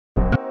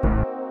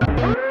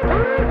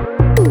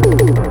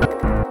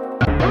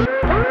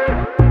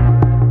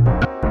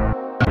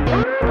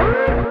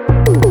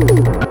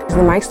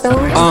mic still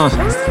on?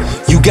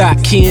 You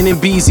got Ken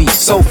and Beezy,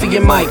 Sophie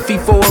and Mike,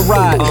 feet for a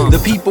ride. The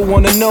people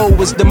wanna know,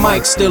 is the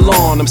mic still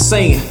on? I'm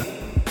saying.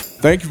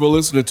 Thank you for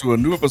listening to a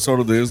new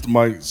episode of the Is the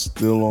Mic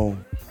Still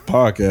On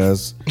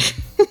podcast.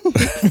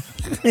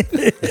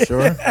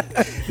 Sure.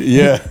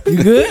 Yeah.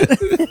 You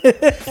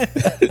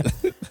good?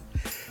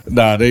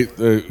 Nah, they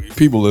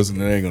people listening,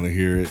 they ain't gonna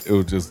hear it. It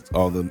was just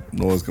all the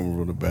noise coming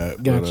from the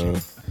back.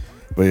 Gotcha.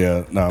 But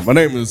yeah, my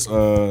name is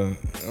I'm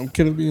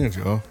Kenneth Beans,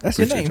 y'all. That's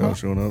your Appreciate name, y'all huh?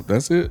 showing up.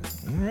 That's it.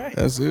 All right.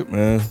 That's it,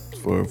 man.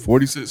 For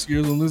 46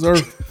 years on this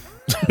earth.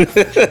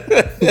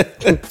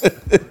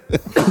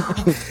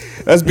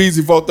 That's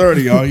BZ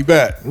 430, y'all. He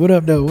back. What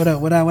up, though? What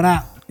up?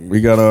 We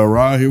got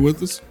Rod here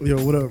with us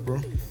Yo, what up, bro?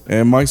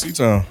 and Mike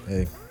C-Town.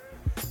 Hey.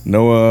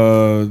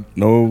 No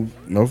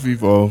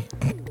FIFO.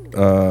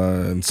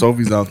 And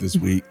Sophie's out this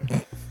week.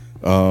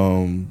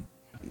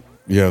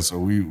 Yeah, so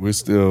we're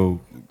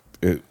still.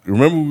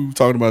 Remember we were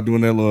talking about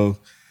doing that little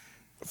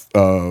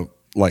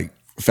like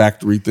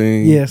factory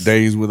thing, Yes.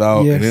 days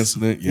without Yes. an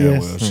incident. Yeah,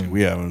 Yes. well, shit,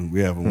 we having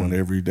one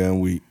every damn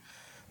week.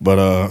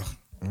 But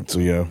so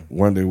yeah,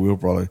 one day we'll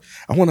probably.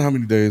 I wonder how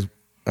many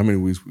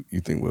weeks you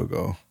think we'll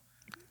go.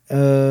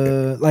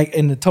 Like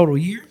in the total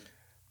year?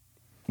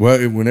 Well,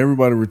 when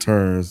everybody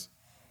returns,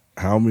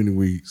 how many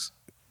weeks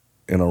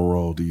in a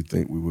row do you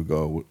think we would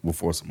go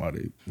before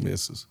somebody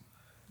misses?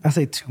 I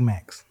say 2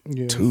 max.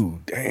 Yeah. 2,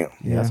 damn.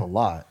 Yeah, that's a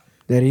lot.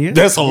 That is?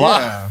 That's a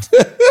lot.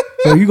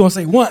 So you gonna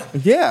say 1?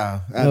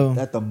 Yeah. Oh.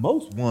 At the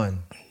most 1.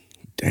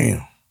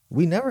 Damn.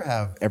 We never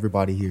have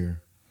everybody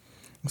here.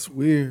 It's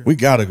weird. We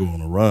gotta go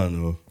on a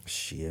run though.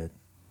 Shit.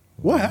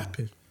 What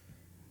happened?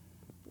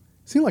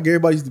 Seemed like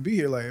everybody used to be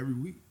here like every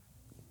week.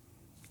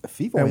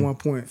 FIFO At ain't- one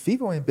point.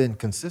 FIFO ain't been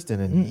consistent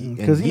in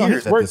Because years you know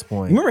his at work. this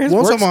point. Remember his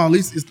Well, I'm work? talking about at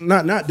least it's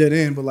not dead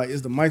end, but like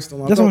is the mic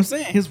still on? That's what I'm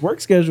saying. His work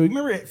schedule.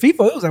 Remember at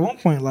FIFA, it was at one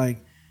point like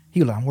he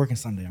was like, I'm working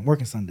Sunday. I'm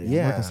working Sunday. I'm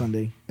Yeah. working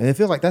Sunday. And it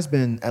feels like that's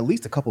been at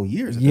least a couple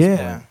years at this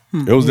Yeah.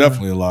 point. It was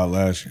definitely a lot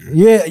last year.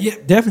 Yeah,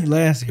 definitely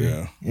last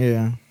year. Yeah.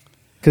 Yeah.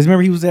 Because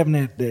remember he was having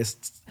that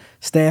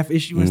staff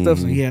issue and stuff,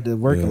 so he had to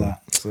work a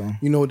lot. So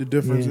You know what the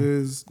difference Yeah.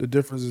 is? The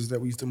difference is that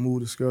we used to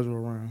move the schedule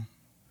around,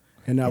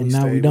 and now And we now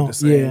stay we with don't. the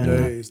same Yeah.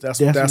 days. That's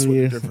That's what what the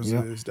it is. difference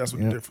Yep. is. That's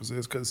what Yep. the difference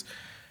is. Because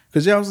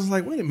yeah, I was just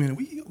like, wait a minute,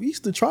 we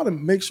used to try to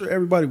make sure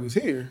everybody was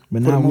here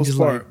But for now the we most just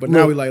part. like, But now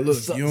look, we like, look,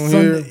 you don't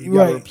Sunday- hear, you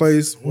gotta right.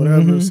 replace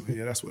whatever. So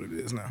yeah, that's what it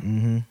is now.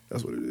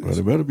 That's what it is. But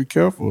they better be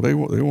careful. They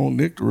want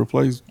Nick to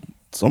replace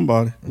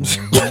somebody.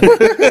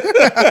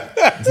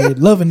 said,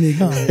 loving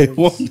nigga.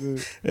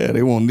 They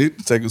Huh? want Nick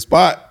to take a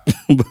spot.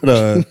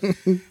 but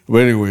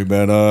anyway,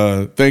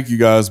 man, thank you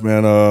guys,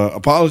 man.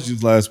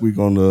 Apologies last week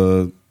on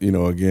the,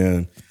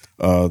 again,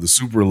 the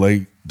super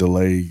late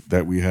delay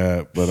that we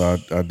had, but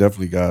I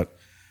definitely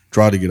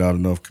tried to get out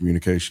enough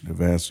communication in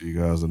advance so you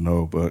guys to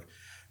know. But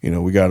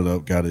we got it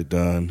up, got it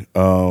done.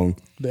 The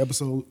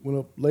episode went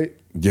up late.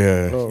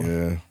 Yeah,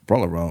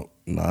 probably around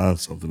 9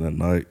 something at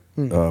night.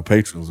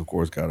 Patrons, of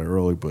course, got it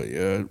early, but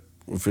yeah,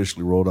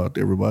 officially rolled out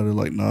to everybody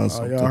like 9 Oh,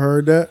 something. y'all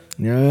heard that?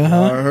 Yeah,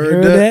 I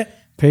heard that.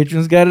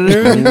 Patrons got it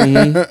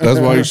early. That's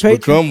why you should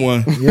become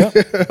one. Yep.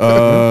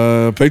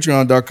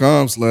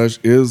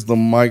 Patreon.com/is the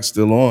mic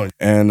still on,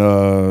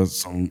 and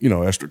some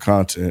extra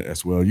content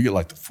as well. You get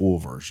like the full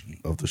version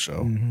of the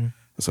show,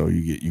 so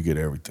you get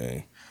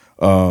everything.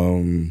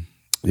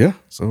 Yeah,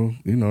 so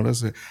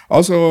that's it.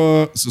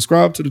 Also,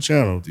 subscribe to the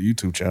channel, the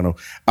YouTube channel.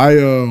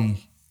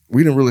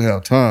 We didn't really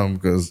have time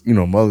because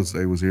Mother's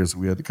Day was here, so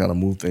we had to kind of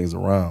move things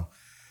around.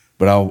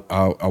 But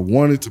I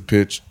wanted to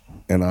pitch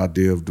an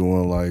idea of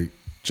doing like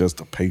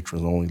just a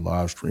patrons only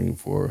live stream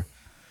for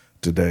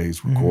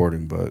today's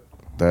recording, but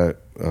that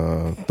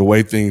the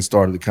way things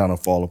started to kind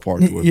of fall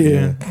apart towards the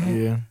end,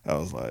 Yeah. I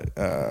was like,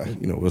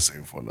 we'll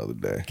save it for another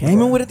day.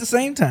 Came in with it at the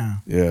same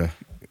time. Yeah,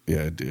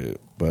 it did,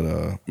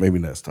 but maybe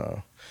next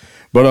time.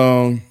 But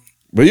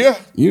yeah,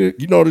 you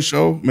know the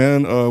show,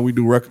 man. We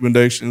do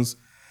recommendations,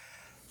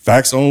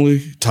 facts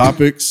only,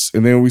 topics,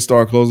 and then we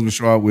start closing the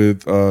show out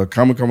with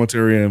common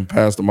commentary and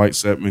Pastor Mike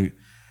Setman.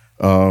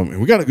 And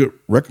we got a good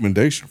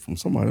recommendation from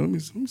somebody. Let me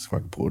see if I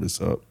can pull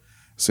this up.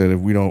 Said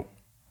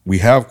we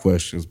have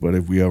questions, but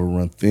if we ever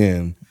run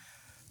thin,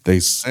 they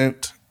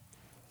sent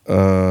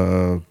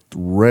a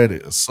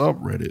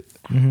subreddit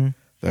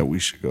that we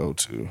should go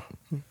to.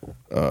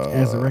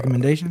 As a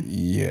recommendation?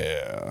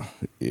 Yeah.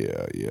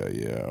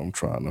 I'm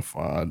trying to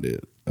find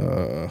it.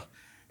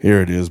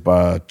 Here it is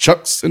by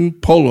Chucks and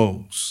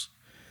Polos.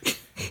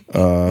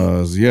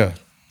 Yeah.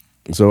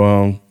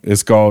 So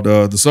it's called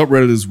the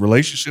subreddit is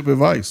relationship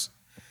advice.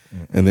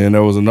 And then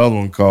there was another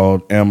one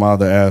called Am I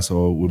the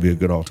Asshole? Would be a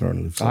good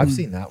alternative. So, I've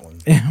seen that one.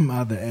 Am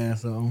I the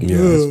asshole? Yeah.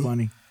 That's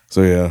funny.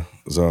 so yeah.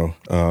 So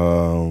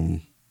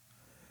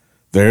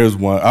there's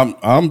one.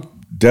 I'm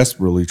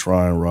desperately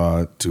trying,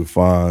 Rod, to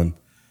find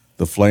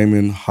the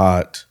flaming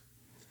hot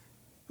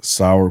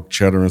sour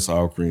cheddar and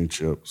sour cream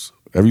chips.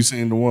 Have you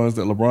seen the ones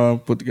that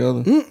LeBron put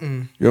together?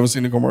 You ever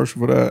seen the commercial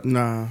for that?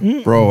 Nah.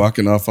 Bro, I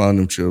cannot find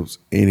them chips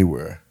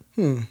anywhere.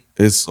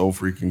 It's so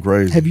freaking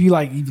crazy. Have you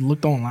even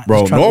looked online?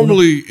 Bro, Just try to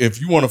normally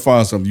if you want to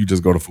find something, you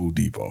just go to Food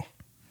Depot.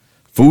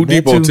 Food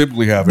That Depot too.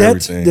 typically have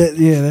That's-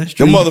 everything. yeah, that's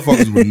true. Them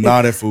motherfuckers were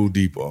not at Food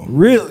Depot.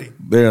 Really?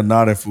 They are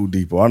not at Food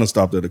Depot. I done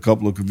stopped at a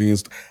couple of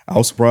convenience. I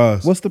was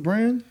surprised. What's the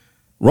brand?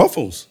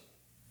 Ruffles,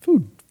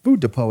 Food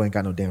Depot ain't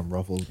got no damn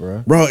Ruffles,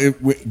 bro. bro.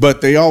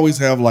 But they always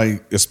have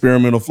like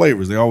experimental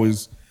flavors. They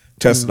always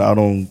test it out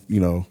on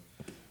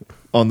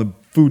On the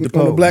Food Depot.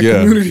 On the black yeah,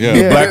 community.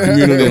 yeah, black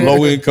community, and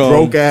low income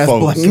Broke ass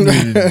folks. black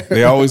community.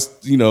 They always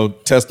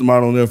test them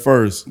out on there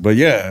first. But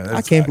yeah,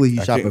 I can't believe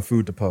you I shop can't- at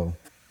Food Depot.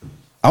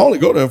 I only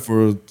go there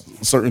for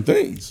certain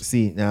things.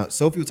 See, now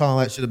Sophie was talking all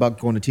that shit about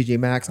going to TJ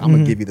Maxx. I'm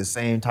gonna give you the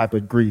same type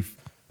of grief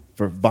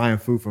for buying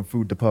food from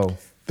Food Depot.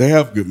 They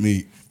have good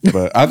meat,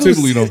 but I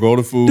typically don't go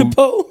to food.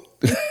 Depot?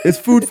 It's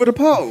food for the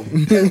po.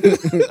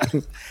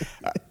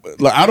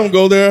 Like I don't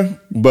go there,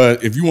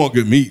 but if you want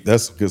good meat,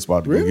 that's a good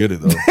spot to go get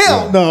it though.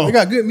 Hell Yeah. no. They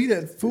got good meat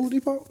at Food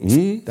Depot.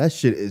 That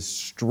shit is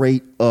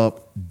straight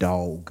up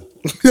dog.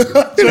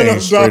 It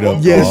ain't straight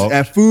up. Yes, dog.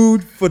 at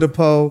Food for the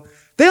po.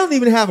 They don't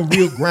even have a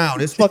real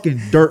ground. It's fucking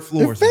dirt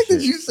floors. The and fact that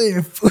shit. you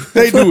saying food,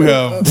 They do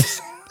have.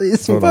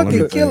 it's Hold on, let me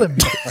fucking killing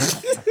me.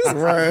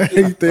 Right.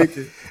 You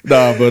thinking.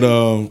 Nah, but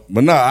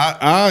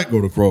I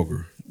go to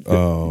Kroger.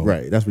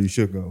 Right, that's where you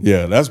should go.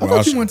 Yeah, that's I where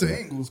thought you should went to go.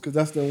 Ingles because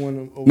that's the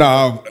one. Over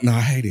Nah,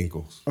 I hate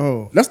Ingles.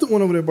 Oh, that's the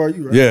one over there by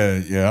you, right?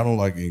 Yeah, I don't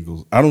like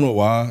Ingles. I don't know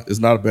why. It's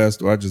not a bad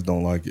store. I just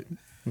don't like it.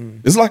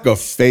 It's like a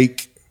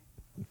fake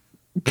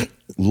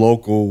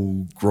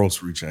local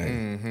grocery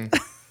chain.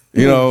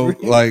 You know,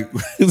 like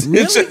it's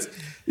just,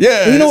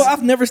 yeah. You know what? it's-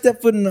 I've never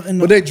stepped foot in the.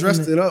 But they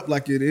dressed it up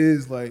like it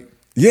is like.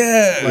 yeah,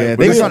 Yeah, but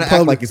they it's- trying to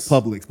act like it's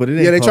Publix, but it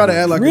ain't. Yeah, they try to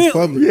Publix. act like Really? it's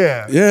public.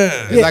 Yeah,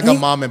 yeah, It's like a he-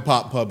 mom and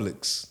pop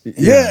Publix.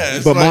 yeah.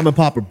 It's but like- mom and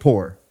pop are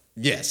poor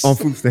Yes. on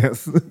food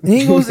stamps.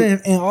 Ingles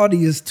and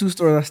Aldi is two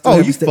stores I still Oh,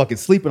 haven't you stepped. fucking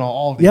sleeping on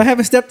Aldi. Yeah,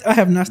 I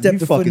have not stepped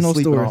you a foot fucking in those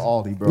sleeping stores.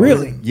 on Aldi, bro.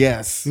 Really?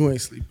 Yes. You ain't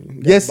sleeping. You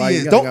gotta Yes, buy- he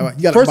you is. gotta- Don't.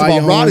 you gotta First of buy all,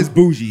 your Rod own- is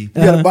bougie. You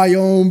gotta buy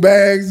your own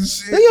bags and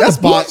shit. Yeah, That's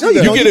bullshit.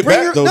 bullshit. You get it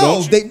bring back, though,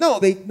 don't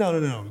you?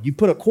 No. You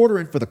put a quarter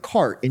in for the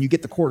cart and you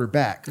get the quarter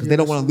back because they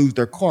don't want to lose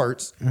their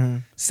carts.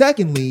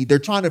 Secondly, they're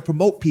trying to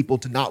promote people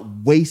to not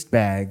waste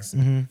bags.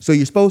 So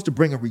you're supposed to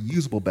bring a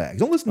reusable bag.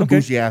 Don't listen to Okay.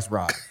 bougie ass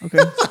Rod.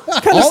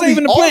 Kind of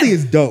saving the Aldi planet.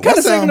 is dope. Kind That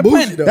of saving sound the bougie,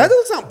 planet. though. That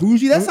doesn't sound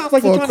bougie. That sounds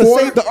like For you're a trying to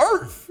quarter? save the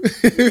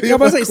earth. Yeah,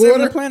 but I say saving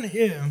quarter? the planet.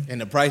 Yeah.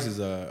 And the prices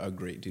are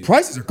great too.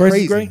 Prices are Prices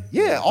crazy. great?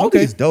 Yeah, Aldi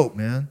Okay. is dope,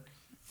 man.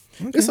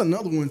 It's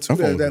another one too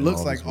I've only that been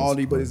looks to like Aldi's once Aldi,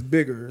 but before. it's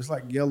bigger. It's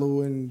like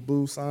yellow and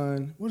blue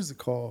sign. What is it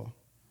called?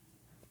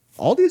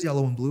 Aldi is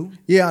yellow and blue.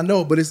 Yeah, I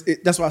know, but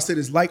that's why I said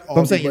it's like Aldi. But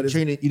I'm saying but it's,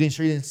 you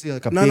didn't see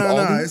like a no, big no, no,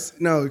 Aldi. it's,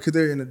 no, because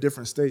they're in a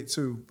different state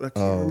too. But I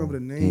can't remember the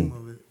name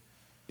of it.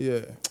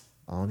 Yeah,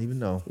 I don't even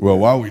know. Well,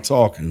 while we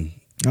talking,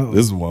 Uh-oh.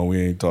 this is one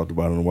we ain't talked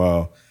about in a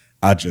while.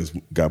 I just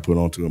got put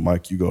onto it.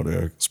 Mike, you go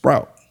there.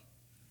 Sprout.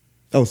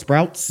 Oh,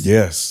 Sprouts.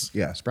 Yes.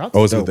 Yeah, Sprouts.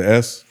 Oh, is is it dope. the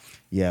S?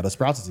 Yeah, the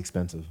Sprouts is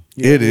expensive.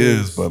 It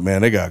is, but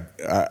man, they got.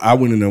 I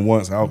went in there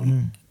once. I was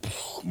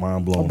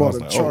mind blown. I bought was a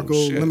like, charcoal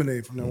oh, shit.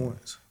 lemonade from there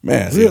once.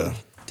 Man, Really? yeah.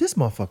 This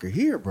motherfucker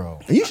here, bro.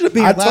 And you should have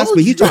been I here last told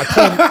week. He you. trying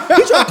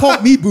to call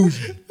me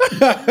bougie.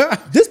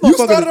 This You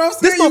started motherfucker, off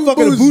this saying you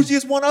motherfucker the bougie.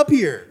 bougiest one up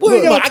here. What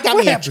Look, y'all- I got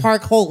what me a happened?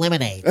 charcoal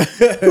lemonade. Who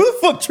the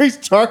fuck drinks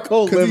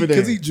charcoal lemonade?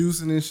 Because he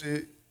juicing and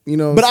shit. You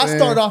know, But what I I'm saying?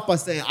 started off by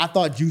saying I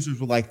thought juicers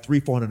were like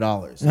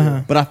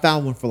 $300-$400, but I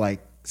found one for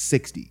like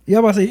 $60. Yeah,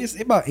 I'm about to say it's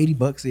about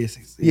 $80. Yeah,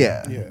 60.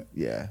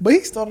 Yeah. But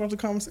he started off the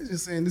conversation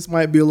saying this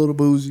might be a little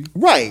bougie.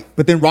 Right.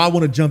 But then Rod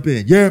want to jump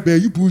in. Yeah,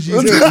 man, you bougie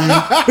as hell,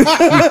 man.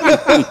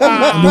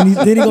 And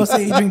then he gonna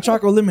say he drink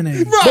chocolate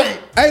lemonade. Right.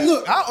 Hey,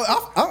 look,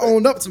 I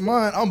owned up to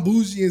mine. I'm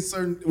bougie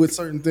with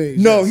certain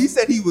things. No, Yes. he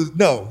said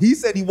he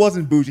said he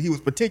wasn't bougie. He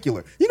was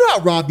particular. You know how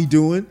Rod be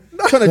doing?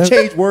 Trying to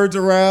change words I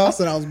around.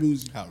 said I was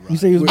bougie. You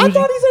say he was I bougie?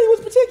 thought he said he was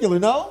particular,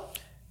 no?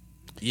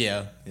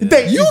 Yeah.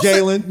 Thank you,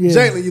 said- Jalen. Yeah.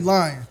 Jalen, you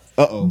lying.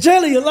 Uh-oh.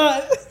 Jelly a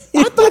lot.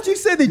 I thought you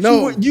said that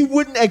No. you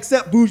wouldn't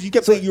accept bougie. You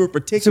kept saying you were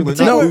particular,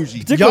 particular- not No. bougie.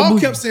 Particular Y'all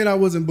bougie. kept saying I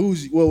wasn't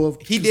bougie. Well,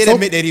 He did so-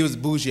 admit that he was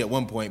bougie at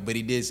one point, but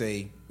he did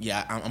say,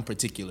 "Yeah, I'm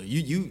particular."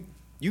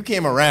 You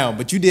came around,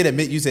 but you did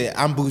admit you said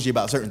I'm bougie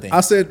about certain things.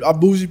 I said I'm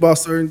bougie about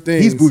certain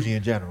things. He's bougie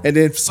in general. And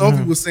then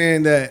Sophie was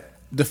saying that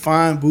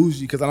define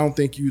bougie because I don't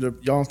think y'all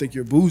don't think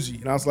you're bougie.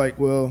 And I was like,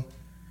 well,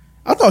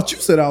 I thought you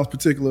said I was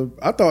particular.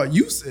 I thought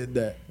you said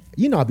that.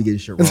 You know I be getting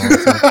shit wrong. So.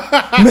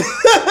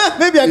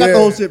 Maybe I got the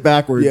whole shit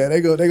backwards. Yeah, they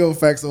go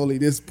facts only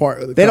this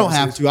part of the They don't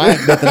have to. I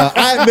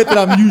admit that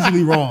I'm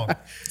usually wrong.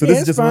 So this Yeah, is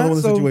it's just fine. one of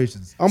the So-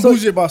 situations. I'm So-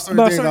 bougie about certain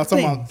about things. I was certain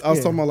talking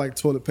things, about yeah. like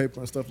toilet paper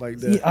and stuff like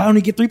that. Yeah, I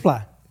only get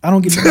 3-ply. I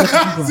don't get the rest of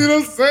 3-ply. See what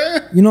I'm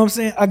saying? You know what I'm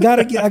saying? I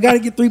gotta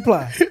get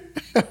 3-ply.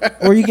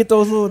 Or you get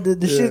those little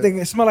the shit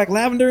that smell like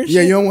lavender and shit.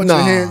 Yeah, you don't want Nah,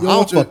 your I hand. You don't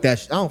want your, fuck that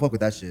shit. I don't fuck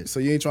with that shit. So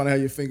you ain't trying to have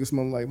your fingers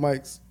smelling like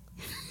Mike's.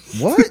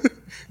 What?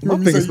 My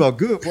You fingers say- smell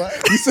good, boy.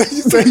 You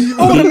say you.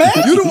 Oh, the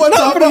mask? You the one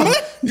talking about.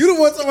 You the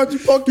one talking about you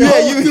poke your.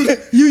 Yeah, hole.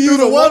 you use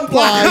a one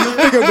ply,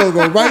 your finger gonna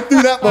go right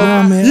through that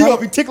one. man. You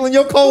gonna be tickling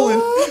your colon,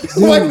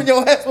 wiping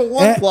your ass with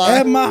one ply.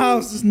 At my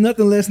house, there's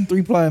nothing less than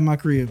 3-ply in my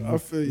crib. I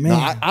feel you. Man.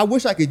 No, I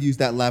wish I could use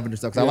that lavender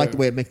stuff because I Yeah. like the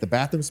way it makes the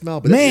bathroom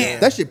smell. But Man.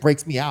 that shit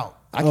breaks me out.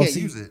 I Oh, can't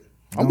see, use it.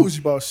 I'm bougie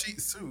about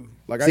sheets too.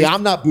 Like See,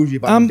 I'm not bougie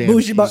about. I'm damn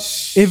bougie about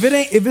sheets. if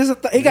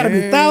it gotta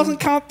be 1,000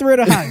 count thread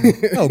or higher.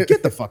 No,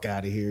 get the fuck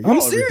out of here. Y'all I'm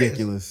are serious.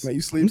 ridiculous. Man,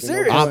 you sleeping?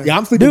 serious.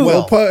 I'm sleeping Dude,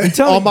 well I'm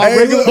telling on my you.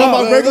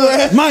 regular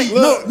ass. Mike,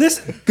 no,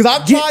 listen. Because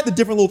I've tried the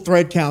different little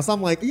thread counts.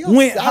 I'm like, yo,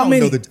 How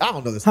many? I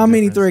don't know this. How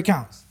many difference. thread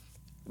counts?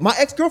 My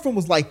ex-girlfriend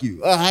was like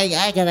you.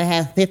 I gotta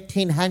have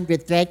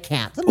 1,500 thread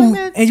counts. I'm Ooh, like,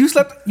 man, and you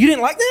slept? You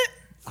didn't like that?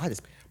 I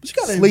just But you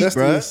gotta sleep, invest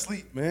in bruh. your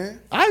sleep, man.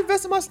 I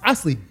invest in I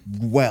sleep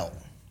well.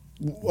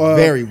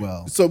 Very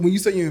well. So when you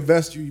say you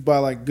invest, you buy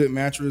like good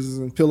mattresses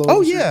and pillows. Oh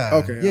and shit? yeah.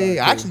 Okay. Yeah.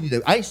 all right,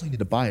 I actually need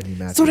to buy a new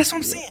mattress. So that's what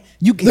I'm saying.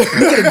 You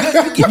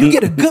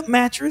get a good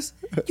mattress.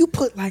 You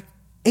put like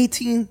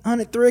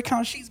 1,800 thread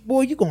count sheets,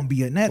 boy. You gonna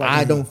be in that.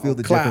 I don't feel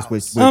the Clouds.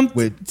 difference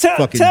with tell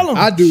fucking him.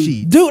 I do.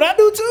 sheets. Dude, I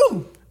do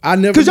too. I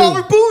never. Because y'all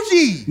knew. are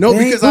bougie. No, They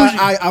ain't because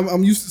bougie.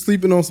 I'm used to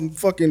sleeping on some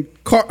fucking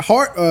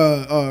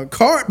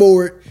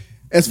cardboard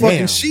as fucking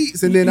Damn.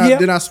 sheets, and then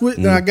Yeah. I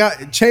switched, then I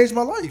got it changed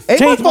my life. Ain't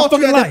my Changed my fault you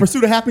fucking had life. that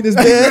Pursuit of Happiness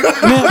bed.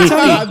 Man, I'm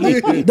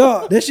telling you,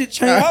 dog, that shit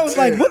changed. I was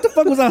like, what the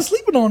fuck was I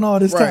sleeping on all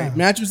this Right, time?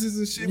 mattresses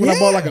and shit. When I Yeah.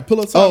 bought like a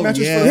pillow top Oh,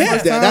 mattress yeah. for the Yeah,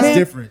 first that- time, that's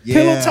different.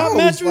 Pillow Yeah. top I was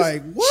mattress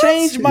like, what?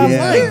 changed my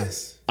Yeah.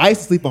 life. I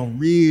used to sleep on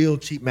real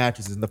cheap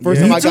mattresses. And the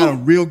first Yeah. time Me I got too. a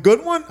real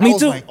good one, I Me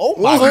was too. like, oh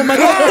my God.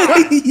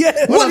 God.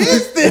 Yes. What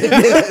is this?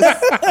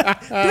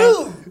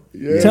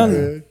 Dude, tell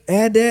you,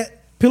 add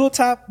that pillow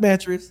top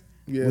mattress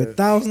Yeah. with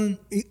 1,000,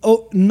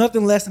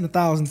 nothing less than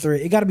 1,000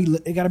 thread. It gotta be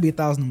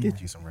 1,000 or more.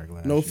 Get you some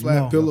regular. No flat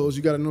No. pillows.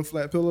 You got a no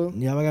flat pillow?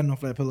 Yeah, I got no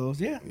flat pillows.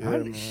 Yeah,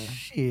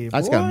 shit. I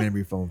just got a boy.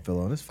 memory foam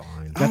pillow. That's fine.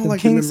 I Got don't them like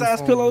the king memory size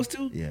foam. pillows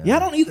too. Yeah. Yeah, I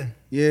don't either.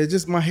 Yeah,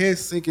 just my head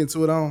sink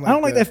into it. I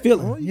don't like that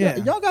feeling. Yeah,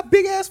 Yeah, y'all got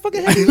big ass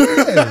fucking heavy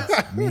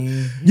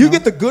heads. You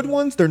get the good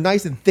ones; they're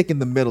nice and thick in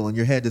the middle, and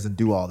your head doesn't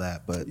do all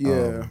that. But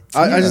Yeah,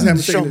 I just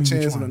haven't Show taken me a which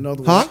chance on one.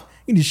 another Huh? one.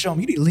 you need to show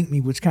me. You need to link me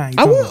which kind.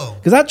 I will.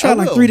 Because I tried I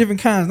like will. 3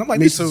 different kinds. And I'm like,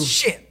 Me this too. is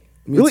shit.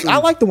 really, too. I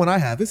like the one I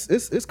have.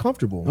 It's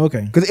comfortable.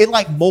 Okay. because it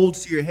like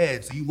molds to your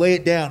head, so you lay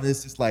it down, and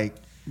it's just like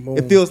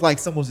it feels like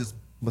someone's just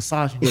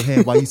massaging your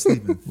head while you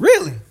sleeping.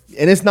 Really?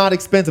 And it's not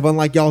expensive,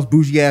 unlike y'all's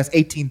bougie ass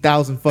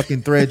 18,000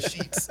 fucking thread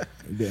sheets.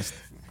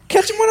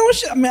 Catching one on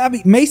shit. I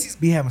mean, Macy's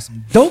be having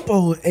some dope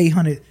old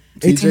 800,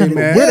 1,800.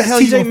 Maxx. Where the hell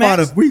you TJ gonna find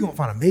Maxx? where you gonna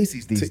find a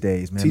Macy's these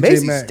days, man? TJ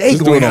Macy's Maxx. stay Just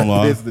do going it out of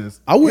online. business.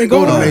 I wouldn't Yeah,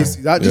 go to go on.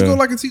 Macy's. I just Yeah. go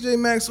like a TJ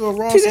Maxx or a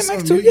Ross. TJ or Maxx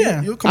something. too, You-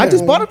 yeah. you'll come I just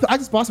home.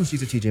 bought some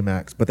sheets at TJ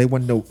Maxx, but they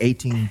wasn't no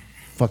 18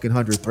 fucking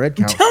hundred thread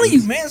I'm count. telling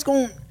you, man, it's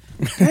going.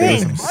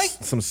 Damn, Mike.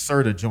 some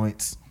Serta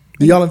joints.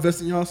 Do y'all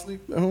invest in y'all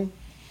sleep at home?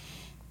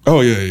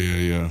 Oh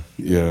yeah.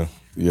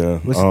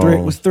 What's the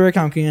thread? What's the thread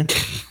count, Ken?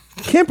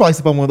 Ken probably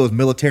sleep on one of those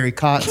military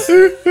cots.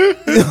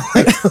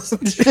 Like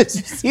some shit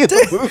you see in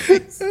the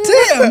movies.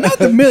 Damn, not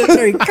the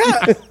military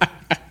cop.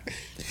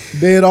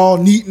 Bed all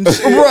neat and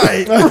shit.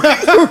 Right.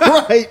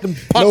 Right. Them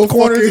pop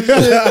corners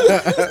and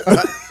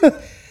shit.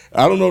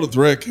 I don't know the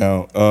thread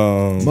count.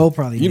 Mo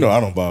probably You know, knows. I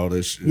don't buy all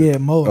that shit. Yeah,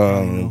 Mo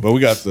probably know. But we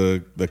got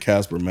the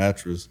Casper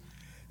mattress,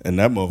 and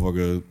that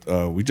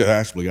motherfucker. We just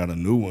actually got a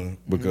new one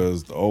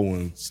because the old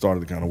one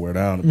started to kind of wear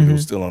down, but it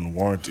was still under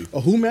warranty.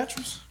 A who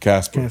mattress?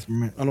 Casper. Casper,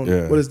 man. I don't know.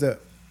 Yeah. What is that?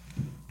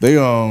 They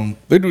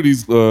do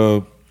these.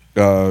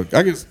 I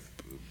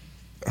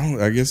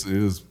guess it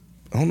is.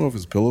 I don't know if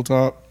it's pillow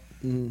top,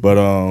 but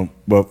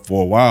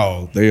for a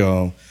while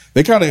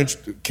they kind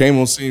of came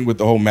on scene with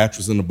the whole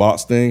mattress in the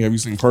box thing. Have you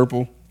seen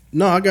Purple?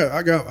 No,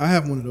 I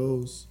have one of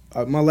those.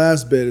 My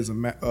last bed is a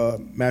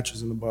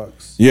mattress in the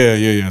box.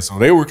 Yeah. So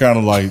they were kind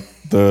of like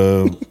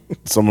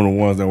some of the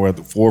ones that were at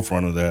the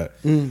forefront of that.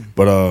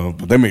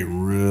 But they made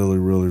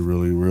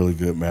really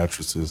good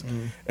mattresses.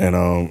 And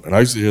I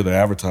used to hear the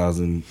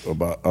advertising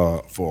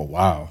about for a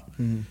while.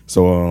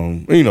 So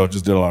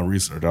just did a lot of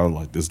research. I was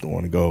like, this is the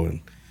one to go.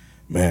 And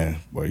man,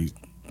 boy, you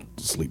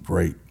sleep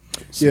great.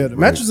 Yeah, the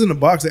mattress in the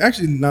box, they're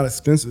actually not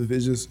expensive.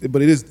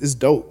 It's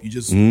dope. You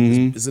just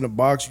it's in a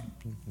box.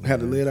 You had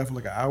to lay it out for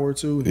like an hour or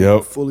two. And Yep.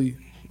 it fully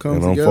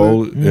comes And together.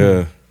 unfold it.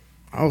 Yeah.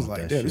 I was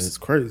like, damn, this is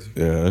crazy.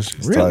 Yeah, that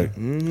shit's Really? tight.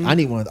 I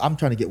need one. I'm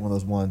trying to get one of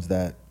those ones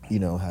that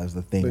has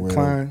the thing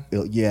Recline?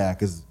 where yeah,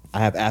 because I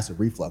have acid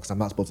reflux. I'm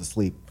not supposed to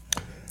sleep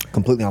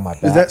completely on my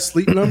back. Is that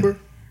Sleep Number?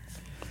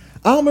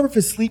 I don't remember if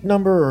it's Sleep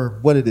Number or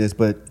what it is,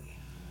 but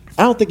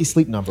I don't think it's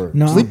Sleep Number.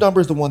 No. Sleep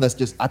Number is the one that's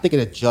just. I think it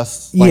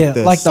adjusts. Yeah,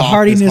 like the softness,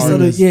 hardiness of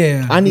the-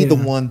 yeah, I need the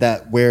yeah. one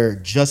that where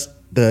just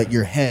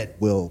your head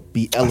will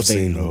be I've elevated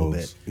seen a little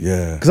those. bit.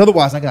 Yeah. Because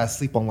otherwise, I gotta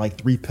sleep on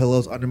like 3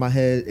 pillows under my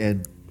head,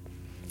 and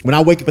when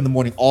I wake up in the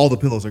morning, all the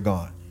pillows are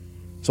gone.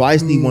 So I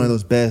just need one of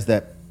those beds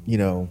that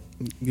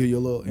Give you a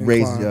little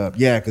raises incline. you up.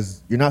 Yeah,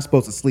 because you're not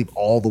supposed to sleep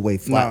all the way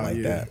flat Nah, like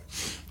yeah. that.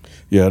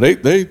 Yeah,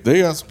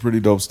 they got some pretty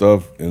dope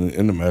stuff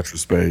in the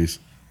mattress space.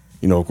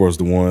 Of course,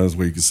 the ones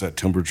where you can set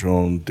temperature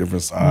on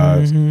different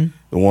sides, the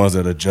ones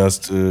that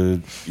adjust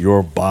to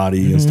your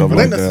body and stuff I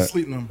like think that's the that.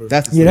 Sleep Number.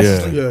 That's Yeah, that's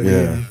Yeah,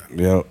 the sleep.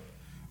 yeah.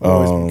 I've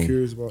always been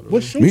curious about it.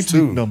 what's your Me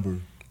sleep too. number?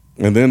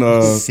 And then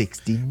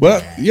 60.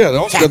 well, yeah, they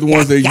also got the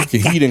ones that you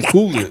can heat and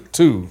cool it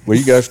too, where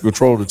you guys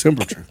control the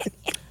temperature.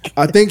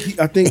 I think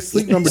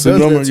Sleep Number Sleep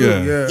does Number,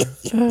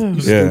 that too.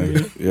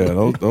 Yeah. Yeah.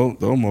 Those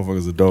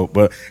motherfuckers are dope.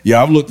 But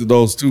yeah, I've looked at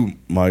those too,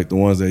 Mike. The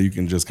ones that you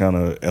can just kind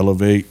of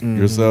elevate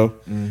yourself.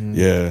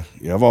 Yeah.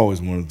 I've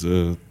always wanted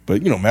to.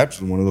 But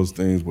mattresses are one of those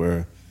things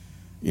where,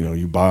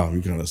 you buy them,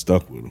 you kind of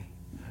stuck with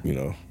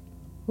them.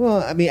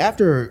 Well, I mean, I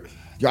think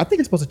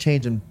it's supposed to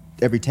change them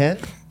every 10.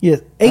 Yeah,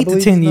 8 to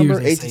believe 10 the number,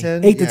 years. they 8 to say.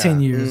 10? 8 to Yeah.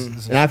 10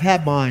 years. And I've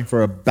had mine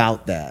for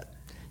about that.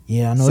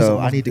 Yeah, I know. So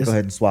I need to go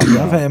ahead and swap it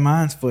I've out. had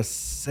mine for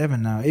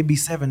 7 now. It'd be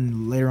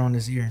 7 later on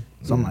this year.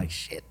 So I'm like,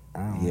 shit. I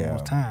don't know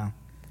what's time.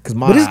 Because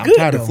But it's I'm good,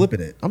 tired though. of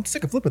flipping it. I'm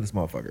sick of flipping this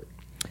motherfucker.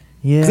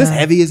 Yeah. Because it's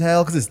heavy as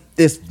hell. Because it's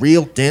this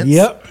real dense.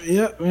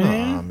 Yep,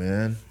 man. Aw,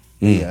 man.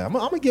 Yeah, I'm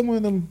gonna get one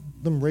of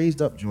them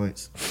raised up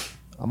joints.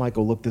 I might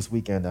go look this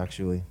weekend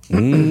actually.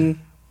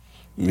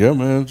 Yeah,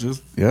 man.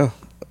 Just yeah.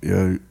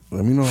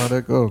 Let me know how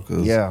that goes.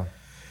 Yeah.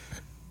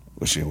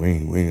 Well, shit, we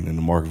ain't in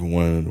the market for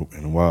one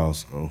in a while.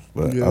 So,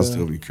 but Yeah. I'll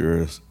still be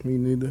curious. Me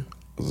neither.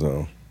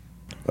 So,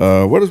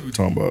 what is we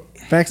talking about?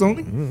 Facts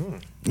only?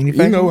 Any You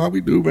facts know only? how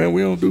we do, man.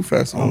 We don't do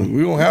facts only.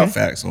 We don't have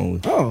facts only.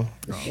 Oh,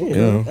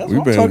 Yeah, that's we've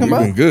what I'm talking been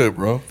about. good,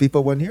 bro.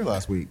 FIFA wasn't here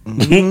last week.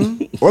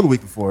 Or the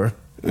week before.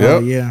 Yeah, Oh,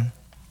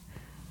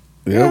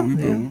 yeah.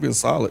 we've been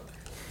solid.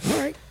 All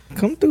right.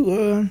 Come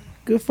through,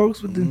 good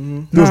folks with the.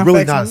 There was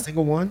really non-facts not a only.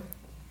 single one.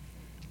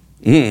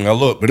 I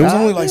look, but it was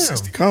only like Goddamn.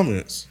 60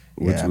 comments.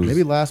 Which Yeah, was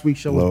maybe last week's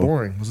show was low.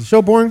 boring. Was the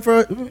show boring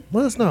for?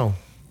 Let us know.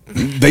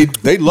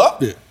 They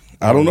loved it.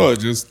 I don't know. It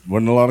just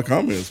wasn't a lot of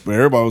comments, but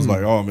everybody was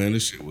like, "Oh man,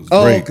 this shit was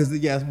Oh, great." because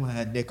this one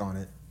had Nick on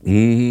it.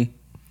 It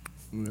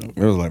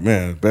was like,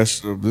 man,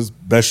 best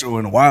show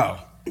in a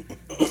while.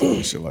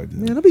 Shit like that.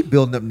 Man, I'll be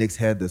building up Nick's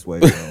head this way.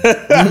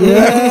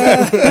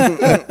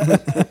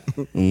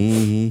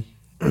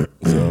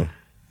 So,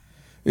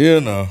 yeah,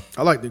 no.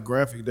 I like the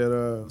graphic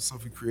that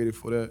Sophie created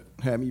for that.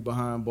 Had me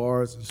behind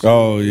bars and shit.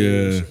 Oh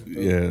yeah.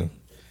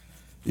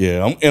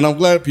 I'm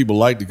glad people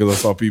liked it because I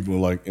saw people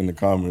like in the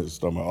comments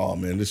talking about, "Oh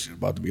man, this shit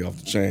about to be off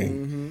the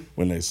chain"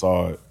 when they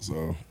saw it.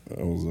 So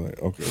I was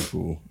like, okay,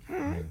 cool. All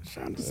right.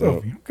 Shout out to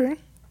Sophie. Okay.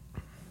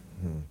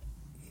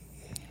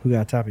 Who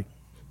got a topic?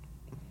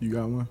 You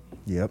got one?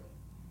 Yep.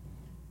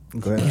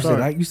 Go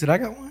ahead. You said I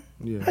got one?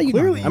 Yeah. How you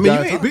Clearly, know? I mean, you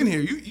got a ain't been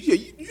here.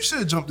 You should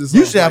have jumped this.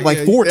 You off. should have like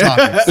Yeah, 4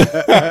 topics.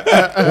 Well,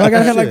 I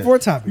gotta have like Shit. 4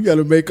 topics. You got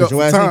to make up 'Cause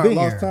your for ass ain't time. been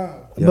Lost here. time.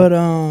 Yep.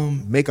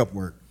 But Makeup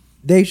work.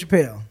 Dave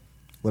Chappelle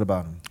What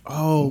about him?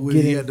 Oh, when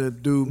Get he it. had the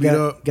dude beat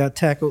up. got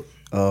tackled.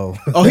 Oh,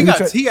 Oh, He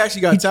tried- he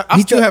actually got. I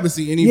he still tried- haven't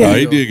seen any. Yeah. Oh,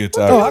 video. he did get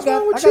Oh, I tired.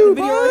 got with the you,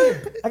 video bro?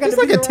 right here. I got it's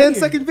the like a video right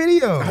 10-second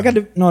video. I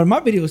got my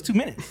video is 2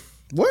 minutes.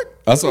 What?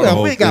 I saw the Yeah,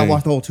 whole we ain't gotta thing.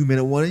 watch the whole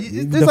 2-minute one.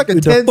 There's The- like a the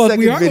 10 fuck second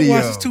we are gonna video.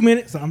 watch this 2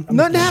 minutes. I'm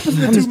Nothing just happens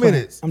playing. in I'm 2 just playing.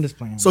 minutes. I'm just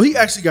playing. So he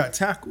actually got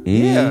tackled.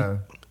 Yeah.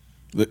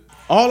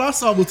 All I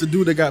saw was the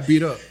dude that got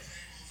beat up.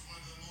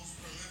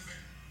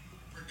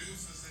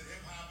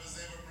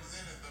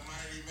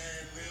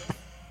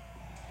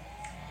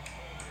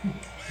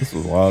 This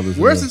was wild as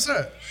Where's hell.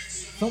 this at?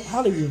 Some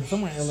Hollywood,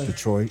 somewhere in LA.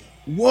 Detroit.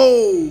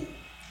 Whoa.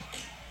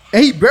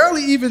 And he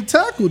barely even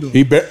tackled him.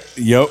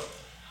 Yep.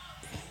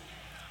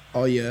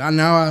 Oh yeah,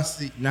 now I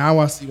see. Now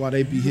I see why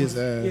they beat his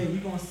ass. Yeah, you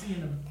gonna see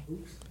in the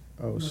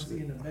Oh shit.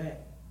 in the back.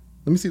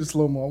 Let me see the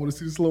slow mo. I want to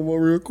see the slow mo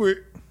real quick.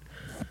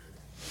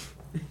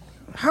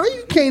 How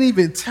you can't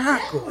even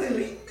tackle?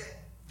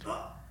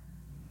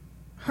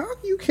 How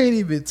you can't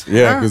even tackle?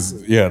 Yeah, because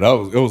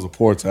it was a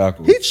poor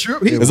tackle. he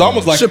tripped. It's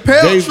almost like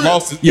Chappelle Dave tripped.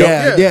 lost his.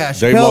 Yeah. Dave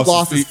Chappelle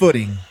lost his feet.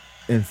 footing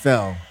and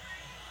fell.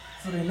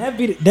 So then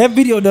that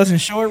video doesn't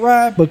show it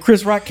right, but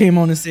Chris Rock came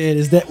on and said,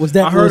 was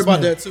that I heard Will about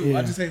Smith?" that too. Yeah.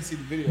 I just ain't see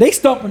the video. They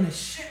stomping the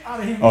shit out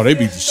of him. Oh, they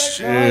beat the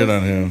shit out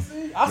of him.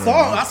 I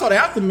saw the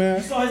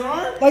aftermath. Saw his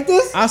arm like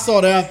this. I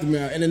saw the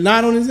aftermath and the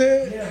knot on his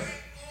head. Yeah.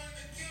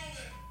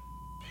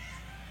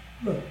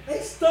 Look, they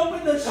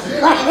stomping the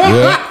shit.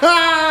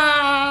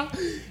 Yeah.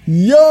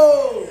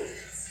 Yo.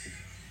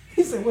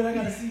 He said, "Wait, I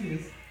gotta see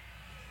this."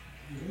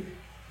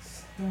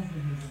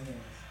 Stomping his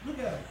ass. Look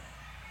at him.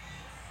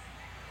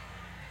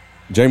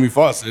 Jamie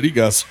Foxx said he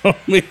got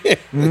something.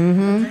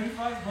 Jamie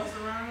Foxx bust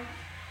around.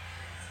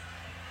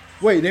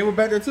 Wait, they were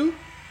back there too?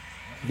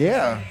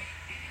 Yeah.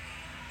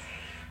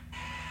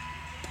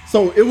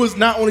 So it was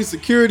not only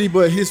security,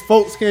 but his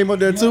folks came up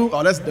there too?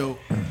 Oh, that's dope.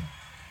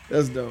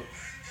 That's dope.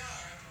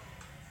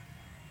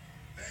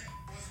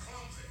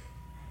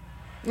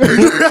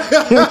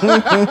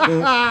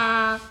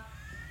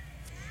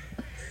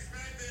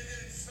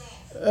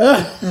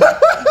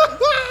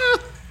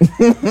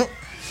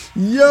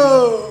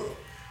 Yo,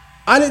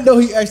 I didn't know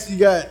he actually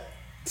got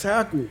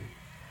tackled.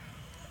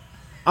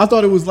 I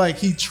thought it was like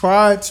he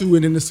tried to,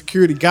 and then the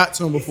security got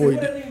to him before he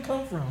Where did. did he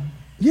come from?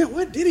 Yeah,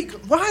 what did he?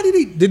 Why did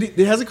he? Did it?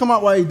 Has it come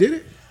out why he did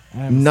it?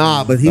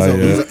 Nah, but he's, Oh,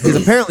 yeah. he's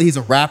apparently he's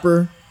a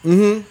rapper,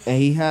 and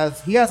he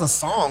has a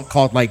song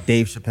called like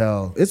Dave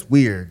Chappelle. It's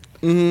weird.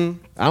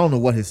 I don't know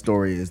what his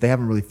story is. They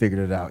haven't really figured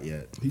it out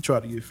yet. He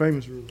tried to get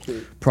famous real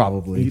quick.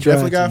 Probably. He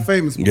definitely got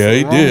famous. Yeah,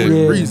 he for the did. wrong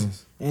Yeah.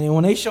 reasons. And then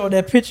when they showed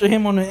that picture of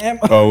him on the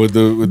Oh, with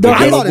the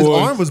I Yellow thought his Boy.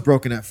 arm was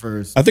broken at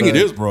first. I think it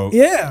but- is broke.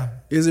 yeah.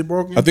 Is it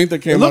broken? I think they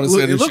came out and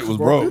said this shit was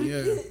broke. Yeah,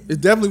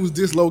 it definitely was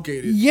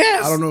dislocated.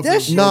 Yes, I don't know if that it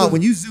was shit No, was-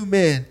 when you zoom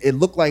in, it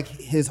looked like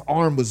his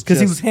arm was because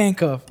he just- was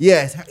handcuffed.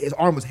 Yeah, his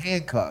arm was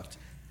handcuffed.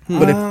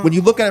 But when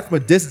you look at it from a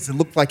distance, it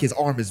looked like his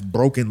arm is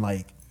broken,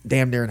 like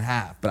damn near in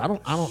half. But I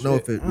don't know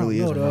if it really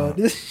is or not.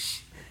 This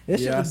shit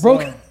Yeah, I was saw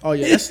broken. it. Oh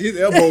yeah, that's his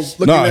elbow.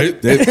 Looking No,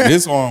 at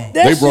his arm.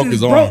 That They shit broke is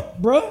his arm. broke,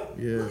 bro.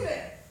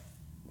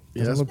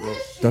 yeah, that's broke.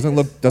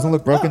 Doesn't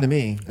look broken to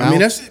me. I mean,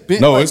 that shit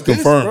bent No, like it's this,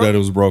 confirmed bro. that it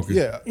was broken.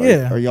 Yeah.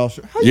 Yeah. Are y'all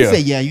sure? How Yeah. you say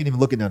yeah? You didn't even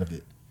look at none of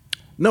it.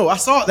 No, I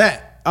saw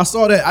that. I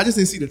just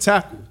didn't see the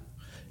tackle.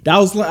 That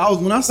was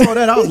like when I saw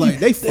that, I was like,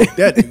 they fucked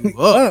that dude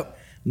up.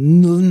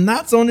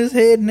 Knots on his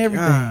head and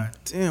everything. God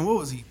damn, what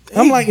was he thinking?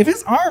 I'm like, if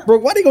his arm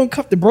broke, why they gonna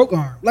cuff the broke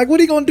arm? Like, what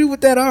he gonna do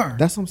with that arm?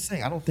 That's what I'm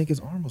saying. I don't think his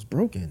arm was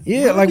broken.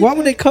 Yeah, like why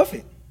would they cuff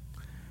it?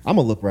 I'm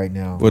gonna look right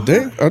now. But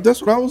Dave,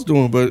 that's what I was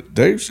doing. But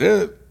Dave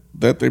said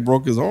that they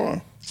broke his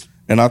arm,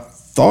 and I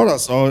thought I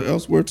saw it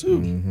elsewhere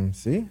too.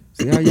 See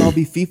how y'all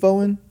be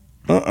FIFOing?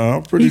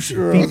 I'm pretty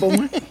sure.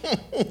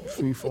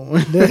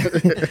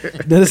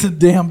 That is a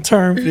damn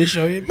term for this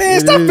show. Man,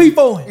 stop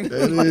FIFOing.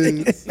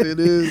 It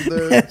is.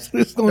 That's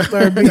what it's gonna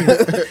start being.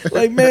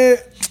 Like, man,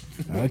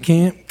 I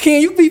can't.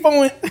 Can you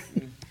FIFOing?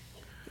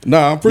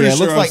 I'm pretty Yeah, it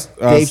sure. looks like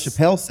Dave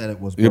Chappelle said it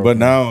was Yeah, broken. but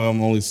now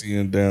I'm only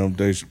seeing damn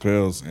Dave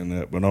Chappelle saying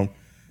that. But I'm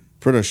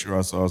pretty sure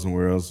I saw it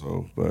somewhere else.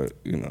 So, but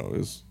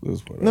it's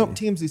whatever. No,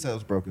 TMZ said it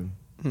was broken.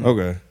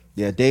 Okay,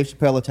 Yeah, Dave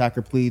Chappelle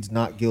attacker pleads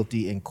not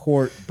guilty in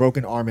court,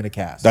 broken arm in a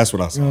cast. that's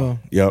what I saw. Oh.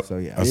 Yep. So,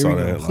 yeah, I here saw we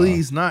that go. headline.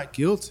 Please not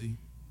guilty.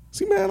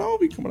 See, man, I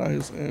don't be coming out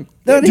here saying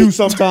do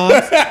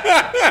sometimes.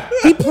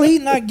 He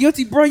plead not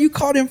guilty, bro. You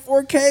caught him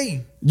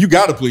 4K. you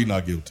got to plead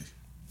not guilty.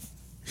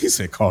 He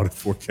said call it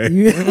 4K.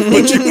 Yeah.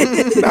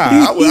 But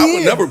I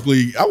would never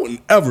plead. I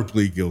wouldn't ever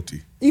plead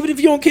guilty, Even if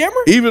you on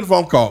camera? even if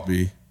I'm caught.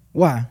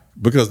 Why?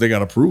 Because they got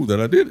to prove that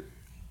I did it.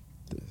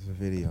 There's a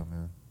video,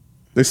 man.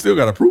 They still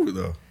got to prove it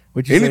though.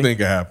 What'd you Anything say?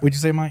 can happen. What'd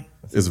you say, Mike?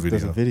 It's a There's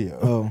video. a video.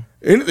 Oh,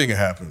 Anything can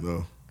happen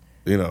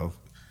though.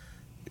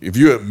 If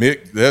you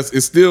admit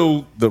it's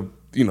still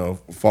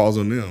falls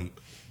on them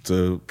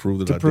to prove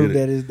that to I prove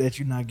did it. that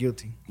you're not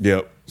guilty.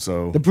 Yep.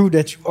 So To prove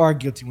that you are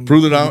guilty. When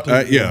prove you, that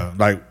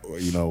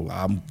when you I'm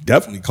I'm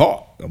definitely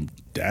caught.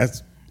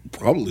 That's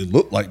probably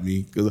look like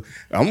me because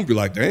I'm gonna be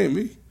like, they ain't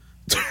me.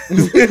 That's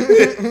what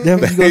you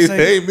gonna say?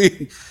 They ain't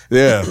me.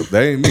 Yeah,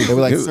 they ain't me. They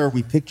were like, sir,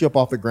 we picked you up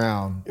off the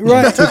ground.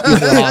 Right.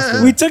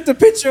 We took the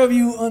picture of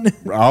you on.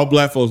 All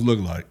black folks look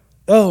like.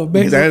 Oh,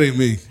 basically. That ain't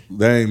me.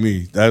 That ain't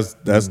me.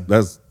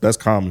 That's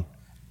common.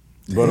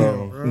 But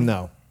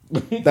No.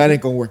 That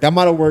ain't gonna work. That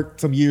might have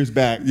worked some years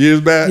back. years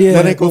back. Yeah.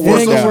 That ain't gonna Before work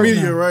social out. Social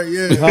media, right?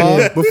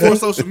 Yeah. Before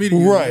social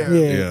media. Right. Yeah.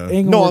 Yeah. Ain't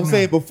gonna No, work I'm now.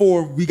 saying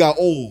before we got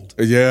old,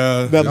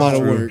 Yeah, that that's might have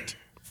true. worked.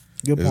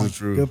 Good This point. is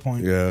true. Good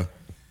point. Yeah.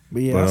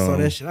 But yeah, But, I saw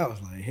that shit. I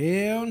was like,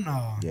 hell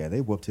no. Yeah,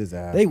 they whooped his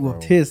ass. They bro.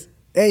 whooped his.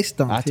 They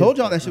stumped. I told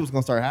y'all that shit was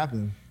gonna start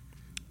happening.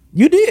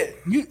 You did.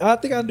 I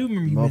think I do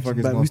remember you mentioned Motherfuckers about.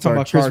 We gonna was talking start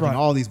about Chris charging Rock.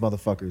 all these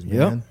motherfuckers, Yep.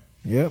 man.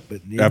 Yep.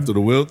 But yeah. After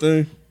the will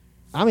thing.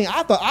 I mean,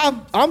 I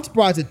thought I'm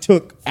surprised it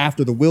took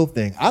after the Will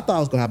thing. I thought it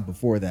was gonna happen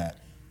before that.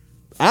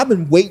 I've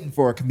been waiting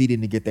for a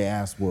comedian to get their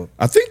ass whooped.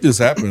 I think this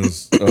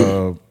happens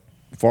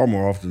far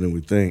more often than we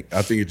think.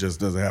 I think it just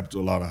doesn't happen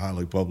to a lot of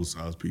highly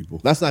publicized people.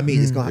 That's what I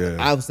mean. It's gonna. Yeah.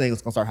 I was saying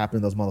it's gonna start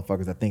happening to those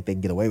motherfuckers that think they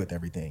can get away with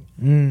everything.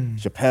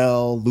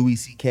 Chappelle, Louis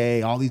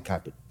C.K., all these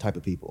type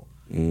of people.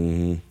 I've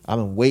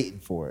been waiting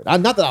for it.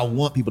 Not that I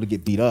want people to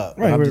get beat up,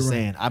 but Right, I'm right, just right.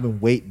 saying I've been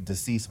waiting to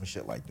see some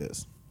shit like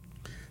this.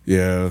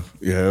 Yeah,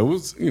 it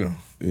was.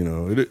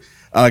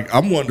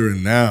 I'm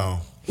wondering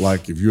now,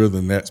 like, if you're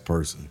the next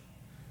person,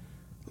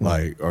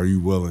 like, are you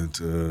willing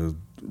to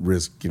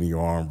risk getting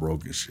your arm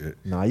broken? Shit.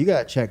 Nah, you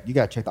gotta check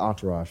the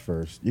entourage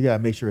first. You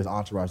gotta make sure his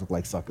entourage look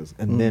like suckers,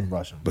 and then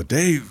rush him. But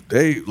Dave,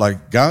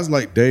 like guys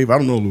like Dave, I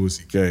don't know Louis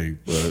C.K.,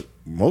 but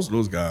most of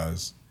those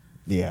guys,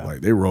 Yeah,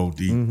 like they roll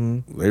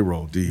deep. They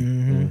roll deep,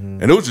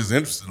 and it was just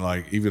interesting.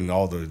 Like even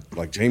all the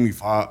like Jamie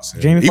Foxx,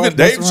 and Jamie even Foxx,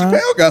 Dave Busta Rhymes.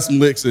 Chappelle got some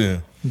licks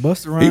in.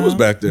 Busta He was Rhymes.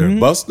 back there.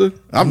 Buster,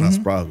 I'm not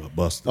surprised about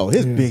Buster. Oh,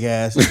 his big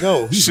ass. You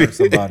know he hurt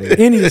somebody.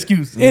 Any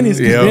excuse. Any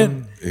excuse. Yep.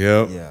 man.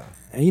 Yep. Yeah.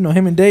 And you know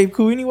him and Dave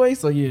cool anyway.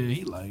 So yeah,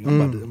 he like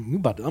I'm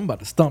about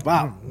to stump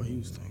out.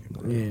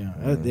 Yeah,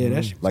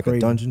 that shit was Like crazy.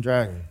 a dungeon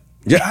dragon.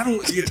 Yeah, I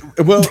don't. Yeah,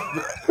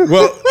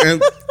 well,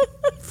 and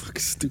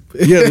Fucking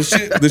stupid. yeah, the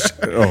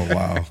shit. Oh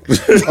wow.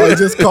 Oh, he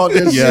just called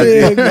that Yeah.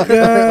 shit. Yeah,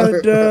 God,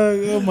 dog.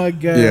 Oh my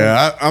God.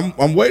 Yeah,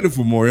 I'm waiting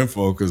for more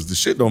info because the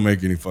shit don't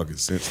make any fucking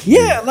sense. to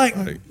Yeah, me.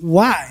 like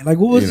why? Like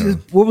what was You know.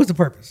 what was the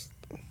purpose?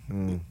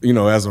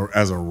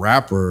 As a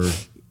rapper,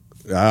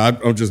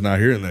 I'm just not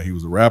hearing that he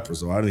was a rapper,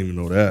 so I didn't even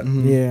know that.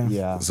 Yeah.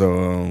 Yeah. So,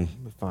 Let me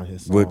find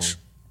his song. which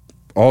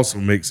also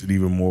makes it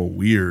even more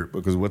weird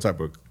because what type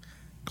of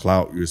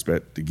clout you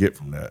expect to get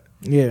from that?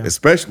 Yeah.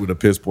 especially with a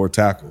piss poor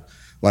tackle.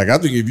 Like I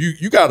think if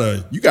you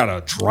gotta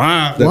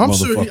drive that Well, I'm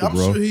motherfucker, sure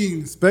bro. he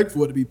didn't expect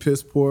for it to be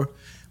piss poor,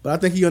 but I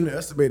think he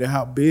underestimated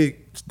how big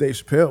Dave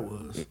Chappelle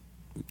was.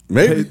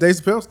 Maybe. Dave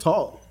Chappelle's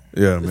tall.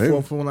 Yeah,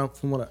 maybe. From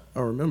what I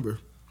remember.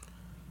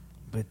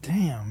 But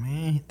damn,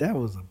 man, that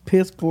was a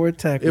piss poor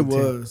tackle. It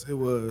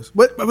was.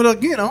 But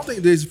again, I don't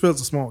think Dave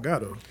Chappelle's a small guy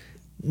though.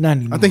 Not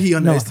anymore. I think he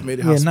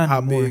underestimated not how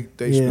anymore. big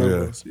Dave Yeah.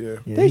 Chappelle was. Yeah.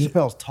 Yeah, Dave he-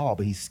 Chappelle's tall,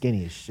 but he's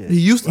skinny as shit. He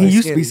used to He be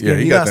used to be skinny. skinny. Yeah,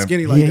 he He's got not that-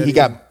 skinny like that. He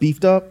got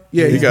beefed up.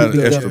 Yeah, He got an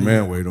beefed up. extra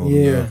man weight on him.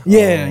 Yeah.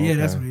 Yeah,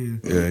 that's what it is.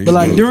 Yeah, he's but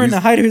like good. during He's- the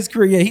height of his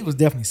career, yeah, he was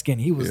definitely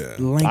skinny. He was Yeah.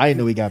 lanky. I didn't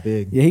know he got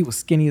big. Yeah, he was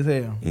skinny as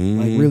hell,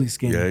 like really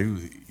skinny. Yeah,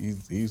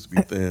 he used to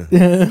be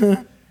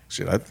thin.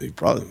 Shit, I think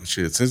probably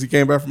since he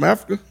came back from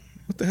Africa.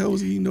 What the hell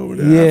was he eating over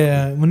there?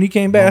 Yeah, when he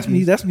came back, that's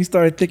when he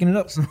started thickening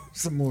up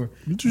some more.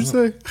 What'd you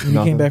say? When he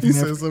came back He from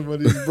said Africa.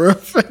 somebody's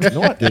breath.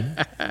 No, I didn't.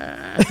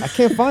 I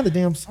can't find the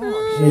damn song.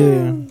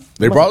 Yeah,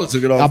 They probably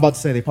took it I'm off. about to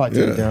say they probably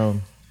took it Yeah.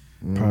 down.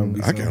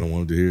 probably. I kind of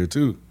wanted to hear it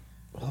too.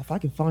 Well, if I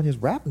can find his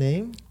rap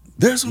name,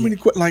 There's so many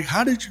questions. Like,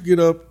 how did you get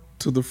up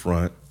to the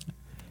front?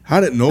 How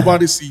did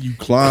nobody see you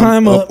climb,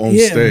 Climb up up, on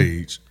yeah.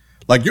 stage?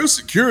 Like your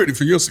security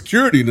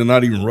to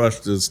not even rush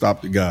to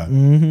stop the guy.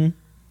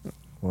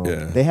 well,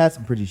 Yeah. they had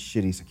some pretty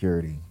shitty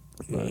security.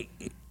 But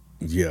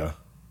Yeah.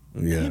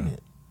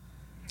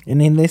 And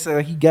then they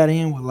said he got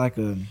in with like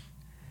it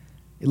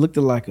looked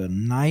like a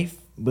knife,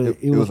 but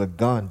it was a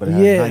gun, but it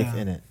had yeah, a knife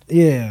in it.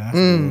 Yeah, that's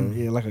what it was.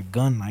 Yeah, like a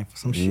gun knife or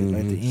some shit at the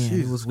end. It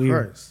Jesus was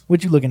weird. Christ.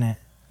 What you looking at?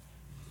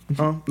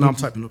 Huh? No, I'm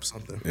typing up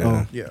something.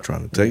 Yeah. yeah.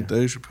 Trying to take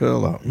Dave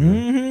Chappelle out.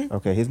 Man.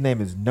 Okay, his name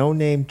is No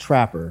Name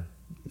Trapper.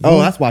 Oh,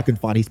 that's why I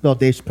couldn't find it. He spelled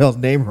Dave Chappelle's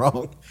name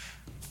wrong.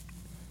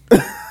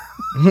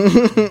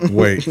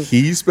 Wait,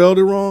 he spelled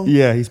it wrong?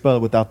 Yeah, he spelled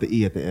it without the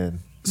E at the end.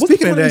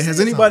 Speaking of What that, if he has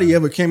said anybody something?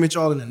 ever came at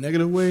y'all in a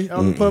negative way out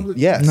in public?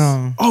 Yes.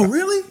 No, Oh,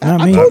 really?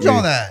 not I me. told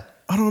y'all that.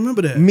 I don't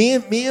remember that. Me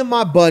and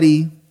my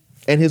buddy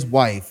and his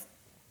wife,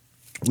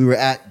 we were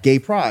at Gay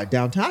Pride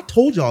downtown. I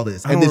told y'all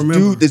this. I And don't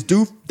remember. this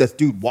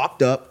dude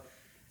walked up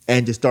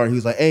and just started. He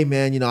was like, "Hey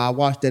man, I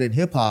watched that in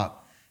hip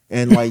hop,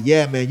 and like,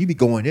 yeah, man, you be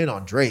going in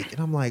on Drake."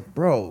 And I'm like,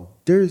 "Bro,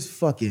 there's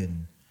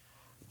fucking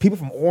people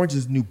from Orange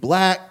is the New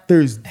Black.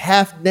 There's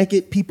half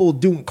naked people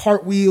doing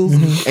cartwheels,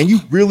 and you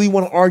really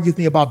want to argue with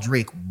me about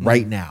Drake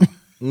right now?"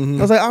 I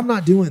was like, "I'm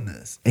not doing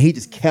this." And he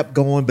just kept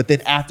going. But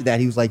then after that,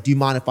 he was like, "Do you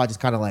mind if I just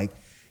kind of like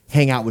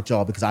hang out with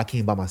y'all because I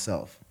came by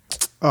myself?"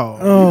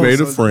 Oh, You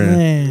made a friend.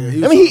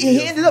 Man. I mean,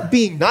 he ended up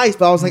being nice,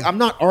 but I was like, I'm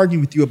not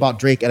arguing with you about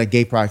Drake at a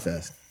gay pride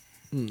fest.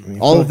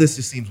 All of this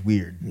just seems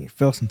weird. He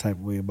felt some type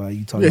of way about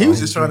you talking. Yeah, he about was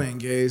just his trying to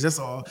engage. That's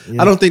all.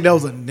 Yeah. I don't think that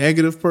was a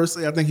negative per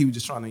se. I think he was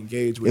just trying to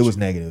engage with It was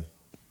you. negative.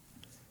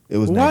 It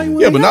was Why negative.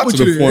 you Yeah, but not What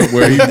to you the did? point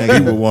where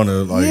he would want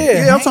to like.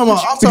 Yeah. Yeah, I'm talking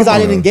about. Because I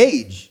didn't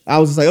engage. I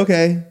was just like,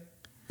 okay,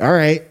 all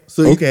right,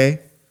 So you- okay.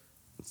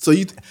 So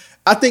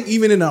I think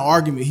even in an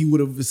argument, he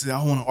would have said,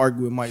 "I want to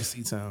argue with Mike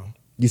Seatown."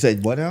 You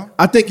said what now?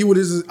 I think it would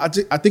have. I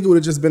think it would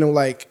have just been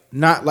like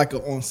not like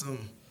on some.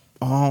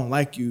 Oh, I don't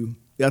like you.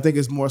 I think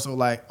it's more so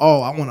like, oh,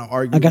 I want to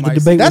argue. I got with the Mike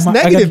debate. That's I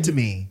got negative the- to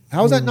me.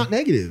 How is that not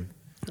negative?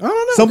 I don't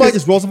know. Somebody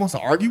 'cause just rolls and wants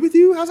to argue with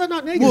you? How's that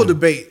not negative? we'll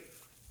debate.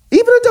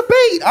 Even a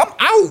debate, I'm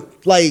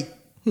out. Like,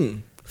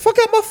 fuck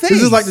out my face.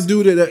 This is like the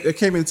dude that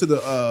came into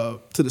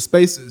the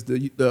spaces,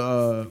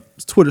 the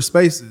Twitter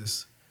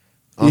spaces.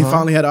 He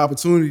finally had the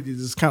opportunity to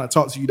just kind of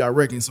talk to you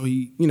directly. So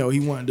he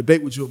wanted to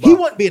debate with you about He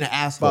wasn't being an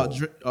asshole.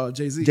 about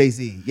Jay-Z.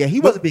 Jay-Z. Yeah, he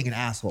wasn't being an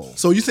asshole.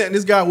 So you saying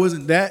this guy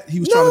wasn't that? He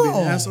was trying to be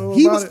an asshole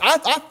He about was. it?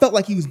 I felt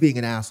like he was being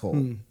an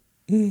asshole,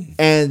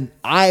 and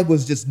I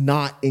was just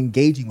not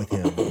engaging with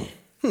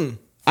him.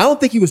 I don't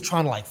think he was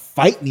trying to like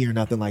fight me or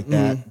nothing like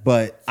that,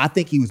 but I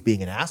think he was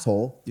being an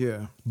asshole.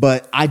 Yeah.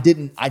 But I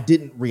didn't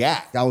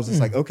react. I was just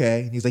like,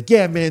 okay. And he's like,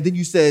 yeah, man. Then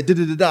you said da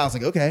da da da. I was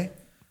like, okay.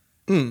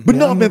 But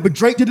no, man. But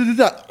Drake da da da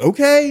da.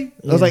 Okay.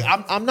 I was like,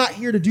 I'm not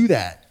here to do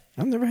that.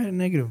 I've never had a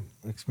negative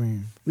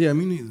experience. Yeah,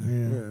 me neither.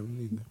 Yeah,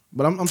 me neither.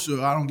 But I'm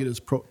sure I don't get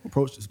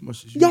approached as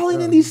much as you. Y'all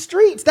ain't in these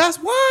streets. That's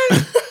why.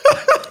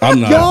 I'm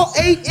not. Y'all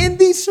ain't in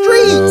these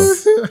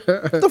streets.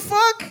 The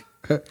fuck?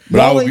 But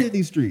Y'all ain't in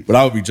these streets. But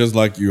I would be just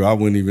like you. I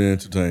wouldn't even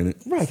entertain it.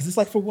 Right, because it's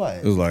like for what?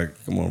 It was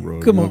like, come on,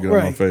 bro. Come you on, don't get on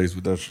my right. face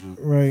with that shit.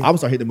 Right. I would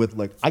start hitting them with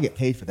like, I get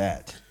paid for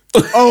that.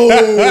 Oh,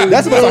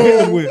 That's what I start hitting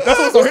them with. That's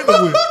what I start hitting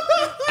them with.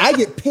 I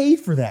get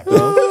paid for that,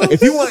 bro.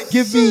 If you want to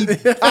give me,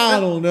 I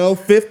don't know,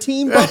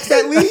 $15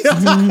 at least,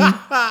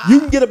 you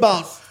can get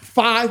about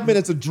 5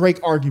 minutes of Drake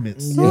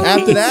arguments.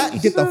 After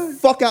that, get the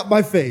fuck out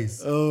my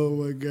face. oh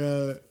my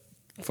god,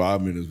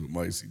 5 minutes with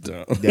Mike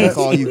Seatown. That's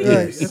all you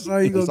get. That's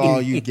all you That's gonna all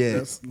get. you get.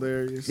 that's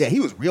hilarious. Yeah, he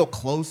was real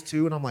close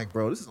too, and I'm like,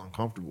 bro, this is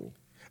uncomfortable.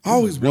 I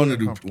always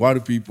wondered why do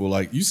people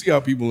like you see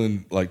how people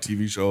in like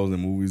TV shows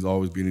and movies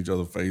always be in each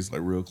other's face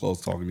like real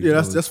close talking to each Yeah,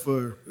 other. that's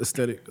for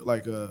aesthetic,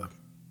 like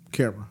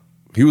camera.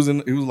 He was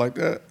like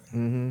that.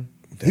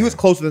 He was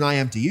closer than I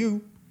am to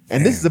you,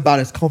 and this is about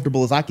as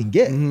comfortable as I can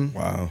get.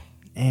 Wow.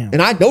 Damn.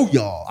 And I know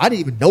y'all. I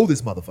didn't even know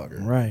this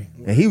motherfucker. Right.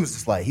 And he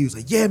was like,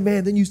 yeah,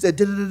 man. Then you said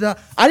da da da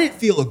da. I didn't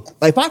feel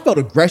like if I felt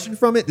aggression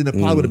from it, then it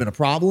probably would have been a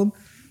problem.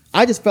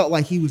 I just felt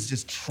like he was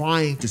just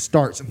trying to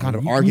start some kind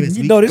of argument.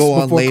 You so know we could this go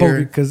on before later.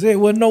 COVID because there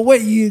wasn't no way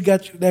you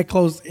got you that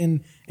close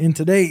in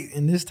today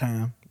in this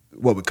time.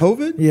 What, with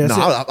COVID? Yeah, no,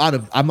 so-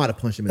 I might have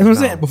punched him in That's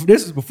the what I'm saying. mouth.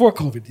 This is before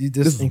COVID. You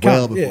just This is encounter-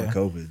 well before yeah.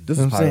 COVID. This That's is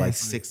what I'm probably like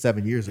saying.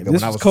 6-7 years ago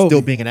This when I was was COVID.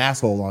 still being an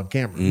asshole on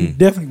camera. You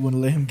definitely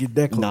wouldn't let him get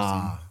that close.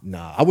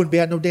 Nah. I wouldn't be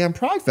at no damn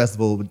Pride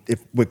Festival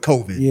with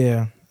COVID.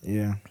 Yeah.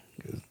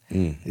 'Cause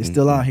it's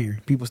still out here.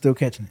 People still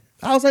catching it.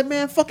 I was like,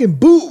 man, fucking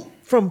Boo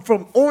from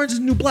Orange is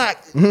the New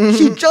Black.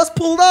 She just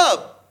pulled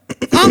up.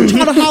 I'm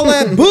trying to holler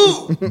at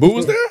Boo. Boo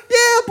was there?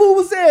 Yeah, Boo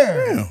was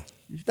there. Damn.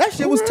 That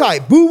shit was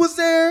tight. Boo was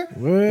there.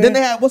 What? Then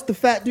they had, what's the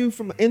fat dude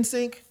from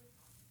NSYNC?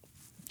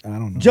 I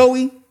don't know.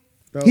 Joey.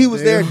 He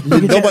was there.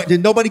 damn.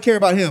 Did nobody care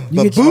about him. You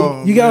But get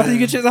Boo, you get a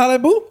chance to holler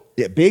at Boo?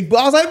 yeah, Big Boo.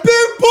 I was like,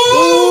 Big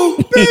Boo,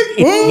 Big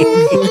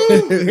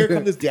Boo. Here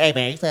comes this dude. Hey,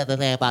 man, you said the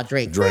thing about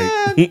Drake. Drake.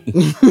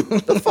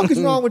 What the fuck is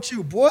wrong with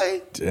you,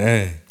 boy?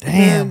 Dang.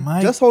 Damn,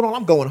 Mike. Just hold on.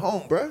 I'm going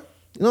home, bro. You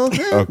know what I'm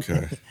saying?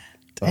 Okay.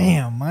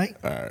 Damn, Mike.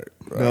 All right.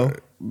 No.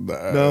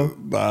 No.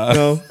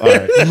 No. All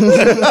right.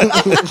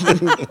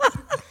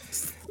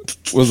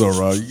 What's up,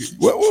 Rob?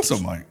 What's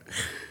up, Mike?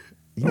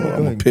 You I'm go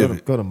gonna ahead,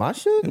 pivot. go to my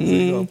shit?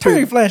 Turn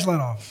your flashlight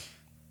off.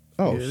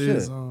 Oh, It shit.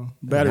 is,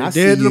 battery I dead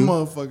see to the you.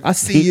 motherfucker. I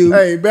see you.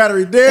 Hey,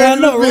 battery Yeah, I dead.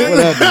 know, right?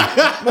 Whatever.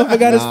 Motherfucker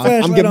got his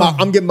flashlight on.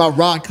 I'm getting my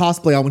Rod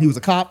cosplay on when he was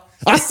a cop.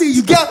 I see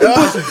you. Get out the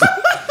bushes.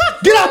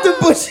 Get out the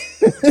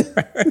bushes.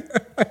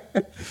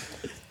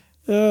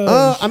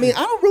 I mean,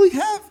 I don't really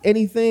have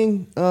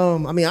anything. I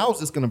mean, I was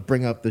just gonna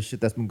bring up the shit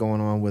that's been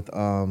going on with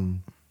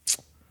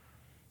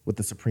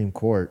the Supreme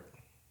Court.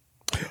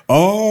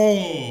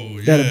 Oh,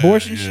 That yeah,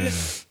 abortion yeah.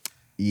 shit.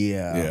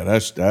 Yeah. Yeah,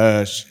 that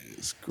shit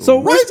is cool. So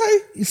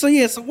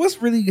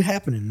what's really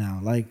happening now?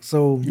 Like,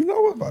 so You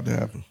know what's about to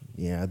happen?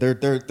 Yeah,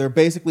 they're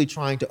basically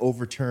trying to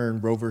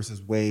overturn Roe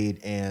versus Wade,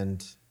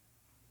 and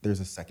there's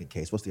a second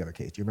case. What's the other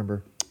case? Do you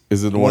remember?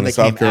 Is it the one in that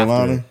South came after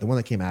Carolina? it. The one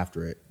that came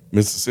after it.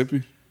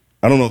 Mississippi?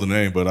 I don't know the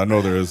name, but I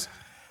know there is.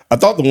 I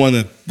thought the one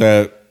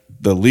that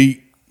the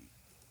leak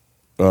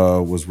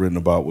was written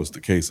about was the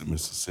case in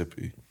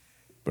Mississippi,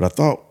 but I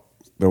thought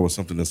there was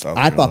something in South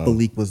I Carolina. thought the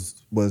leak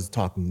was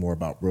talking more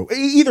about Roe.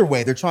 Either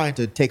way, they're trying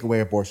to take away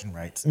abortion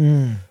rights,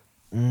 and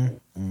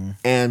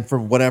for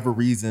whatever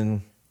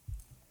reason,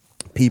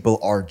 people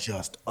are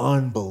just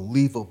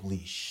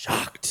unbelievably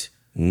shocked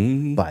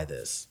by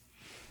this.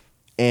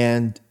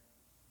 And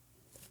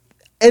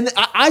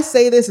I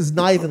say this is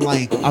not even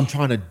like I'm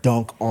trying to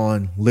dunk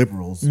on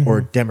liberals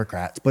or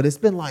Democrats, but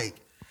it's like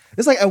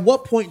at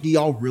what point do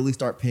y'all really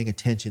start paying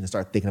attention and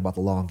start thinking about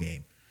the long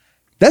game?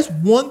 That's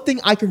one thing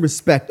I can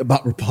respect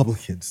about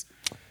Republicans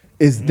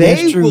is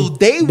That's they true. will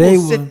They sit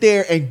will.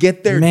 there and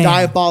get their Man.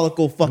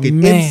 diabolical fucking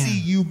Man.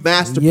 MCU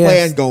master Yes.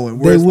 plan going.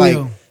 They Where it's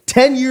will. like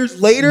 10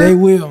 years later They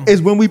will.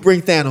 is when we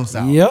bring Thanos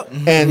out. Yep.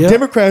 And Yep.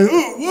 Democrats,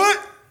 "Oh, what?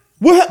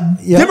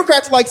 Yep.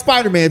 Democrats like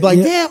Spider-Man. Be like,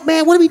 Yep. damn,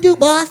 man, what do we do,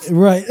 boss?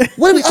 right.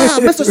 What do we?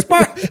 Mr.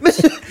 Stark,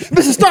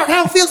 Mr. Stark, I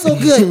don't feel so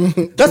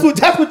good. That's what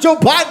Joe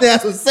Biden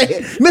ass was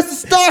saying. Mr.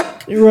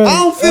 Stark, Right. I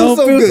don't feel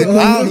so good.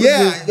 I don't feel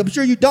Yeah, I'm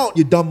sure you don't,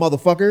 you dumb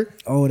motherfucker.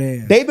 Oh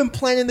damn. They've been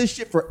planning this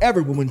shit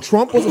forever. But when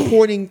Trump was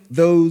appointing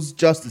those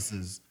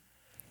justices,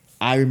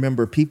 I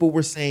remember people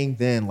were saying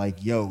then,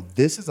 like, yo,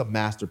 this is a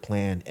master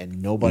plan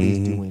and nobody's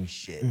doing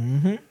shit.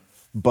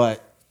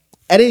 But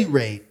at any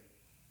rate,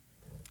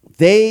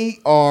 they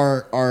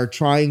are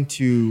trying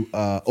to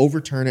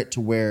overturn it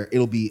to where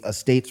it'll be a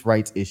states'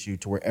 rights issue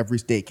to where every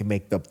state can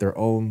make up their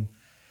own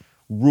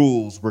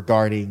rules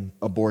regarding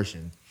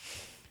abortion.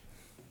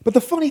 But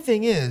the funny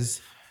thing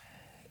is,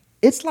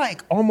 it's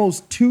like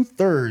almost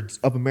 2/3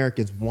 of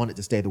Americans want it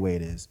to stay the way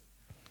it is.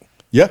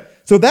 Yeah.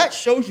 So that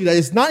shows you that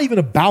it's not even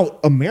about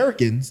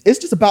Americans. It's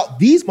just about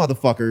these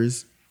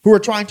motherfuckers who are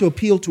trying to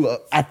appeal to,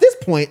 at this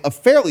point, a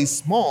fairly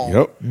small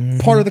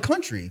part of the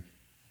country.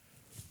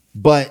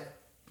 But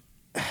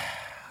I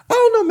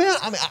don't know, man.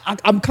 I mean,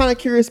 I'm kind of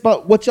curious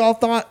about what y'all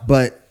thought,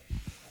 but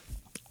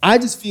I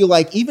just feel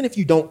like even if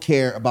you don't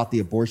care about the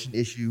abortion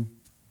issue,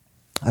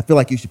 I feel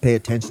like you should pay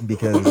attention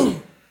because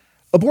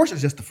abortion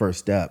is just the first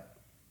step.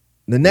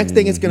 The next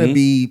thing is going to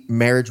be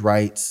marriage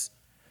rights.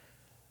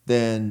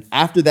 Then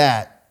after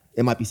that,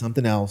 it might be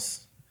something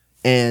else.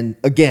 And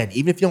again,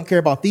 even if you don't care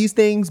about these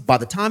things, by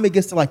the time it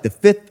gets to like the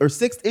 5th or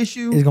 6th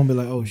issue, It's gonna be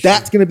like, oh shit.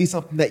 that's going to be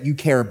something that you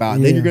care about.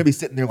 And then Yeah. you're going to be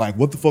sitting there like,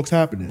 what the fuck's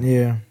happening?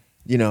 Yeah.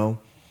 You know?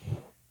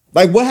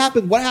 Like what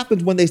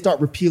happens when they start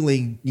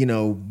repealing,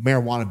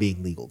 marijuana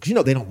being legal?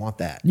 Because they don't want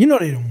that. You know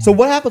they don't. So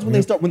what happens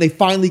when they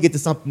finally get to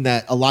something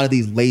that a lot of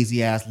these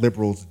lazy ass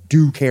liberals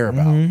do care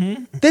about?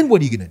 Then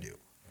what are you going to do?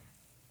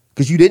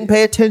 Because you didn't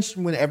pay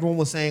attention when everyone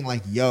was saying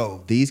like,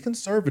 yo, these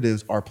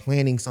conservatives are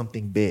planning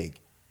something big.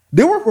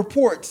 There were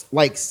reports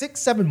like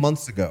 6-7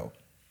 months ago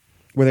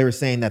where they were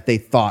saying that they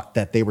thought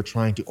that they were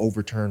trying to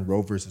overturn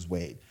Roe versus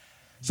Wade.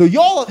 So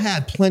y'all have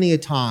had plenty of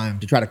time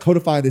to try to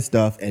codify this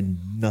stuff and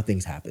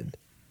nothing's happened.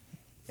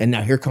 And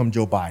now here comes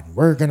Joe Biden.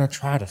 We're going to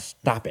try to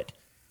stop it.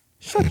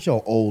 Shut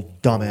your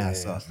old dumb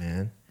ass up,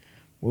 man.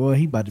 Well,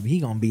 he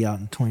gonna be out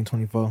in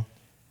 2024.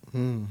 He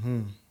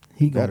gonna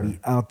Better. be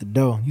out the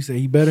door. You say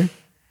he better?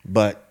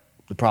 But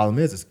the problem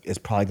is it's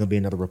probably going to be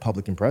another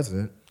Republican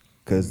president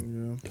because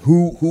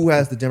who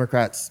has the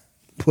Democrats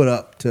put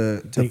up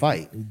to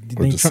fight.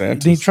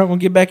 Think Trump gonna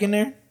get back in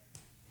there?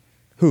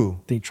 Who?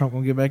 Think Trump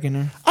gonna get back in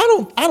there?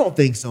 I don't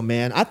think so,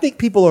 man. I think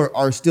people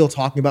are still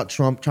talking about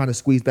Trump trying to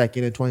squeeze back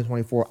in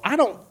 2024. I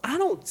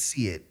don't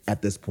see it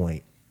at this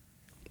point.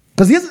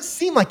 Because he doesn't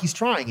seem like he's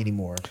trying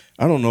anymore.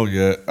 I don't know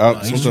yet.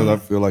 Sometimes I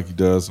feel like he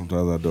does.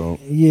 Sometimes I don't.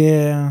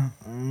 Yeah,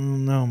 I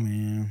don't know,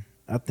 man.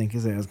 I think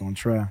his ass gonna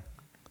try.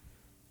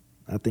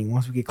 I think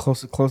once we get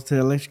closer to the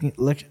election,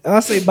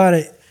 I'll say about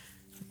it.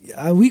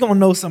 We gonna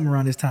know something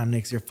around this time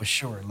next year for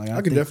sure. Like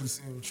I can definitely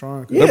see him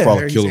trying. Yeah. They'll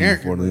probably kill him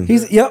before then.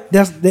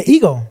 That's the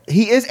ego.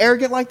 He is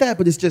arrogant like that,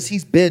 but it's just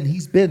he's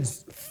been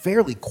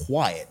fairly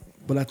quiet.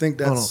 But I think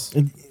that's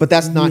But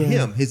that's not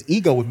him. His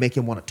ego would make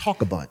him want to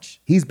talk a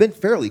bunch. He's been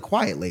fairly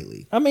quiet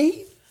lately. I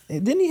mean,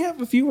 didn't he have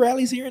a few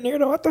rallies here and there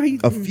though? I thought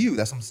A few,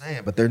 that's what I'm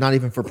saying. But they're not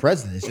even for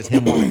president. It's just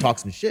him wanting to talk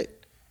some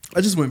shit. I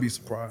just wouldn't be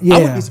surprised. Yeah. I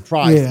wouldn't be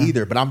surprised Yeah.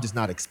 either, but I'm just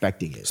not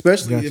expecting it.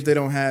 Especially Gotcha. if they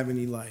don't have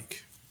any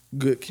like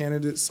good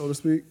candidates, so to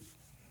speak.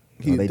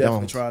 He'd they definitely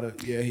don't. try to.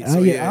 Yeah,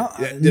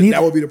 neither-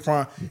 that would be the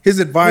prime. His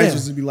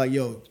advisors would be like,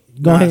 "Yo,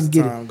 Go ahead now's and the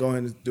get time. it." Go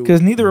ahead and do Because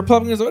it." neither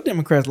Republicans or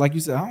Democrats, like you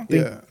said, I don't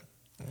think. Yeah,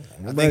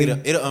 I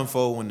think it'll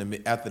unfold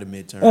when after the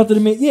midterm. After the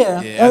mid, Yeah,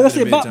 like I after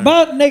said, the by, midterm.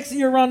 by next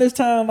year around this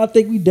time, I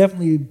think we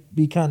definitely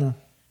be kind of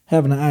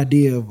having an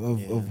idea of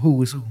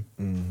who is who.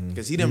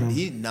 Because he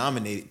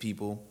nominated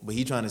people, but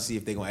he trying to see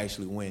if they gonna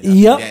actually win.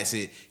 Yep. That's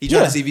it. He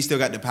trying Yeah. to see if he still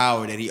got the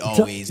power that he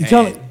always I'm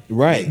telling had. you.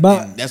 Right. And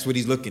But- that's what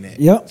he's looking at.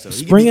 Yep. So he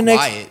spring can of be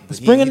quiet, but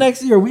spring of he-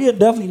 next year, we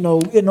definitely know.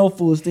 We know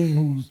full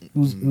steam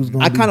who's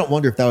going. I kind of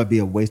wonder if that would be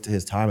a waste of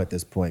his time at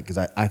this point because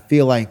I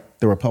feel like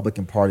the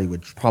Republican Party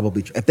would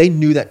probably, if they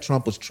knew that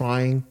Trump was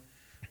trying,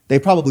 they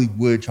probably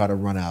would try to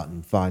run out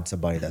and find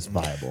somebody that's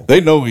viable. They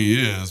know he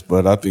is,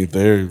 but I think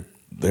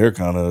they're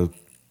kind of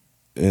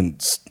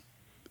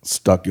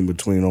stuck in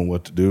between on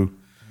what to do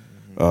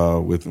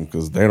with him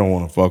because they don't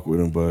want to fuck with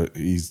him. But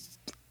he's,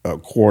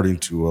 according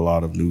to a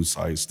lot of news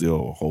sites,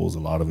 still holds a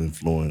lot of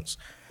influence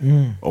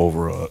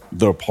over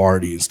their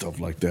party and stuff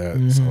like that.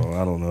 So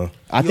I don't know.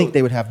 I think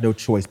they would have no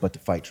choice but to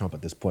fight Trump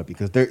at this point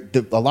because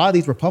a lot of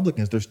these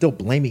Republicans, they're still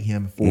blaming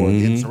him for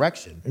the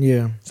insurrection.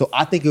 Yeah. So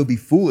I think it would be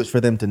foolish for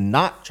them to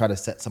not try to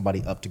set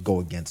somebody up to go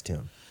against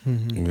him.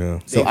 Yeah.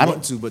 So So I I want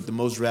don't. to, but the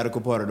most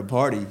radical part of the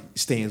party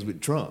stands with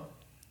Trump.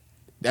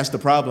 That's the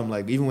problem.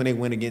 Like even when they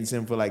went against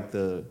him for like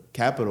the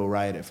Capitol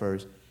riot at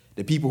first,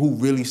 the people who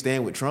really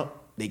stand with Trump,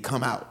 they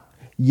come out.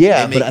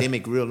 Yeah, they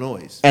make real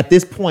noise. At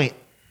this point,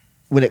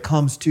 when it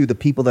comes to the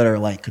people that are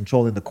like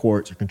controlling the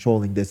courts or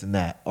controlling this and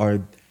that,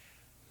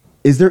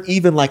 is there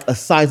even like a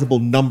sizable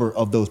number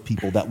of those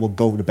people that will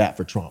go to bat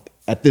for Trump?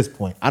 At this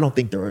point, I don't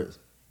think there is.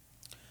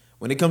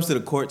 When it comes to the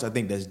courts, I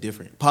think that's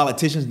different.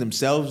 Politicians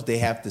themselves, they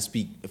have to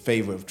speak in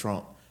favor of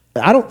Trump.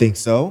 I don't think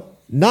so.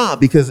 Nah,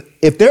 because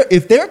if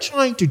they're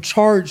trying to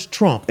charge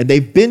Trump, and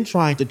they've been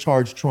trying to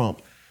charge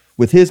Trump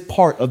with his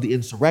part of the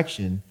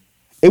insurrection,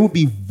 it would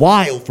be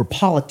wild for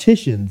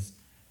politicians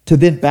to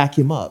then back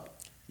him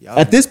up. Yeah.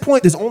 At this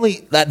point, there's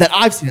only that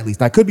I've seen at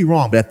least. I could be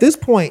wrong, but at this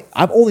point,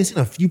 I've only seen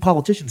a few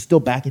politicians still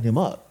backing him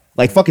up,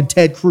 like fucking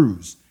Ted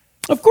Cruz.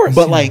 Of course.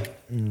 But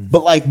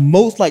like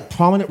most like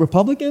prominent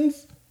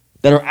Republicans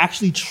that are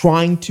actually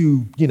trying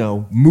to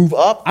move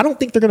up, I don't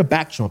think they're gonna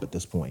back Trump at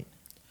this point.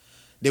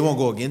 They won't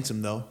go against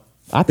him though.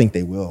 I think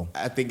they will.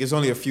 I think it's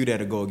only a few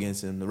that'll go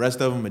against him. The rest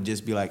of them would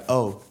just be like,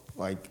 oh,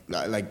 like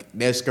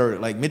they're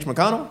scared. Like Mitch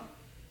McConnell,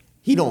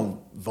 he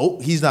don't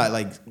vote. He's not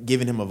like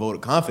giving him a vote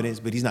of confidence,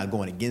 but he's not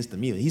going against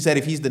him either. He said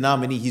if he's the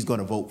nominee, he's going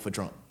to vote for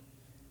Trump.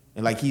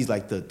 And like he's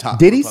like the top.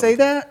 Did he say Republican.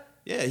 that?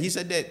 Yeah, he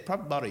said that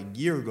probably about a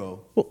year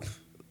ago. Well,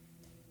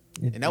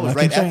 And that was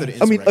Lot right can after the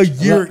change. I mean, a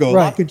insurrection. year ago. A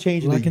lot can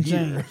change in A a lot can year.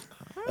 change.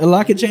 A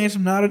lot can change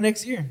from now to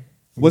next year.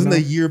 Wasn't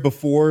a year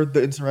before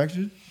the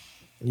insurrection?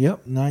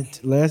 Yep.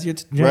 Last year,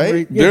 January.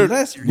 Right? Yeah,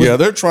 last year. Yeah,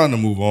 they're trying to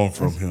move on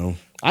from him.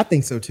 I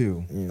think so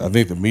too. I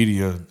think the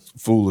media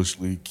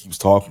foolishly keeps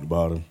talking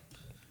about him.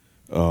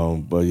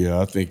 But yeah,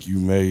 I think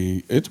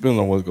it depends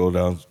on what goes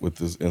down with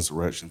this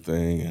insurrection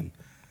thing and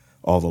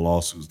all the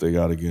lawsuits they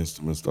got against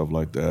him and stuff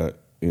like that.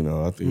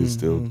 I think it's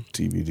still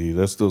TBD.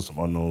 There's still some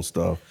unknown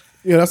stuff.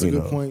 Yeah, that's a you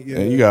good know. point. Yeah.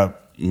 And you got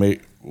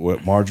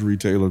Marjorie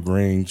Taylor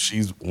Greene.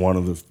 She's one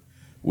of the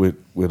with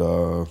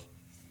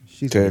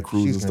Ted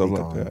Cruz and stuff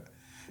like that.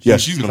 Yeah,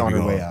 she's gonna on be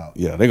her on. way out.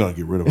 Yeah, they're gonna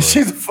get rid of her.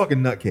 She's a fucking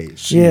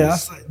nutcase. Yeah,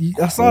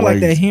 I saw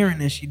like that crazy. hearing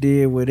that she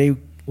did where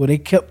they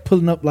kept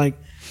pulling up like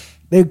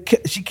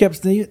she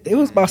kept it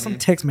was about some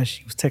text message.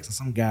 She was texting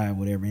some guy or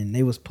whatever, and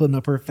they was pulling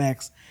up her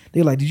facts. They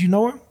were like, "Did you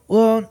know her?"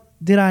 Well,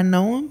 did I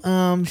know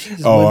him? She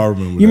just Oh, wasn't- I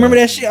remember You remember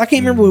that. that shit? I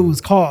can't remember what it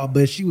was called,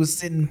 but she was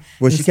sitting.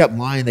 When she kept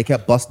lying, they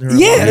kept busting her.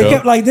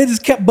 Yeah, lying. they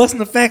just kept busting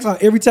the facts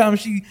out every time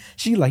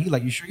she like,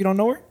 you sure you don't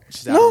know her?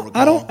 said, No,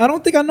 "I don't recall." I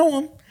don't think I know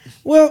him.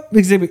 Well,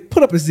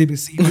 put up exhibit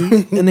C,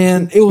 and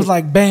then it was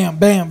like bam,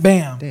 bam,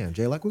 bam. Damn,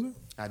 Jay Luck was it?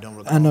 I don't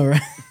recall. I know,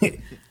 right?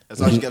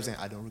 That's all she kept saying.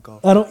 I don't recall.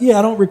 I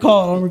don't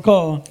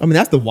recall. I mean,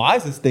 that's the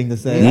wisest thing to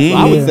say. That's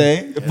what I would Yeah. say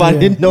if I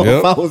didn't know Yep.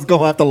 if I was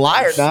going to have to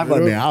lie or not.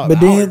 But,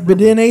 But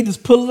then they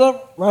just pull it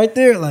up right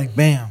there, like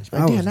bam.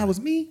 damn, that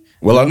was me.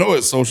 Well, I know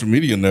its social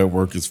media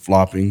network is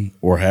flopping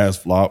or has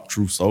flopped.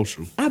 Truth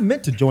Social. I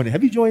meant to join it.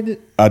 Have you joined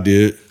it? I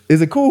did.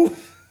 Is it cool?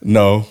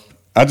 No,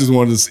 I just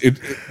wanted to see.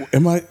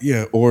 Am I?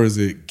 Yeah, or is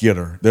it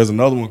Getter? There's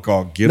another one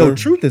called Getter. No,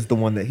 Truth is the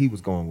one that he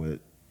was going with.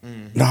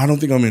 No, I don't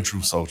think I'm in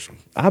Truth Social.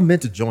 I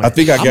meant to join. I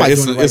think I got might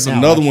it's, join it right it's now,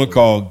 another one actually.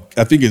 called.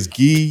 I think it's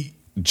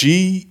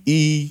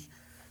GETTR.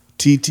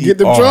 Get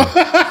them draw.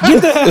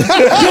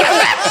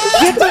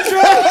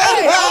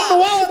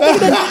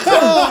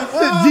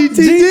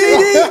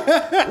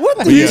 What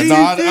But the yeah, no,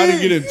 I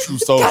didn't get in True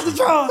Social.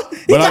 draws?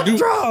 But I do.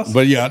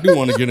 But yeah, I do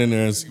want to get in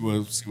there and see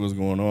what's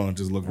going on.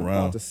 Just look About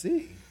around. to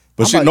see.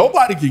 But shit,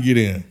 nobody can get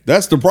in.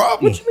 That's the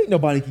problem. What you mean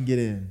nobody can get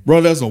in?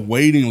 Bro, there's a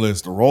waiting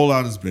list. The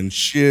rollout has been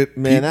shit.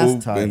 Man, that's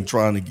People tight. been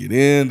trying to get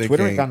in. They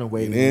Twitter can't ain't got no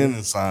waiting get in list.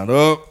 and sign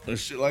up and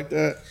shit like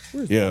that.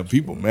 Yeah,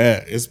 people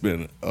mad. It's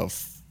been a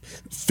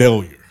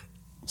failure.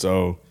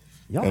 So,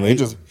 Y'all and they hate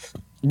just,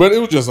 but it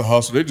was just a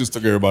hustle. They just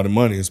took everybody's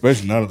money,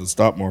 especially now that the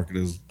stock market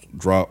has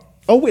dropped.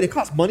 Oh wait, it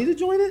costs money to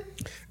join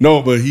it?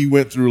 No, but he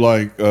went through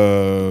like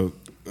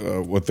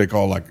what they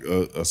call like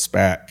a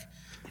SPAC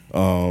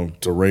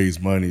to raise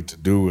money to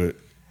do it,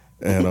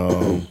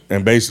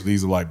 and basically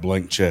these are like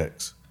blank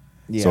checks.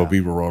 So Yeah.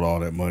 people wrote all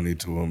that money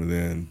to him, and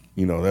then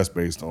that's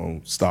based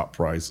on stock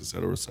price, et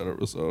cetera, et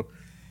cetera. So,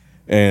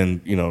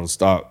 and the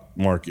stock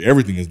market,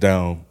 everything is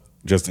down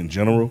just in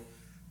general,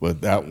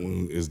 but that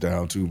one is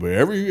down too. But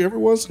every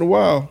once in a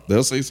while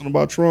they'll say something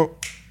about Trump,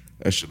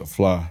 that shit'll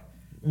fly.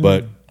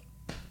 But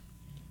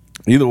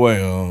either way,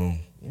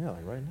 Yeah,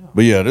 like right now.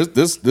 but yeah,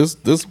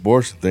 this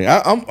abortion thing,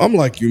 I'm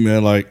like you,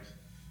 man. Like,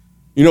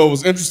 it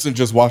was interesting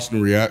just watching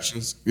the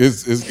reactions.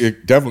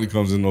 It definitely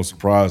comes as no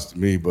surprise to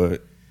me,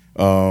 but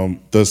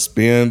the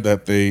spin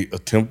that they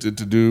attempted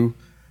to do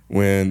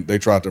when they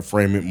tried to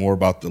frame it more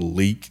about the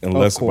leak and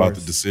less about the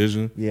course.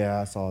 decision. Yeah,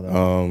 I saw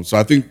that. So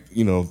I think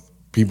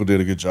people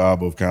did a good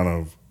job of kind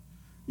of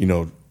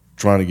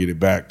trying to get it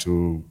back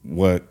to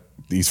what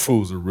these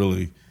fools are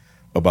really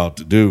about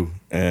to do,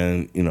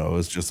 and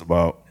it's just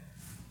about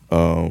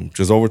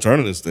just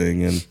overturning this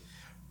thing. And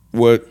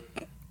what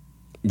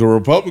the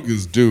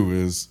Republicans do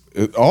is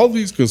all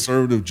these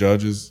conservative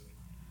judges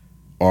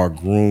are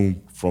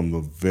groomed from the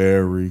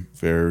very,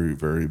 very,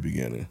 very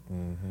beginning.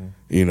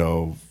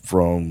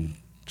 From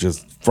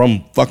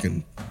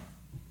fucking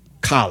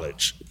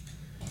college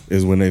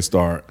is when they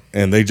start,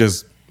 and they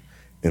just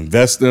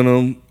invest in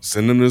them,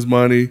 send them this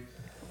money,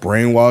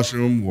 brainwash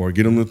them, or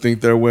get them to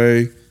think their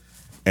way,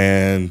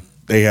 and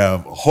they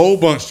have a whole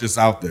bunch just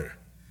out there,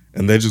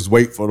 and they just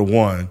wait for the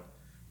one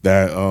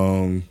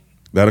that'll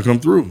come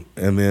through.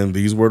 And then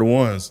these were the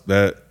ones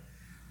that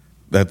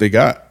they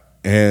got,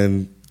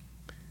 and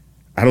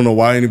I don't know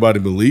why anybody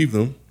believed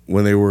them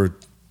when they were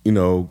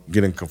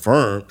getting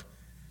confirmed,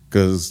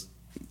 because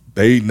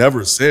they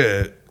never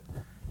said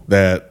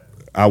that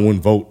I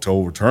wouldn't vote to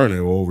overturn it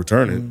or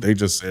overturn it. They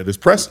just said it's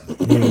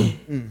precedent.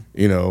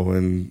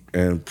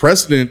 And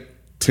precedent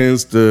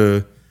tends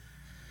to,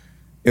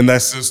 in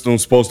that system,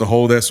 supposed to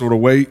hold that sort of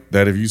weight,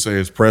 that if you say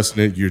it's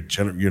precedent,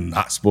 you're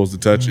not supposed to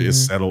touch it. It's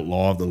settled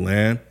law of the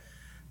land.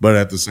 But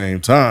at the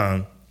same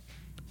time,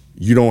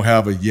 you don't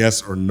have a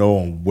yes or no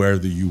on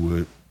whether you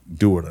would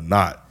do it or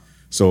not.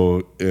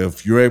 So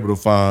if you're able to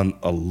find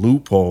a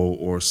loophole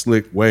or a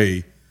slick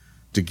way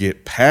to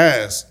get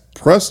past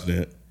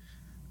precedent,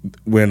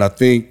 when I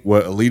think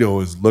what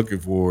Alito is looking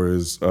for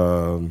is,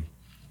 it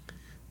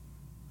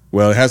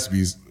has to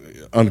be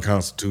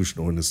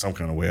unconstitutional in some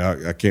kind of way.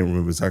 I can't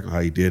remember exactly how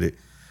he did it.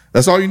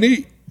 That's all you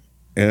need.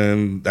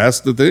 And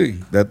that's the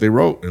thing that they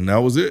wrote, and that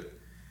was it.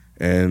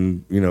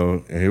 And,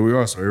 and here we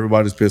are. So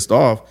everybody's pissed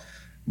off.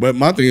 But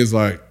my thing is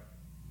like,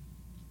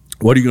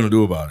 what are you going to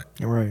do about it?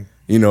 Right.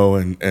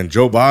 And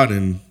Joe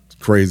Biden,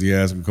 crazy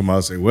ass, can come out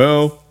and say,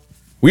 well,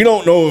 we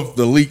don't know if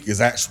the leak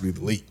is actually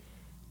the leak.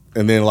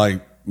 And then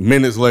like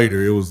minutes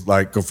later, it was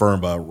like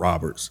confirmed by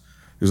Roberts.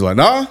 He was like,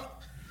 nah,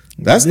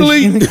 that's the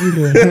leak.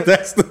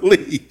 That's the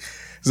leak.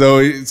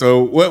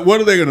 So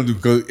what are they going to do?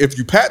 Because if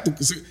you pat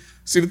the,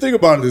 see, the thing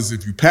about it is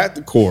if you pat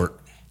the court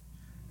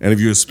and if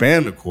you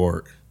expand the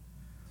court,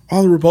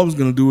 all the Republicans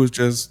going to do is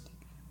just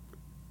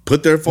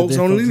put their folks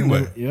on it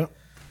anyway. Yep.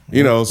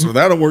 So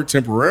that'll work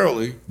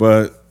temporarily,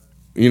 but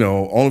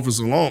only for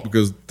so long,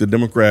 because the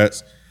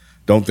Democrats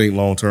don't think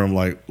long term,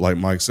 like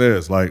Mike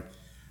says. Like,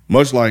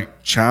 much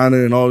like China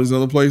and all these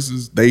other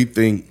places, they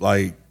think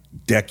like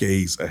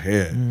decades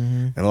ahead.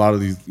 And a lot of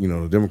these,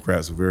 the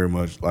Democrats are very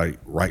much like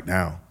right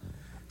now.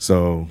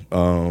 So,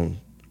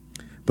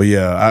 but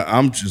yeah,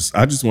 I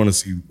just want to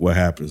see what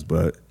happens,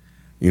 but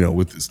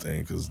with this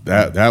thing, because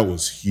that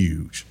was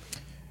huge.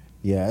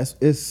 Yeah,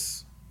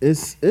 it's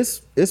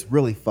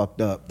really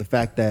fucked up. The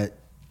fact that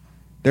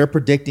they're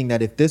predicting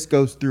that if this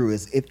goes through,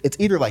 it's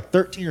either like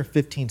 13 or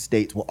 15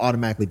 states will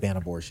automatically ban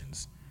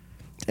abortions.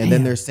 And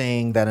then they're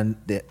saying that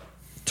that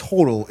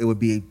total, it would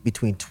be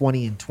between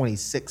 20 and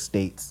 26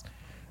 states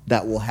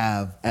that will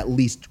have at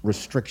least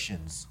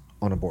restrictions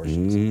on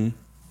abortions.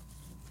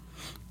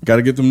 Got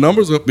to get them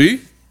numbers up, B.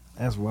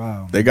 That's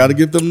wild. They got to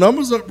get them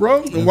numbers up,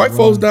 bro. And white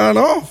folks dying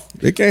off.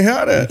 They can't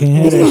have that. Can't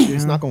have that shit,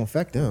 It's huh? not going to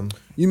affect them.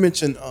 You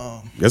mentioned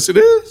Yes, it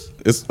is.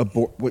 It's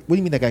What do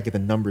you mean they got to get the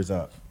numbers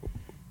up?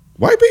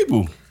 white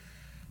people.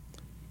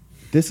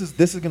 This is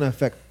going to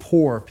affect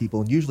poor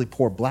people, and usually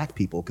poor black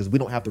people, because we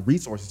don't have the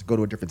resources to go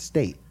to a different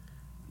state.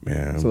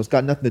 Man, So it's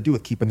got nothing to do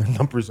with keeping their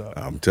numbers up.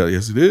 I'm telling you,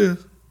 yes, it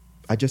is.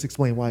 I just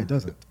explained why it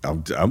doesn't.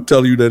 I'm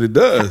telling you that it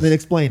does. Then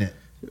explain it.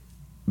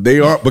 They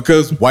are,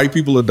 because white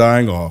people are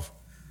dying off.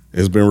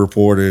 It's been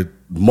reported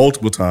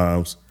multiple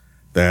times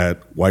that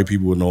white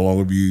people will no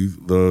longer be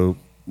the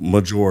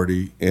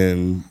majority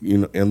in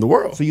the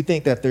world. So you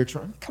think that they're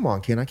trying? Come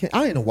on, Ken. I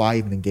don't know why I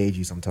even engage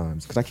you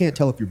sometimes, because I can't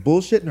tell if you're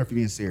bullshitting or if you're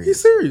being serious. he's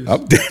serious.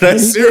 I'm dead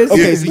ass serious.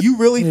 Okay, so you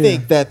really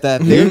think that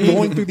they're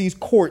going through these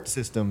court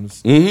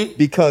systems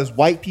because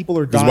white people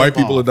are dying white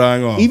people are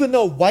dying off. Even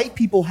though white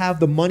people have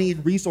the money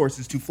and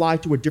resources to fly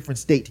to a different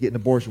state to get an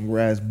abortion,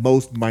 whereas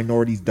most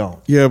minorities don't.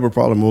 Yeah, but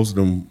probably most of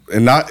them,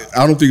 and I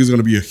don't think it's going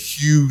to be a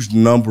huge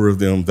number of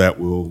them that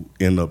will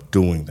end up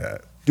doing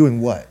that. Doing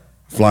what?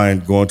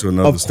 Going to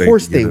another Of state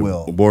course to get they an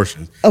will.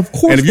 abortion. Of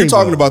course And if you're they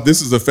talking will. about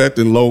this is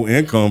affecting low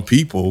income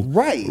people,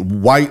 Right.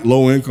 White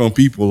low income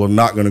people are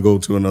not going to go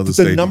to another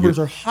state. The numbers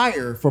are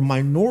higher for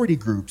minority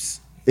groups.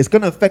 It's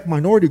going to affect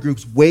minority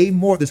groups way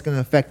more than it's going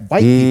to affect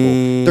white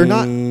people. They're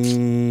not.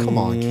 Come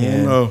on,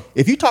 Ken. No.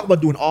 If you talk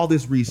about doing all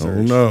this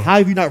research, no. how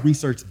have you not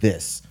researched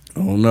this?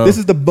 Oh no! This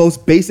is the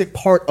most basic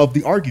part of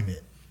the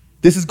argument.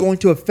 This is going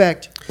to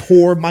affect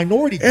poor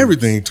minority groups.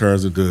 Everything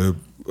turns into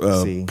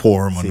See.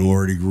 poor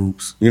minority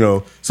groups.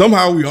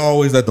 Somehow we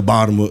always at the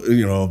bottom of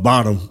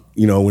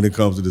when it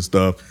comes to this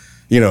stuff.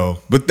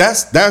 But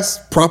that's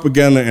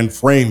propaganda and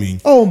framing.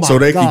 Oh, my so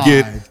they God,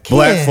 can get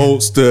black Ken.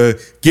 folks to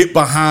get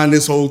behind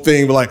this whole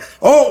thing. But like,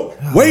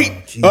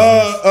 wait,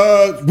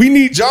 Jesus. we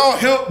need y'all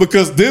help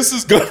because this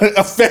is going to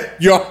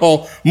affect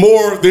y'all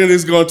more than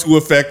it's going to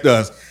affect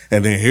us.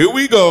 And then here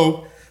we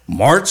go,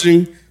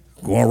 marching,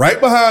 going right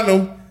behind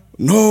them.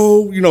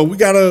 No, we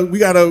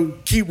gotta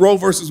keep Roe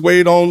versus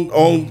Wade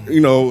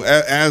on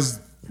as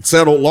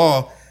settled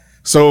law,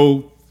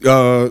 so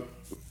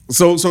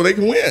they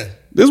can win.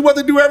 This is what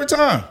they do every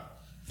time.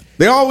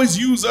 They always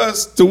use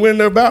us to win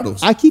their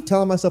battles. I keep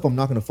telling myself I'm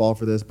not going to fall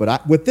for this,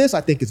 but with this,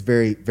 I think it's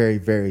very, very,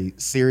 very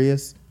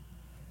serious.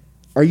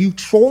 Are you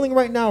trolling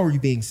right now, or are you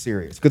being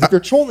serious? Because if you're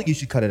trolling, you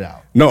should cut it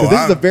out. No, 'Cause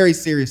this is a very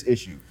serious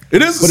issue.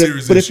 It is a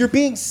serious But if issue. you're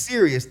being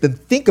serious, then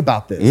think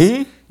about this.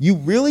 Mm-hmm. You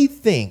really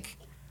think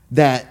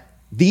that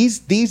these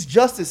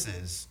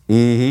justices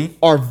Mm-hmm.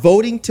 are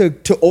voting to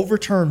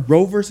overturn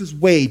Roe versus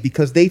Wade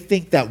because they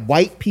think that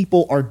white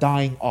people are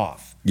dying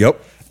off? Yep.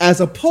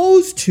 As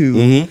opposed to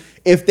Mm-hmm.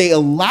 if they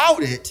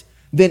allowed it,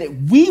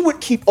 then we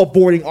would keep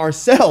aborting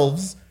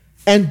ourselves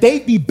and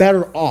they'd be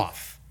better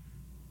off.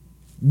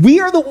 We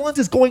are the ones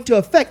it's going to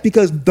affect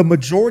because the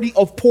majority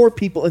of poor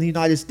people in the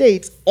United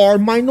States are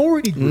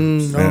minority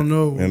groups. I don't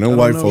know. And I them don't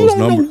white know. folks You don't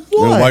know numbers. Them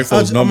what? white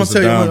folks I'm gonna numbers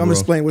tell are you. down, I'm gonna bro.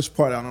 explain which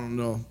part I don't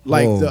know.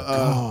 Like Oh,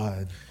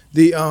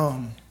 the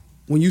God.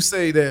 when you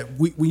say that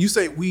when you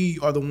say we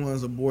are the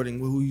ones aborting,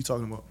 who are you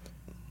talking about?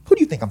 Who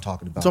do you think I'm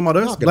talking about? Talking about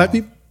us, Knock it black off.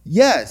 people?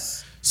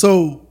 Yes.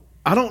 So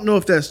I don't know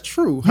if that's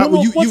true. You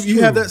know you what's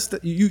have true? that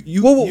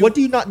you Whoa, what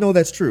do you not know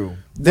that's true?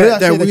 What did I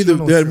that say we you the don't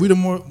know is that true? we the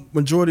more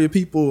majority of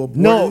people aborting?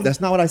 No,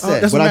 that's not what I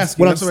said. That's what what I'm I'm,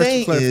 asking. what I'm That's what I'm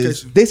saying asking is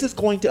clarification. this is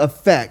going to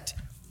affect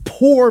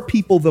poor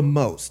people the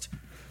most.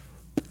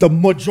 The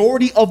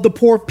majority of the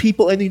poor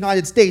people in the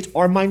United States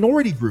are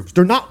minority groups.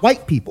 They're not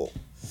white people.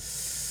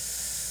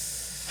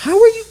 How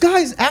are you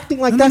guys acting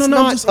like that's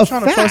not I'm a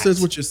trying fact? to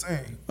process what you're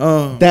saying.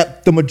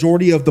 That the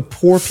majority of the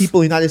poor people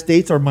in the United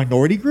States are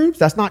minority groups?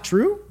 That's not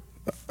true?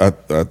 I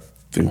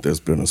think there's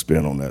been a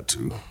spin on that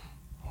too.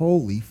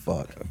 Holy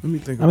fuck. Let me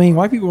think. I mean,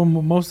 white people are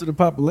most of the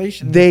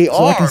population. They so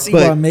are, I can see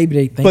but, why maybe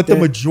they think but the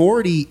that.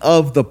 majority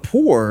of the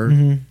poor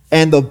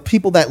and the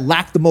people that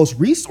lack the most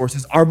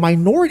resources are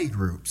minority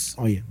groups.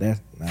 Oh yeah,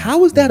 that's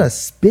How is that a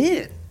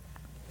spin?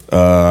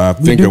 I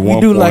think do- at we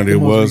one do point like the it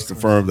most was resources.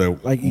 confirmed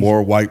that Like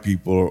more white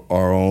people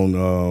are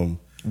on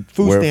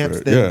Food welfare,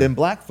 stamps yeah, than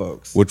black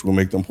folks. which will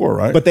make them poor,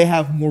 right? But they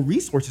have more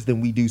resources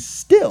than we do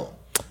still.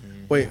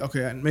 Wait,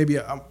 okay, maybe you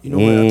know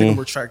what? I think I'm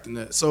retracting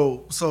that.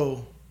 So,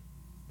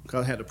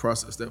 I had to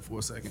process that for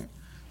a second.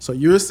 So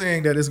you're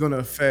saying that it's going to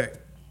affect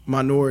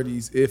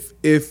minorities if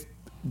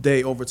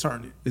they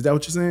overturn it. Is that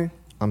what you're saying?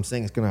 I'm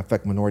saying it's going to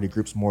affect minority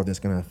groups more than it's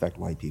going to affect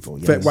white people.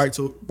 Yes. Affect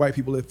white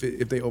people if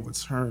they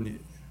overturn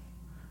it.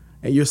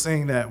 And you're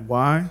saying that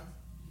why?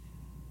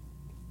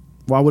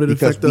 Why would it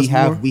Because affect us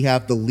more? we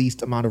have the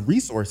least amount of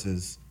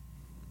resources.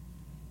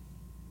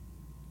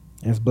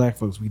 as black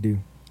folks we do.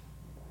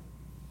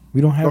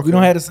 We don't have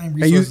the same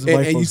resources. And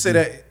white you folks say do.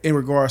 that in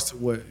regards to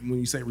what when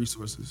you say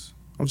resources?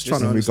 I'm just Just trying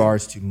to in understand.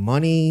 regards to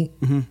money,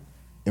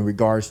 in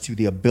regards to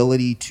the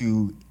ability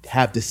to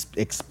have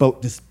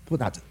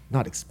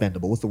not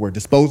expendable. What's the word?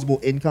 Disposable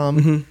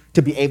income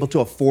to be able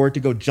to afford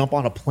to go jump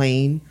on a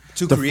plane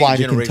To to create fly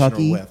to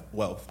Kentucky. generational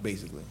wealth,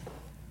 basically.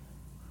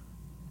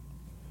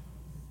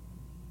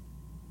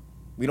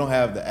 we don't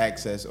have the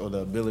access or the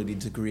ability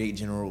to create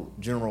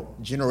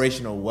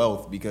generational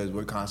wealth because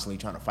we're constantly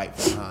trying to fight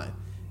for time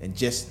and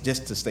just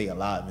to stay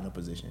alive in a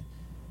position.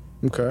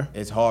 Okay.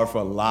 It's hard for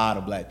a lot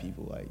of black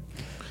people. Like,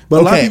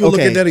 but a lot of Okay, people look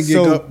okay, at that and get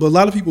so- up. But a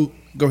lot of people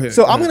go ahead.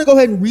 So I'm going to go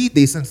ahead and read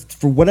these since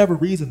for whatever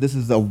reason this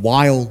is a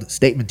wild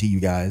statement to you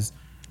guys.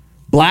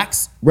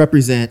 Blacks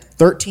represent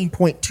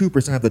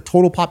 13.2% of the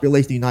total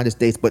population of the United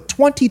States, but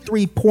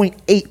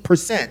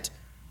 23.8%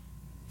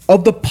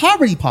 of the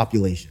poverty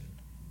population.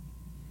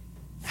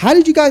 How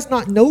did you guys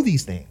not know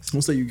these things?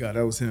 Don't say you got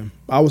that was him.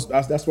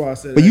 That's why I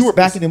said. But you were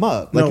backing him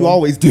up like you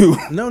always do.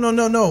 No.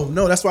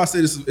 That's why I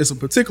said it's a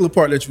particular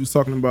part that you was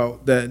talking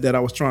about that I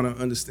was trying to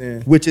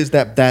understand. Which is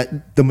that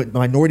the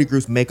minority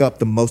groups make up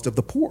the most of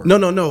the poor.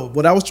 No.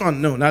 What I was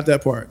trying to not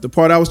that part. The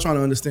part I was trying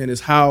to understand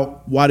is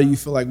why do you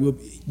feel like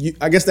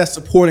I guess that's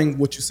supporting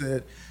what you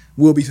said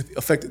will be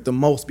affected the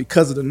most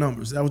because of the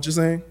numbers. Is that what you're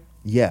saying?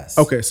 Yes.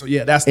 Okay, so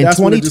yeah, that's In what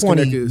the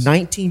 2020, disconnect is.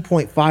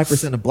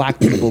 19.5% of black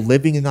people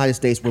living in the United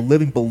States were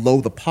living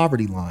below the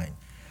poverty line.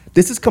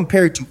 This is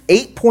compared to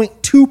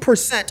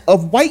 8.2%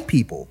 of white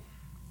people.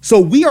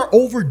 So we are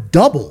over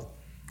double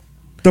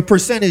the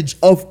percentage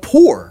of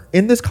poor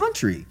in this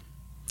country.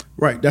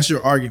 Right, that's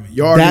your argument.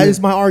 That is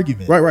my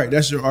argument. Right.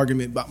 That's your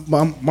argument. But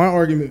my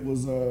argument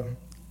was,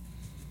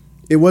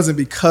 it wasn't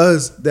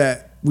because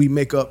that we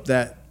make up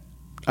that,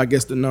 I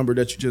guess the number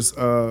that you just.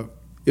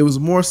 It was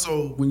more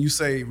so when you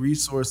say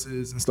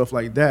resources and stuff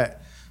like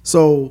that.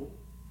 So,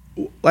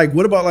 like,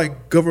 what about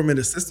like government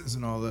assistance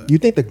and all that? You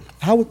think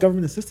how would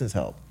government assistance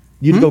help?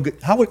 You to go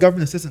how would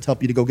government assistance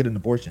help you to go get an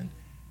abortion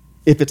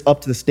if it's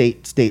up to the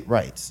state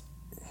rights?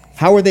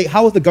 How is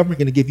the government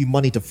going to give you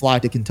money to fly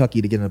to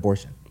Kentucky to get an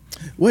abortion?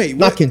 Wait,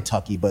 Not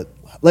Kentucky, but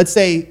let's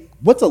say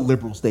what's a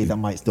liberal state that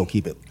might still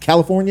keep it?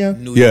 California?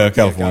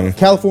 California.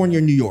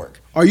 California, New York.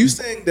 Are you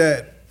saying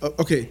that?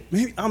 Okay,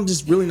 maybe I'm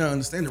just really not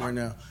understanding right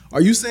now.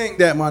 Are you saying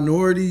that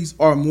minorities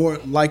are more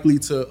likely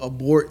to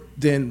abort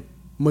than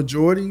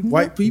majority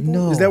white people?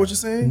 No. Is that what you're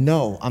saying?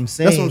 No, I'm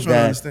saying That's what I'm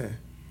trying to that understand.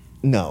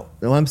 No,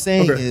 what I'm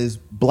saying Okay. is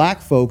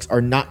black folks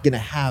are not going to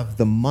have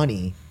the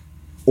money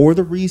or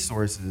the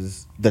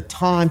resources, the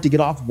time to get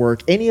off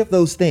work, any of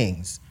those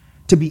things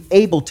to be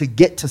able to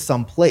get to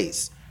some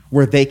place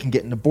where they can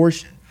get an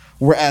abortion.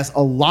 Whereas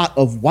a lot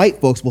of white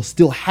folks will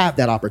still have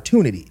that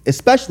opportunity,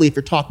 especially if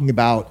you're talking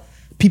about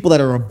people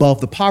that are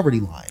above the poverty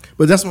line.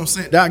 But that's what I'm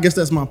saying. I guess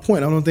that's my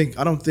point. I don't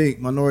think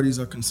minorities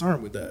are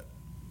concerned with that.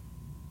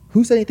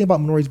 Who said anything about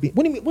minorities being?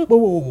 What do you mean?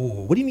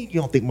 Whoa. What do you mean you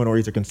don't think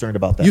minorities are concerned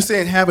about that? You're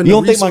saying having you the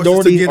don't think resources to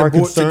minorities get are abort- to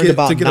concerned get-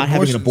 about to get not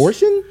having an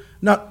abortions? abortion?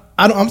 No,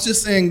 I don't. I'm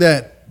just saying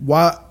that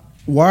why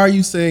are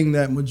you saying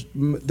that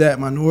that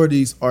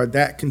minorities are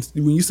that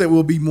when you say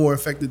we'll be more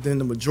affected than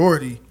the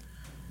majority,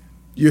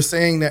 you're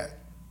saying that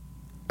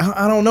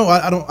I don't know.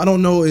 I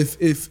don't know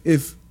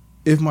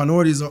if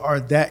minorities are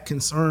that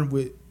concerned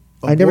with.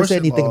 I never said abortion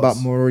anything laws.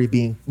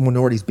 about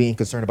minorities being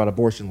concerned about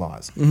abortion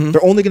laws.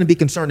 They're only going to be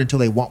concerned until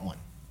they want one.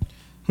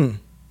 Go Can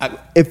I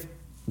ahead,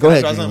 try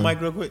Jalen. something,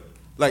 Mike, real quick?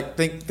 Like,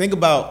 think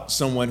about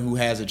someone who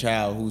has a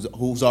child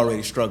who's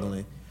already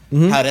struggling.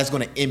 How that's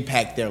going to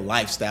impact their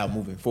lifestyle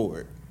moving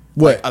forward.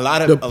 What Like, a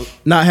lot of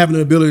not having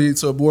the ability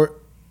to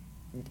abort.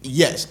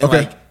 yes, and Okay.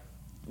 like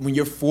when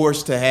you're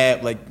forced to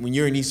have when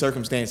you're in these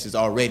circumstances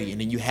already,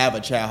 and then you have a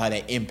child, how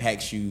that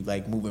impacts you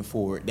like moving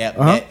forward. That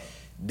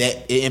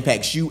it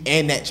impacts you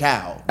and that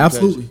child. because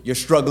Absolutely. you're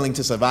struggling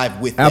to survive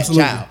with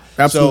Absolutely. that child.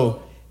 Absolutely.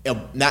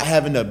 So not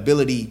having the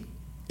ability,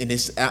 and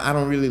this I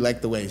don't really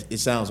like the way it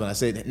sounds when I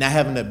say that. Not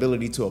having the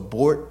ability to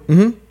abort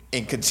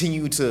and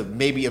continue to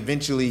maybe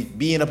eventually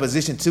be in a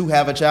position to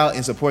have a child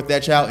and support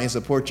that child and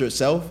support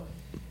yourself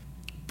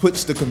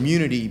puts the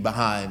community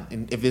behind.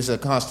 And if it's a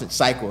constant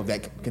cycle of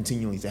that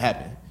continuing to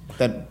happen,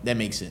 that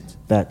makes sense.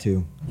 That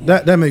too.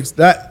 That makes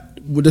that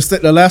with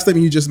the last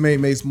statement you just made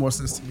makes more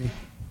sense to me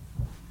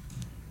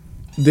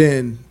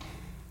than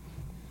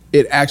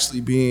it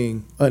actually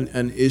being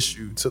an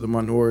issue to the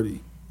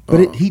minority.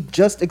 But he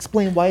just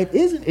explained why it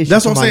is an issue.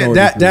 That's to what I'm saying.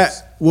 minority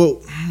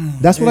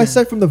groups. That's what I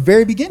said from the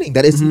very beginning.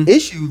 That it's an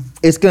issue.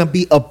 It's going to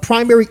be a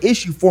primary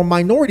issue for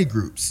minority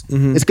groups.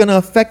 It's going to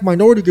affect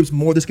minority groups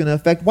more than it's going to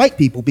affect white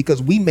people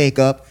because we make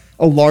up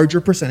a larger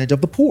percentage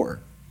of the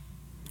poor.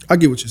 I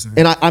get what you're saying.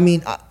 And I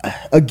mean,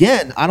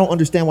 again, I don't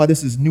understand why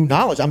this is new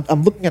knowledge.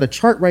 I'm looking at a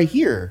chart right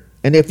here.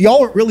 And if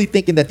y'all are really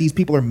thinking that these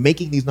people are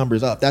making these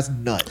numbers up, that's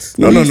nuts.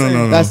 No.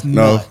 That's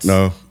nuts.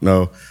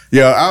 No.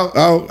 Yeah,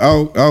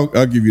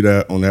 I'll give you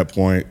that on that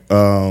point.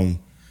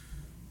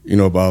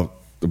 About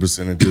the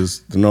percentages,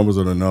 the numbers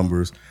are the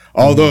numbers.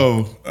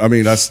 Although, I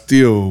mean, I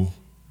still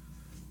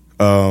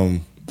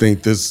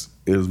think this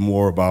is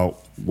more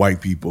about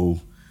white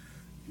people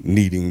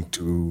needing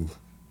to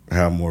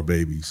have more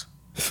babies.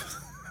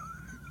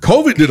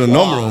 COVID did a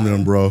number on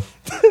them, bro.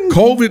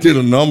 COVID did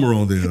a number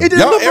on them. It did a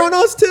number on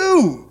us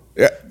too.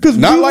 Yeah, Because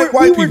not like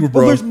white people,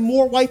 bro. There's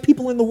more white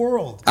people in the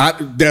world.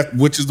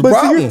 Which is the But so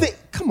problem. you're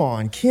Come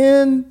on,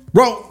 Ken.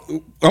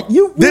 Bro,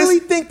 You really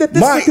think that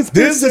this is a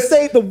conspiracy to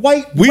save the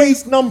white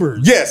race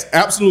numbers? Yes,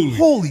 absolutely.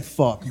 Holy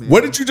fuck.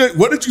 What did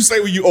you say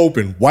when you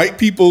opened? White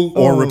people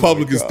or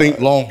Republicans think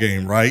long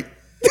game, right?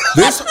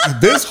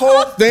 This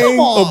whole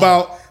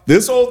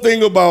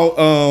thing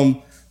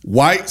about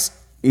whites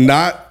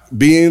not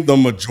being the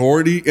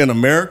majority in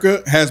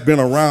America has been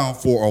around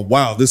for a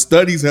while. The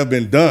studies have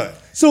been done.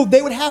 So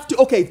they would have to,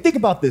 okay, think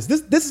about this.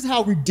 This is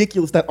how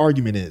ridiculous that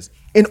argument is.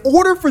 In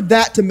order for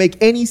that to make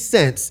any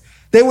sense,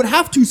 they would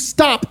have to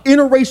stop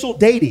interracial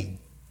dating.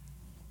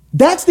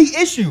 That's the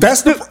issue.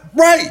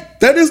 Right.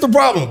 That is the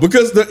problem.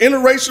 Because the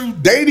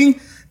interracial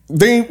dating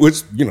thing,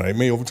 which, they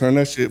may overturn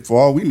that shit for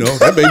all we know.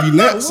 That may be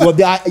next. Well,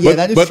 that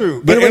is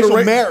true. But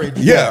Interracial marriage.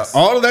 Yeah, yes.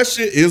 all of that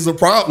shit is a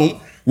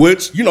problem,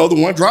 which, the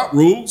one drop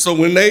rule. So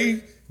when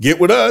they get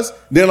with us,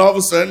 then all of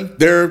a sudden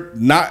they're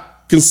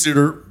not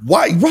considered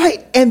white.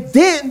 Right. And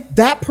then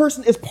that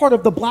person is part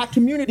of the black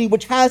community,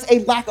 which has a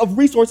lack of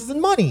resources and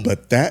money.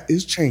 But that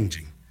is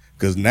changing.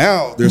 Because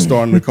now they're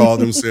starting to call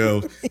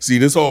themselves, see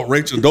this whole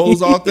Rachel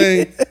Dolezal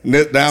thing.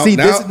 Now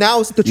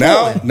it's the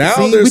trolling. Now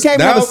we can't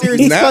have a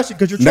serious discussion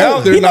because you're trolling. Now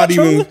they're not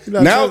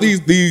even. Now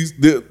these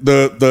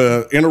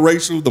the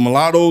interracial, the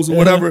mulattoes or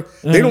whatever,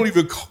 they don't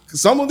even.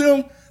 Some of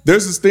them,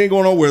 there's this thing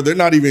going on where they're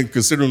not even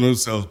considering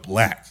themselves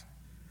black.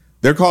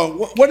 They're called,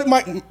 what did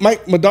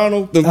Mike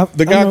McDonald,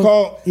 the guy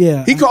called?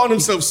 Yeah. He called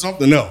himself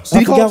something else. Did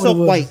he call himself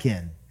white,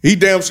 Ken? He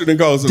damn sure didn't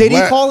call himself black.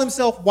 Did he call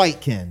himself white,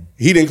 Ken?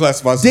 He didn't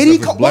classify himself as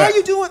black. Why are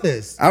you doing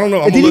this? I don't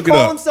know. I'm going to look it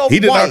up. He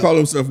did not call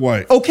himself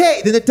white.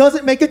 Okay, then it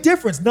doesn't make a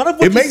difference. None of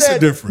what a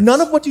difference. None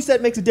of what you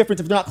said makes a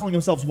difference if they're not calling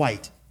themselves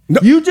white.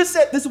 No. You just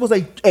said this was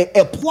a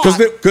plot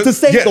to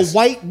save the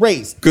white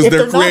race. Because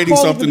they're creating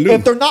something new.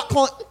 If they're not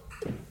calling...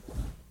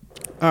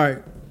 All right,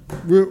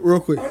 real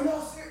quick.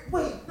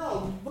 Wait,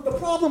 no. But the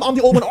problem, I'm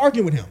the old one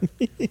arguing with him.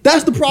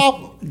 That's the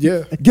problem.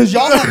 Yeah. Because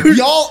y'all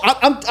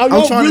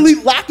really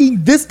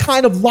lacking this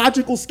kind of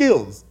logical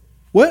skills.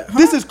 What? Huh?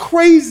 This is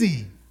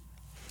crazy.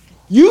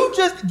 You're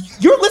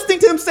listening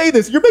to him say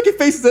this. You're making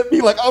faces at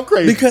me like I'm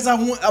crazy. Because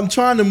I'm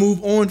trying to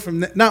move on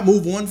from that. Not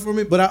move on from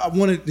it, but I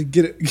wanted to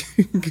get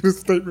a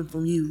statement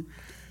from you.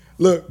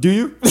 Look, do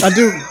you? I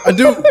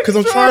do. Because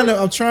I'm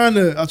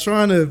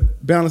trying to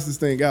balance this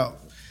thing out.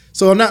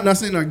 So I'm not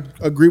saying I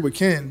agree with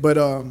Ken, but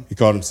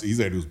he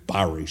said he was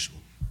biracial.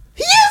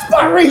 He is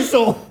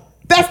biracial.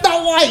 That's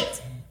not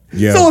white.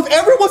 Yeah. So if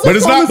everyone but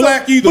it's not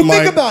black either,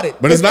 Mike. Think about it.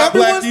 But it's not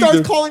black either. Everyone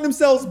starts calling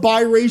themselves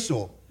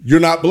biracial.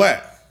 You're not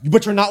black.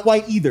 But you're not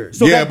white either.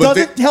 So that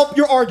doesn't help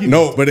your argument.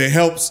 No, but it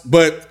helps.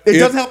 But it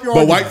doesn't help your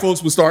argument. But white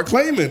folks would start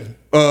claiming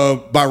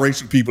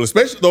biracial people,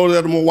 especially those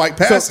that are more white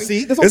passing. So,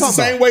 see, that's what it's the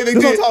same way they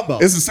did.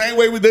 It's the same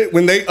way we did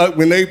when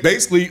they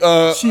basically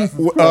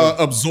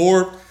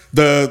absorbed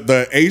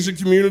the Asian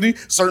community,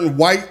 certain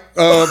white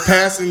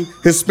passing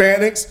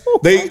Hispanics,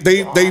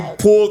 they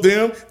pulled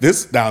them.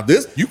 This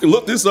you can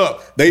look this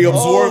up. They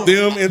absorbed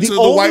them into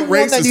the white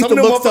race, and some of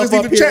them motherfuckers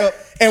even check.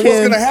 And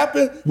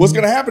what's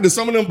gonna happen is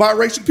some of them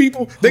biracial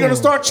people, they're gonna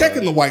start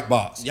checking the white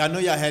box. Y'all know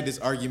y'all had this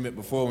argument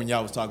before when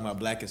y'all was talking about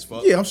black as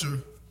fuck. Yeah,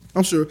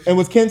 I'm sure. And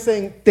was Ken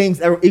saying things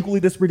that were equally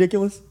this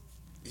ridiculous?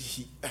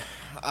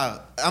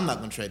 I'm not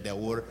gonna tread that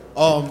water.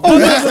 Y'all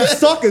some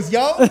suckers,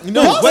 y'all.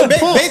 No, but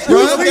basically,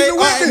 okay. All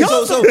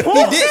right, so he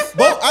did.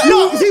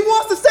 He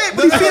wants to say it,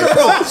 but he's being a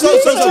punk.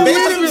 So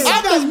basically,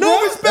 I got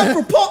no respect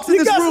for punks in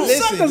this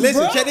room.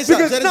 Listen, check this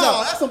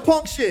out. That's some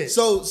punk shit.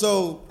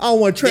 So I don't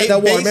want to tread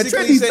that water, man.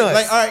 Tread these nuts.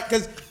 Like, all right,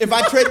 because if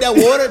I tread that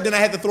water, then I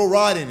have to throw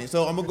Rod in it.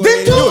 So I'm gonna go ahead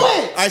and do do it.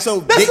 All right, so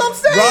that's what I'm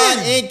saying. Rod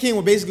and King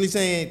were basically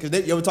saying,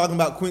 because y'all were talking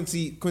about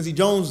Quincy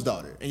Jones'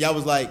 daughter, and y'all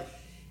was like.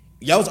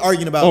 Y'all was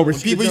arguing about when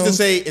people used to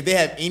say if they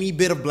have any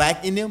bit of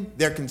black in them,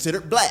 they're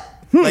considered black.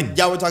 Like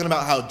y'all were talking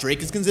about how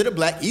Drake is considered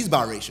black, he's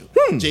biracial.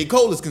 J.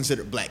 Cole is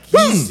considered black,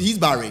 he's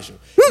biracial.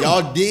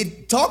 Y'all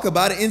did talk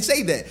about it and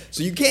say that.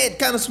 So you can't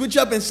kind of switch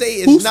up and say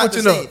it's Who's not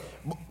the switching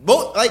same.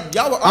 Both like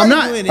y'all were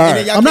arguing and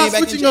then y'all I'm came not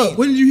back switching and up.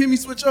 When did you hear me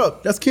switch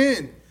up? That's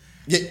Ken.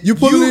 Yeah, you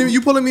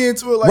pulling me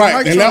into it like right,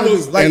 Mike and that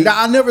was like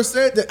I never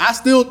said that. I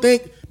still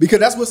think because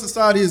that's what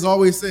society has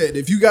always said.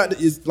 If you got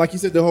is like you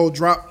said the whole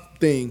drop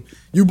thing,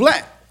 you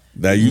black.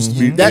 That used to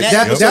be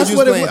that's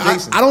what it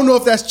was. I don't know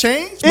if that's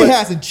changed. It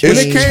hasn't changed.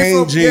 It's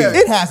changing.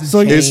 It hasn't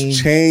changed.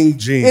 It's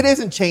changing. It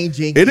isn't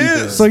changing. It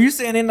is. So you're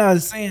saying they're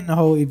not saying the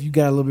whole if you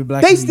got a little bit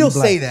black. They still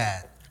say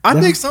that. I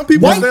think some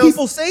people white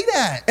people say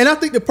that, and I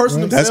think the person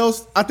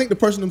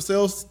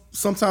themselves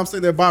sometimes say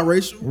they're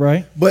biracial,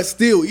 right? But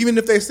still, even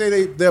if they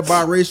say they're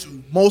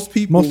biracial, most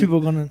people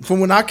are gonna from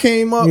when I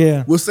came up,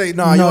 will say,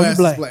 "Nah, your ass is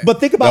black." But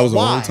think about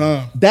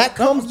why that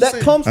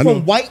comes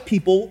from white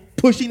people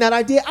pushing that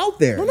idea out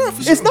there.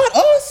 It's not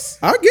us.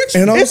 I get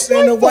you. And I'm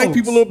saying that white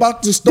people are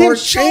about to start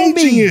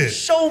changing it.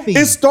 Show me.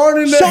 It's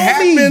starting to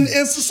happen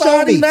in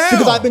society now.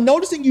 Because I've been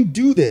noticing you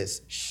do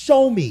this.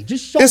 Show me.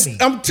 Just show me.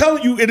 I'm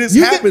telling you, it is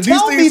you happening.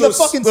 Tell These me things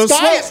the fucking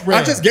sky is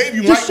red. I just gave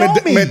you Mike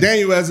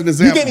McDaniel as an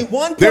example. You gave me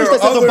one person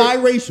that's a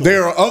biracial.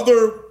 There are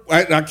other,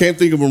 I can't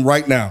think of them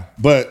right now,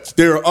 but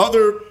there are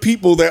other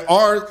people there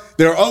are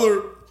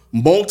other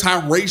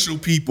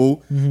multiracial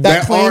people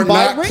that claim are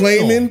not biracial.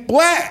 claiming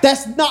black.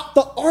 That's not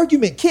the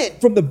argument,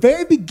 Kent. From the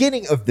very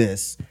beginning of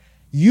this,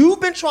 you've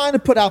been trying to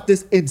put out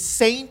this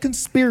insane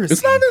conspiracy.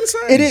 It's not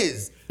insane. It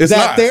is. It's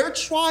that not. they're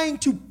trying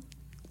to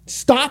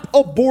stop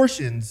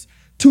abortions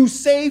to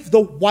save the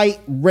white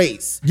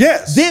race.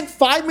 Yes. Then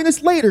 5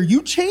 minutes later,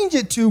 you change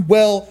it to,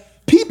 well,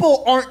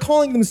 people aren't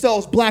calling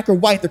themselves black or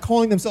white. They're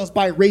calling themselves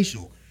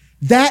biracial.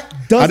 That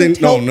doesn't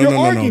help your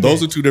argument.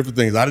 Those are two different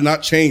things. I did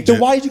not change Then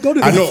it. why did you go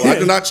to I that? know. I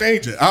did not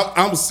change it.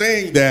 I'm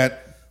saying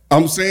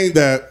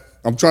that.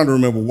 I'm trying to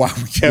remember why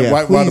we can't. Yeah,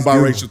 why the please do.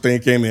 biracial thing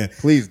came in.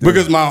 Please do.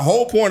 Because my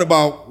whole point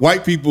about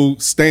white people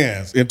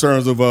stands in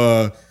terms of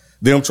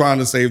them trying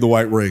to save the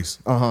white race.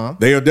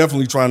 They are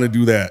definitely trying to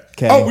do that.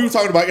 Okay. Oh, we were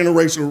talking about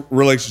interracial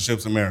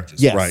relationships and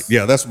marriages. Yes. Right.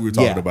 Yeah, that's what we were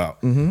talking Yeah. about.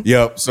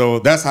 Yep. So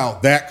that's how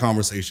that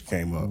conversation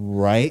came up.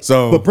 Right.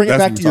 So but bring it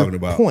that's back what to we're your talking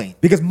about.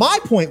 point. Because my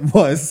point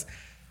was,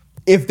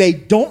 if they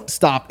don't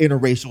stop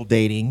interracial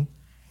dating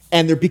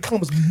and there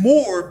becomes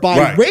more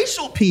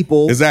biracial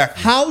people,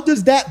 Exactly. how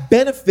does that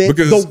benefit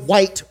Because- the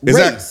white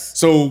Exactly. race?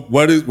 So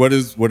what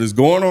is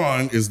going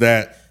on is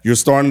that you're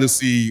starting to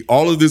see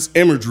all of this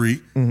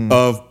imagery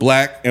of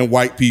black and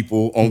white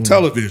people on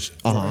television.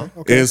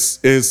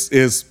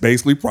 It's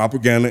basically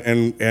propaganda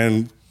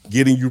and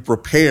getting you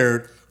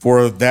prepared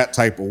for that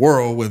type of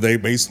world where they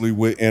basically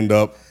would end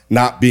up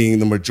not being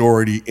the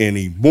majority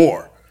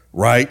anymore,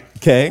 right?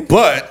 Okay.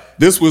 But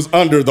this was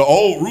under the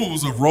old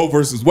rules of Roe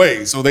versus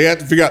Wade. So they had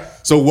to figure out.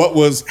 So what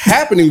was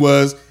happening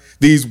was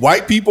these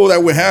white people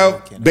that would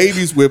have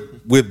babies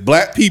with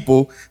black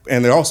people,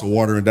 and they're also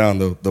watering down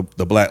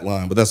the black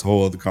line, but that's a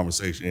whole other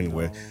conversation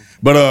anyway.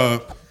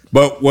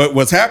 But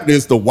what's happening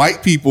is the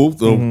white people,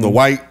 the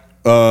white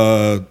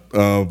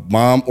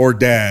mom or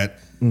dad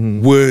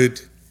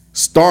would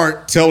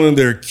start telling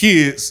their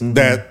kids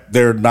that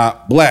they're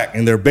not black,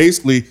 and they're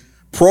basically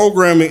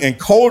programming and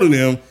coding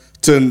them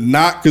to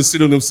not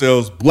consider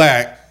themselves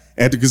black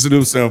and to consider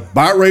themselves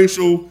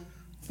biracial,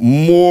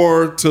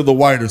 more to the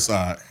whiter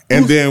side.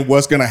 And then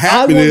what's going to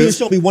happen want you to is,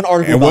 show me one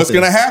article and about what's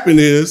going to this. happen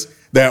is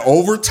that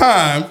over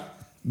time,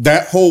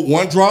 that whole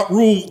one drop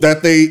rule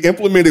that they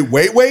implemented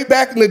way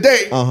back in the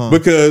day,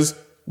 because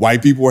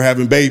white people were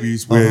having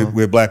babies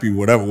with black people,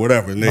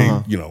 whatever, and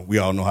they, we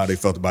all know how they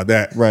felt about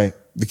that. Right.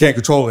 They can't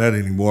control that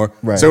anymore.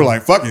 Right. So they were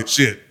like, fuck it,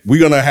 shit. We're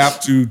going to have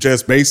to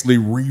just basically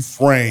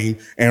reframe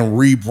and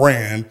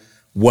rebrand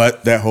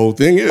what that whole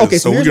thing is. Okay,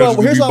 so here's we're gonna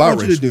what be I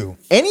want you to biracial. do.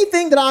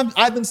 Anything that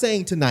I've been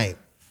saying tonight,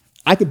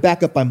 I could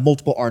back up by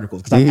multiple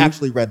articles because I've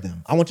actually read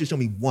them. I want you to show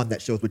me one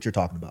that shows what you're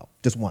talking about.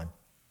 Just one.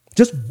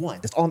 Just one.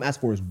 That's all I'm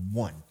asking for is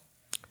one.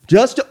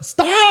 Stop!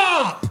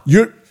 Stop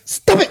it!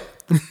 Stop it!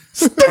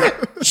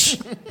 Shh.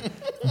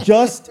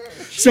 Just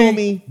show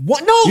me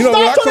one. No, You know,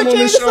 when I stop come trying on to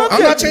this change the show, I'm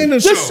subject. not changing the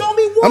Just show. show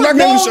me one. I'm not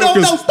changing the show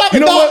No, 'cause stop you it.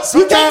 know No, what?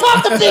 you can't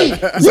talk to me. You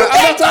I'm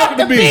can't not talking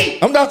to B.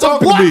 I'm not talking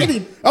to blocking B.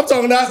 him. I'm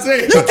talking to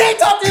Isaiah. You can't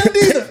talk to him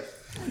either.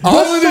 All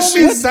of this Just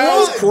show me shit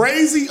sounds one.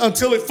 crazy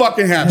until it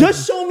fucking happens.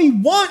 Just show me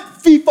one,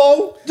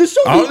 FIFO. Just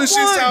show me one. All this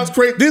shit sounds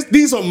crazy.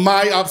 These are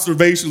my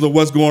observations of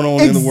what's going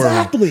on in the world.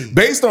 Exactly.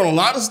 Based on a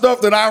lot of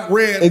stuff that I've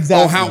read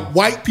Exactly. on how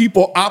white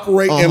people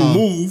operate and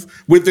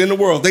move within the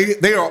world.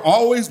 They are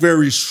always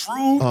very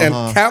shrewd and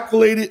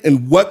calculated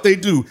in what they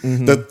do.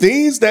 The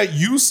things that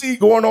you see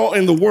going on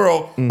in the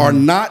world are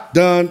not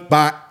done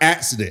by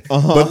accident.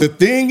 But the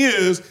thing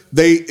is,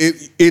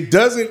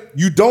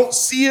 you don't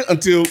see it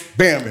until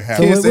bam, it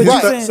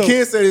happens.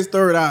 Ken said his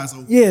third eye's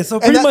open. Yeah, so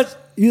pretty that- much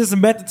it's a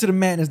method to the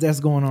madness that's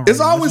going on. It's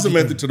right now. always a That's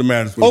what method to the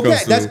madness when it Okay,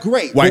 comes to that's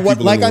great. white But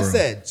people in like the I world.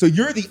 said, so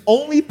you're the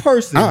only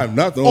person I'm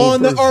not the only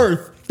on the person.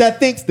 earth that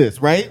thinks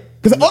this, right?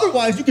 Because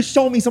otherwise, you could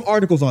show me some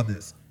articles on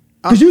this.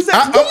 Because you said,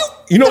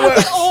 You know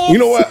what? You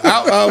know what?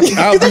 I'll this is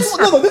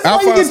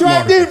why you get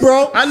dragged in,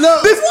 bro. I know.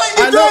 This is why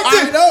you get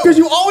dragged in. Because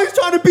you always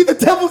trying to be the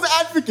devil's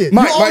advocate.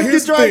 Mike, you always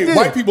here's get the dragged thing. in.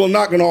 White people are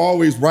not going to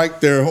always write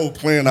their whole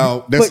plan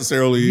out But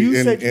necessarily you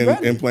said you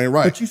read in it. plain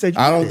right. But you said you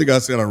I read don't it. think I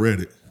said I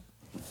read it.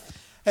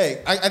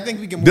 Hey, I think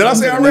we can. Did I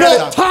say I read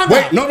No, it? time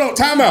Wait, out. no,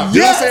 time out.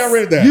 Did I say I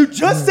read that? You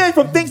just said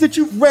from things that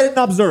you've read and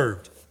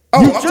observed.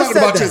 oh, You I'm just talking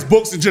said about that. just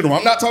books in general.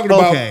 I'm not talking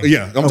about. Okay.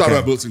 Yeah, I'm talking Okay.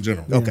 about books in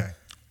general. Okay.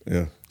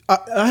 Yeah.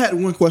 I had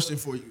one question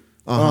for you.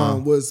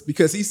 Was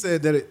because he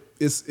said that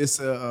it's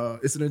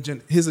an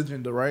agenda, his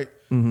agenda, right?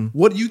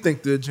 What do you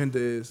think the agenda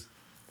is?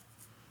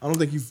 I don't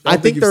think you've. I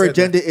think you've their said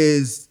that. agenda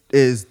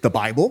is the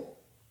Bible.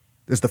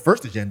 It's the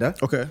first agenda.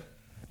 Okay.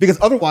 Because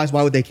otherwise,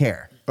 why would they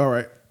care? All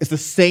right. It's the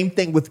same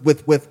thing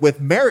with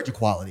marriage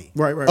equality.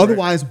 Right, right,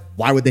 Otherwise,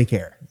 why would they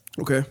care?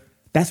 Okay.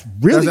 That's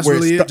really That's where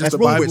really it? Just that's the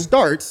really where it Bible?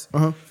 starts.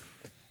 Uh-huh.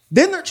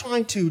 Then they're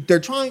trying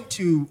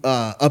to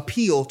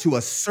appeal to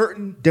a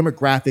certain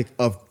demographic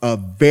of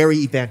very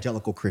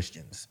evangelical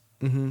Christians.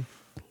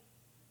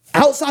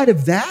 Outside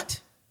of that,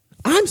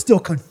 I'm still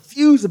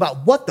confused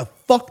about what the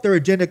fuck their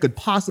agenda could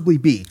possibly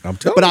be. I'm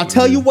telling but I'll you.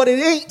 tell you what it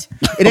ain't.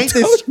 It ain't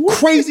this telling you.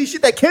 crazy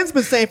shit that Ken's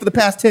been saying for the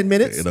past 10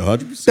 minutes. It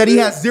 100%. That he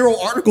has 0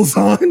 articles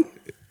on.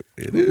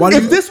 It is. Why do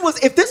If you- this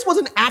was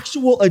an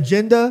actual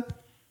agenda,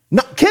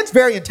 No, Ken's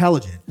very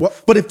intelligent.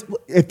 What? But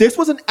if this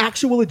was an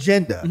actual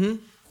agenda,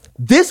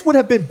 this would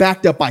have been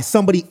backed up by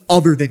somebody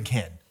other than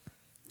Ken.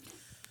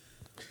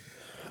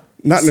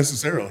 Not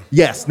necessarily.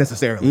 Yes,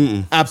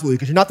 necessarily. Absolutely,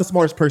 because you're not the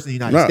smartest person in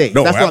the United States.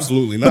 No, That's what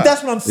absolutely not. But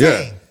that's what I'm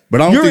saying. Yeah.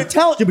 But I don't you're think,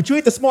 intelligent, but you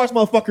ain't the smartest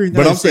motherfucker in the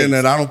But United I'm saying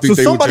States. that I don't think so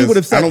they somebody would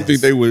have just, said I don't think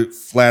this. they would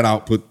flat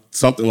out put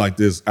something like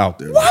this out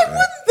there. Why like that.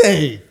 wouldn't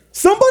they?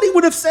 Somebody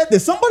would have said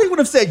this. Somebody would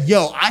have said,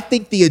 yo, I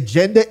think the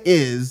agenda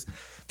is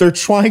they're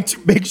trying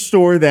to make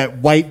sure that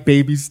white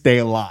babies stay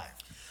alive.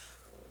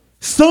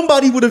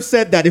 Somebody would have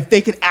said that if they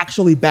could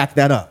actually back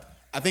that up.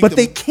 But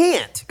they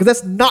can't, because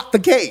that's not the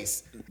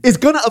case. It's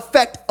going to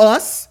affect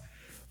us,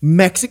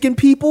 Mexican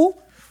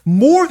people,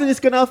 more than it's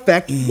going to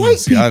affect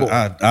white people.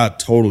 I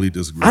totally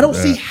disagree. I don't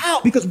with see that.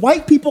 how, because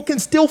white people can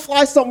still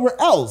fly somewhere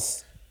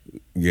else.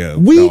 Yeah,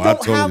 We no, don't I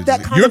totally have that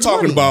disagree. kind You're of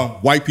talking money.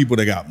 about white people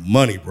that got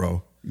money,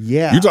 bro.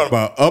 Yeah. You're talking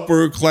about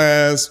upper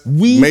class,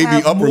 We maybe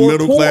have upper more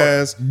middle poor.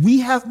 class.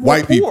 We have more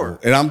white poor. people,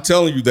 and I'm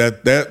telling you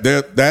that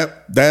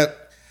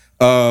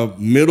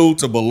middle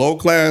to below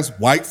class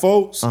white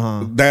folks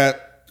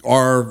that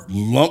are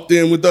lumped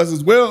in with us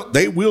as well,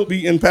 they will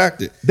be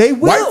impacted. They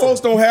will. White folks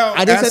don't have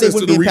I didn't say they access to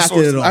wouldn't the be impacted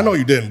resources. at all. I know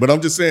you didn't, but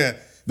I'm just saying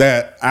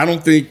that I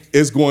don't think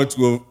it's going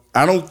to.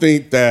 I don't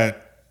think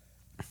that.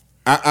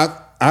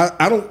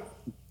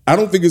 I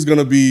don't think it's going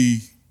to be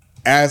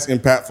as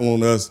impactful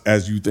on us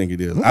as you think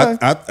it is. Okay.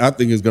 I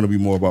think it's going to be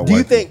more about Do you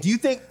white think? people. Do you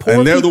think poor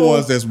And they're people? the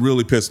ones that's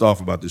really pissed off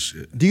about this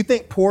shit. Do you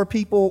think poor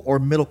people or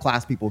middle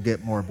class people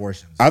get more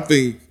abortions? I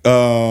think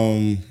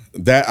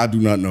that I do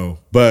not know.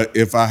 But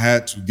if I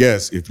had to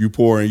guess, if you're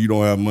poor and you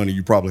don't have money,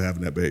 you're probably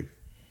having that baby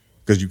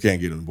because you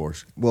can't get an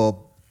abortion.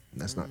 Well,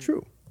 that's not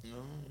true.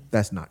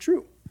 That's not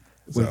true.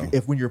 So-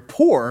 When you're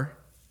poor,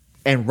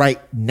 and right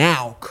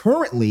now,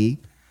 currently,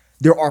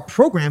 there are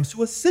programs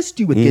to assist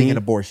you with getting an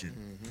abortion.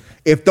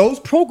 If those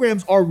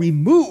programs are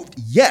removed,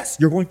 yes,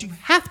 you're going to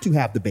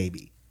have the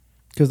baby.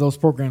 Because those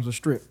programs are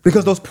stripped.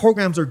 Because those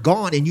programs are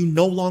gone and you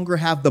no longer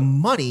have the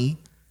money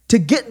to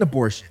get an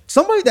abortion.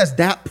 Somebody that's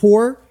that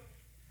poor,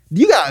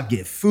 you gotta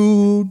get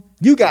food,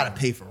 you gotta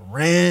pay for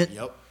rent.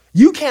 Yep.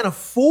 You can't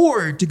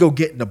afford to go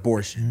get an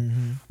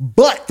abortion.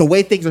 But the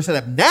way things are set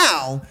up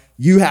now,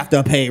 you have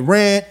to pay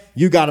rent,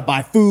 you gotta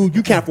buy food,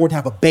 you can't afford to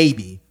have a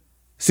baby.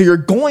 So you're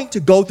going to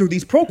go through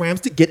these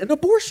programs to get an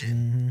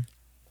abortion.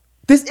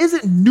 This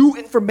isn't new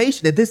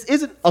information. That this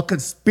isn't a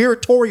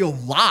conspiratorial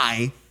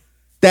lie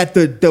that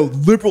the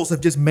liberals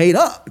have just made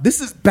up.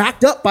 This is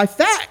backed up by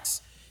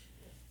facts.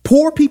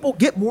 Poor people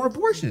get more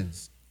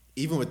abortions.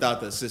 Even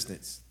without the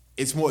assistance,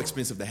 it's more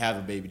expensive to have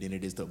a baby than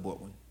it is to abort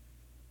one.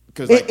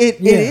 Because It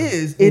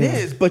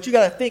is. But you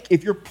got to think,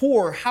 if you're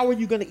poor, how are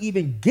you going to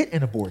even get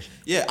an abortion?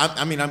 yeah,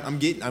 I'm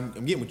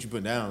getting what you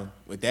put down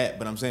with that,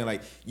 but I'm saying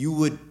like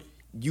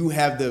you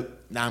have the.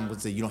 Now I'm gonna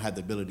say you don't have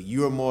the ability.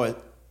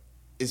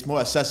 It's more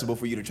accessible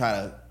for you to try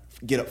to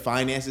get up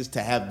finances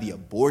to have the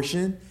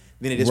abortion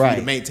than it is for you to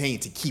Right. maintain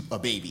to keep a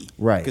baby.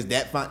 Right. Because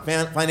that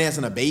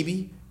financing a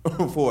baby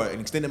for an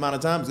extended amount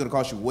of time is going to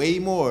cost you way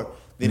more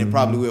than it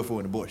probably will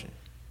for an abortion.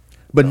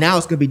 But now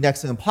it's going to be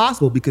next to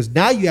impossible because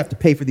now you have to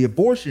pay for the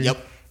abortion. Yep.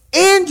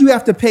 And you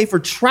have to pay for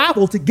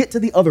travel to get to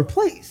the other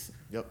place.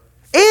 Yep.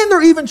 And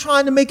they're even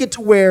trying to make it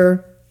to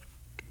where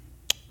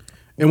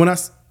And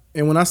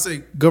when I say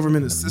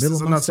government assistance, middle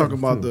I'm of not my talking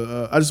about sentence,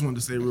 the. I just wanted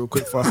to say real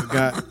quick before I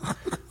forgot.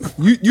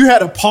 You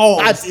had a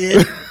pause. I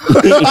did.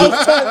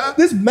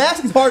 This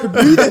mask is hard to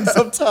breathe in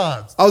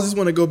sometimes. I just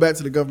want to go back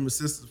to the government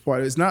assistance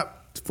part. It's not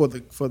for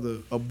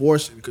the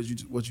abortion because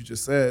what you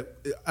just said.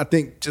 I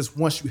think just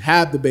once you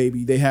have the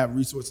baby, they have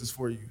resources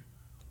for you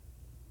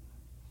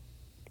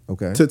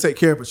Okay. to take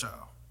care of a child.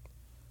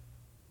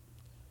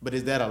 But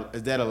is that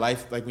a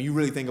life, like when you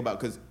really think about,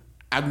 because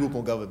I grew up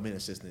on government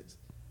assistance.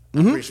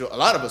 I'm pretty sure a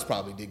lot of us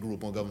probably did grow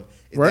up on government.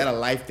 Is Right. that a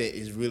life that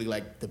is really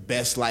like the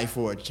best life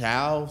for a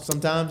child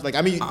sometimes? Like,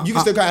 I mean, you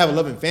can still kind of have a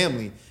loving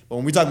family, but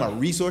when we talk about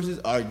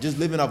resources or just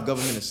living off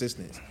government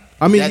assistance.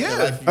 I mean, is that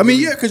the life you I mean,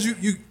 really- yeah, because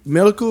you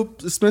medical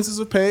expenses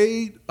are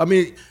paid. I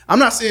mean, I'm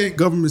not saying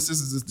government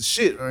assistance is the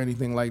shit or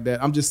anything like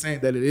that. I'm just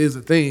saying that it is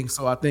a thing.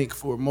 So I think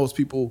for most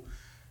people,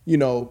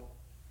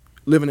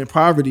 living in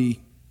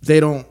poverty, they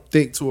don't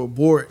think to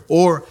abort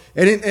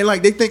and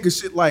like they think of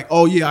shit like,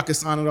 oh yeah, I can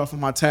sign it off on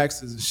my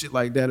taxes and shit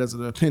like that as a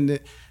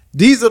dependent.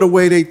 These are the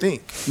way they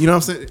think. You know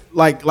what I'm saying?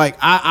 Like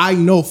I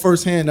know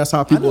firsthand that's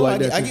how people like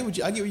that. I think.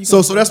 get what you.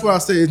 So that's why I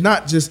say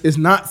it's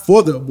not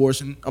for the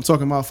abortion. I'm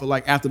talking about for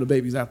like after the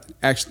baby's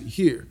actually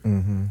here.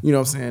 Mm-hmm. You know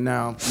what I'm saying?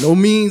 Now,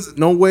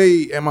 no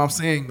way am I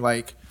saying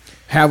like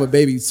have a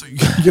baby so you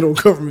can get on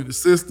government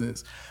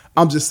assistance.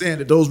 I'm just saying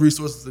that those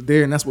resources are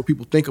there and that's what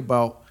people think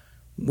about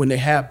when they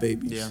have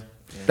babies. Yeah.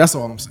 That's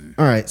all I'm saying.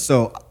 All right.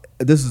 So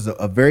this is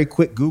a very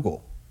quick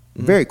Google.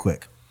 Very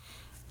quick.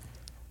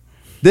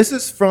 This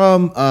is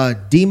from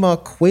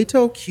Dima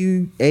Cueto,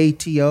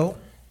 Q-A-T-O.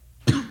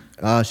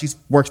 She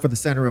works for the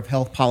Center of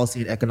Health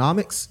Policy and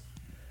Economics.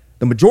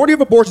 The majority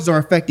of abortions are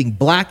affecting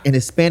Black and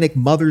Hispanic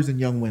mothers and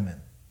young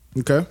women.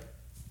 Okay.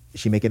 Is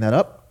she making that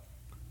up?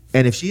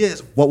 And if she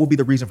is, what would be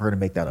the reason for her to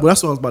make that up? Well,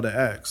 that's what I was about to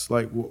ask.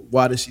 Like,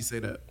 why did she say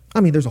that? I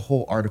mean, there's a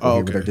whole article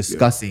here where they're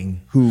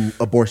discussing who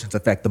abortions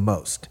affect the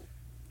most.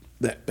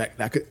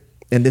 That could.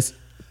 And this,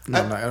 No,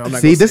 I'm not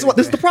see, gonna this say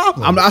is the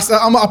problem.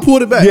 I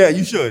pulled it back. Yeah,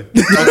 you should.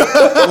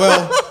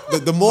 Well,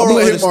 the moral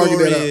of gonna the let him argue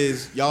story that out.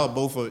 is y'all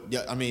both are.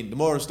 Yeah, I mean, the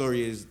moral of the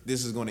story is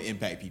this is going to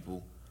impact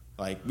people.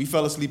 Like we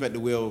fell asleep at the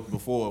wheel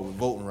before with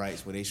voting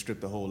rights, where they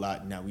stripped a whole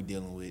lot. And now we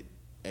dealing with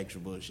extra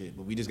bullshit.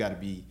 But we just got to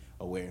be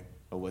aware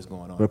of what's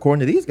going on. But according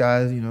to these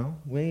guys, you know,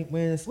 we ain't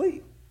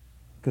asleep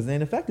because they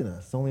ain't affecting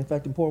us. It's only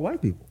affecting poor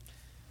white people.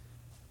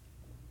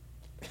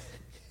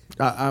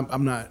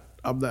 I'm not.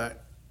 I'm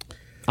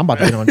about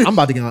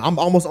to get on. I'm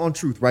almost on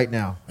truth right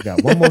now. I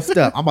got one more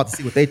step. I'm about to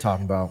see what they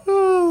talking about.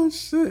 Oh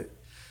shit!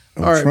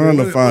 I'm trying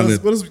to find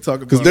it. What else we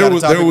talking Because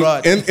about? there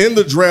was in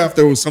the draft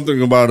there was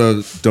something about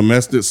a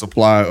domestic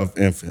supply of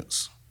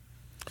infants,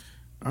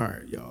 All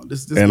right, y'all.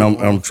 This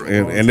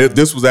and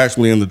this was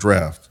actually in the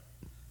draft.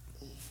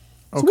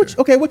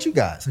 Okay. What you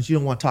got? Since you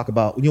don't want to talk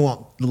about, you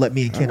want to let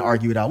me and Ken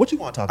argue it out. What you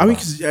want to talk I mean, about?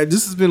 because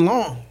this has been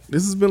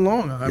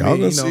long. I Y'all mean,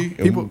 gonna see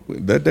people.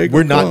 that day.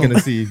 We're not come. going to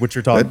see what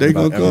you're talking That day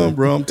about. gonna come,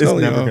 bro. I'm telling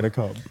you, it's never going to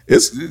come.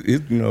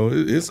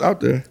 It's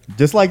out there.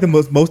 Just like the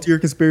most of your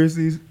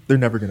conspiracies, they're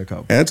never going to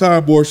come.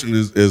 Anti-abortion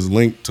is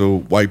linked to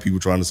white people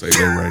trying to save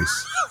their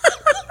race.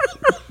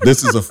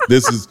 This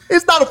is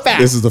It's not a fact.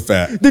 This is a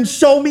fact. Then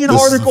show me an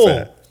This is a article.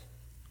 fact.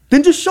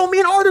 Then just show me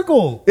an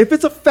article. If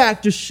it's a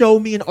fact, just show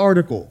me an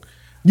article.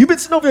 You've been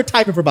sitting over there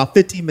typing for about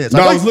 15 minutes.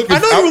 No, I I was looking-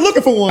 know you were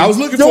looking for one. I was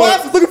looking Your for-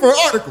 ass was looking for an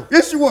article.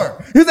 Yes, you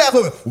were. His ass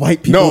was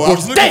white people. No, I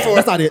was looking Damn, for.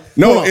 that's not it.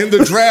 No, Hold on. in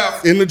the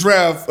draft,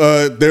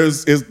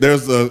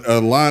 there's a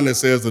line that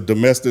says a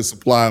domestic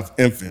supply of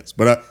infants.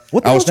 But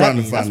What the I was hell trying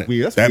that to mean? find That's it.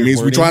 weird. That's That weird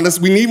means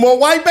wording. we need more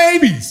white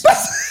babies.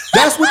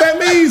 That's what that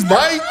means,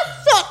 Mike.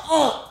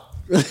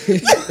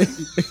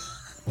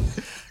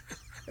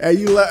 Hey,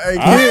 you like? Hey,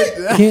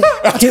 Ken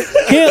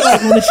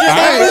like when the shit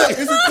happens.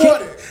 it's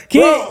recorded.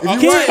 Ken,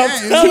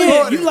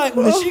 you like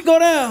when the shit go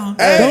down.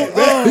 Hey,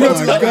 man, you know what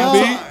I'm talking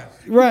about?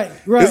 Right.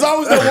 There's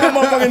always that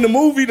one motherfucker in the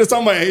movie that's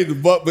talking about, hey,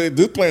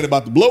 this plane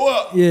about to blow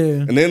up. Yeah.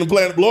 And then the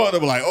plane blow up,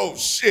 they're like, oh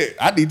shit,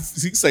 I need to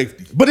seek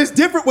safety. But it's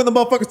different when the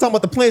motherfucker's talking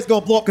about the plane's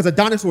going to blow up because a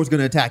dinosaur's going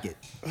to attack it.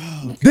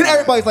 Then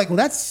everybody's like, well,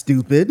 that's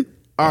stupid.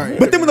 All right.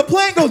 But then when the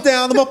plane goes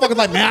down, the motherfucker's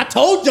like, man, I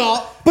told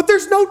y'all. But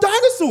there's no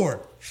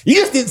dinosaur. You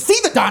just didn't see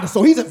the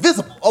dinosaur. He's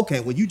invisible. Okay,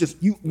 well, you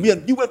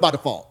went by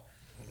default.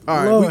 All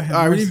right, Lord all have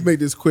right. We need mercy. to make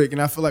this quick,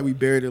 and I feel like we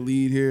buried a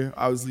lead here.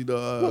 Obviously,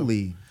 What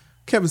lead?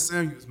 Kevin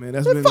Samuels, man.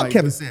 That's Man, been fuck like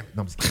Kevin Samuels.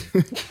 No, I'm just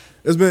kidding.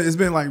 it's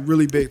been like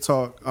really big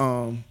talk.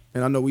 And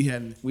I know we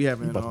haven't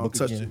about to look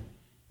touched again.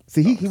 it.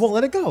 See, he won't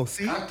let it go.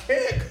 See, I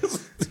can't,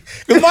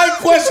 because Mike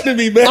questioning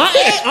me, man.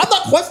 I'm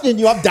not questioning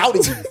you. I'm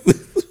doubting you.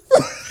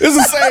 It's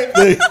the same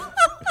thing.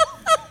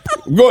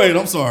 Go ahead.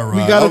 I'm sorry,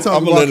 Ryan. We got to I'm talk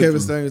gonna about let it Kevin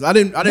through. Samuels. I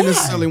didn't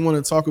necessarily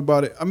want to talk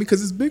about it. I mean,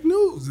 because it's big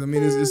news. I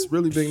mean, it's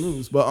really big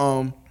news. But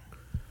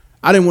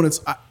I didn't want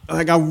to.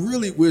 I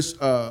really wish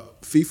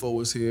FIFO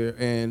was here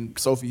and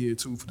Sophie here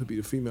too to be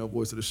the female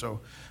voice of the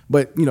show.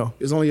 But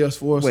it's only us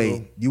four. Wait,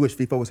 So. you wish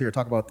FIFA was here to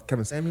talk about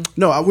Kevin Samuels?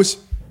 No, I wish.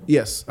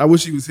 Yes, I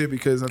wish he was here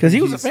because Because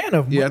he was a fan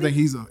of him, Yeah, I wasn't think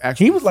he? he's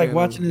actually. He was like fan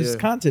watching of, his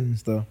content and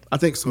stuff. I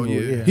think so. Yeah.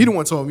 yeah. He the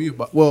one told me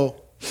about.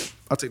 Well,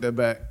 I'll take that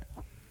back.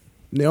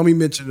 Naomi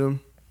mentioned him.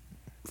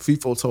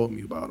 FIFO told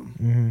me about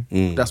him.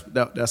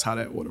 That's how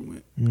that order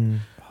went.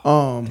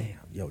 Damn,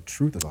 yo,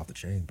 truth is off the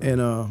chain, bro.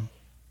 And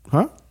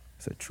huh?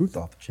 I said truth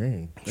off the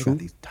chain. They got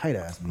these tight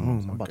ass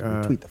memes. I'm about to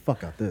retweet the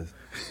fuck out this.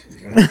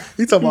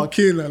 He talking about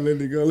Ken not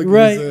letting it go. Look at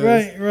Right. his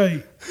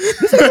ass.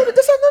 This has nothing to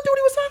do with what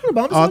he was talking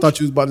about. I'm just Oh, I thought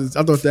you was about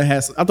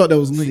to. I thought that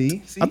was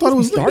linked. See, I thought it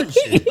was starting linked.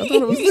 shit. I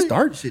thought it was He linked.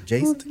 started shit,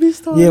 Jason.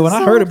 Yeah, when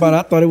I heard about it,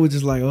 I thought it was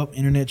just like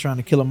internet trying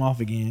to kill him off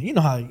again. You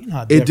know how It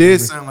death did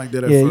rumors- sound like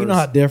that at Yeah, first. you know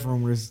how death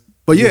rumors.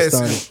 But yeah, get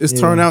started. it's Yeah.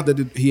 turned out that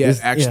he had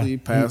It's- actually yeah.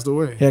 passed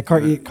away. He had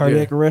cardiac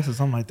Yeah. arrest or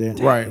something like that.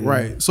 Right, Yeah.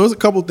 right. So there's a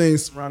couple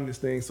things surrounding this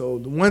thing. So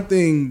the one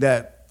thing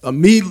that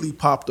immediately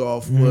popped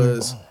off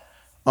was,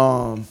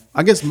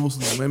 I guess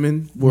mostly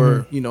women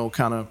were,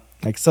 kind of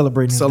Like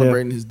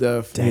celebrating his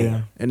death.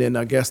 Damn. And then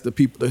I guess the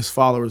people, his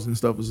followers and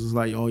stuff was just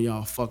like, oh,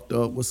 y'all fucked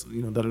up. What's, da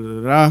da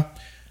da da.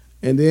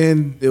 And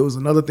then there was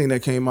another thing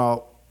that came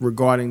out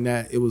regarding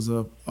that. It was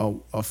a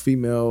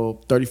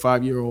female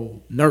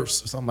 35-year-old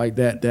nurse or something like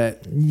that.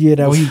 That Yeah,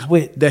 that he was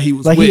with. That he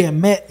was like with. he had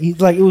met.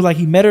 It was like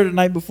he met her the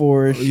night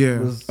before. She Yeah.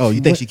 was- Oh, you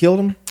think she killed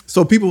him?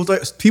 So people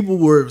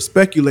were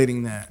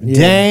speculating that. Yeah.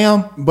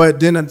 Damn. But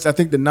then I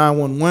think the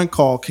 911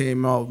 call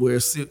came out where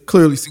it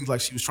clearly seems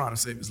like she was trying to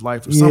save his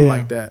life or something Yeah.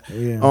 like that.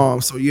 Yeah.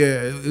 So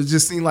yeah, it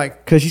just seemed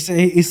like Cause he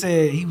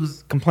said he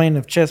was complaining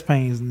of chest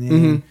pains, and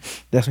then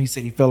that's when he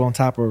said he fell on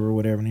top of her or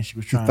whatever, and then she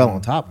was He trying. fell to-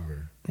 on top of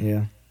her.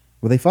 Yeah.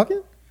 Were they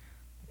fucking?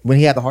 When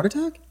he had the heart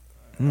attack?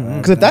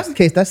 Because if that's the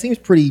case, that seems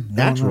pretty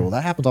natural.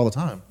 That happens all the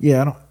time.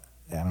 Yeah, I don't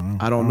know.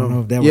 I don't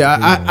know. if that was Yeah,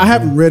 good. I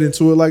haven't read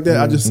into it like that.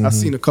 I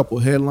seen a couple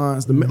of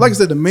headlines. Like I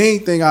said, the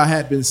main thing I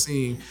had been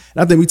seeing,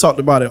 and I think we talked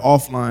about it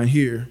offline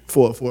here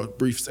for a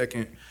brief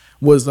second,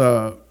 was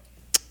the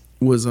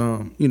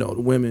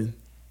women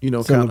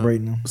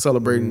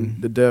celebrating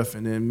the death,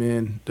 and then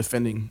men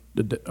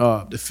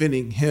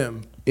defending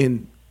him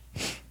in.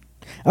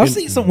 I've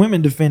seen some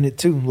women defend it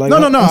too. Like No.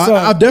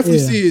 I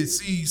definitely yeah.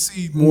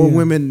 see more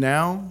women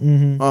now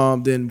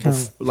than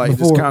like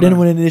this kind than of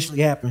when it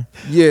initially happened.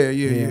 Yeah.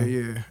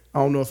 I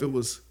don't know if it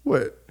was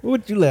what.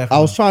 What you laugh? I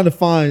was trying to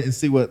find and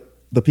see what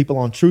the people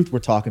on Truth were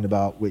talking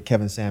about with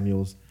Kevin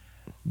Samuels,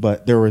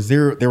 but there were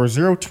zero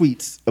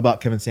tweets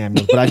about Kevin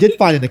Samuels. But I did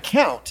find an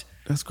account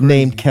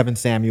named Kevin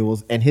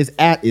Samuels, and his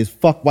 @ is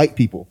fuck white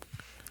people.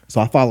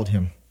 So I followed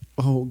him.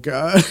 Oh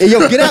God! Hey,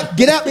 yo, get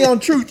at me on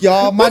Truth,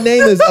 y'all. My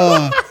name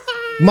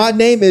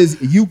is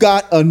You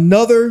Got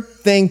Another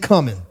Thing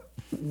Coming.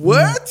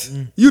 What?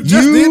 You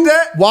just did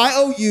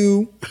that?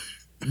 YOU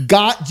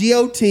got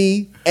GOT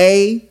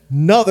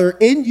another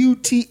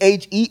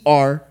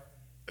NUTHER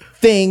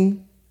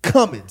thing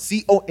coming.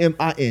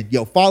 COMIN.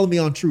 Yo, follow me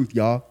on Truth,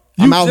 y'all.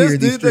 I'm out here in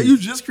these streets. You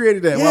just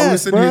created that while we're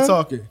Yes, sitting here bruh.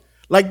 talking.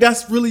 Like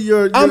that's really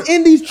your I'm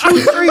in these true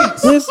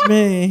streets. This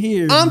man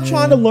here. I'm man.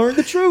 trying to learn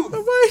the truth.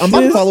 I'm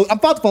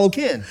about to follow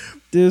Ken.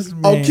 This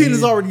man. Oh, Ken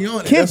is already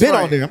on it. Ken That's been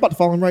right. on there. I'm about to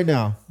follow him right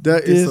now.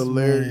 That This is man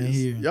hilarious.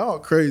 here. Y'all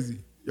crazy.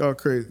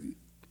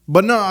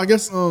 But no, I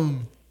guess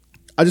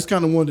I just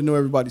kind of wanted to know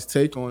everybody's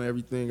take on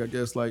everything. I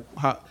guess like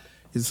how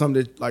is it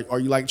something that like are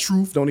you like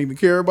Truth? Don't even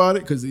care about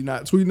it because you're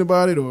not tweeting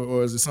about it,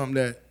 or is it something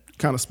that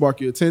kind of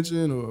spark your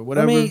attention or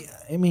whatever?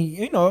 I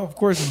mean, of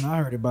course, when I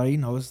heard about it,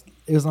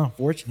 it was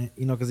unfortunate,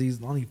 because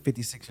he's only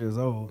 56 years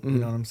old. You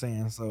know what I'm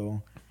saying?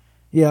 So,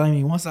 yeah, I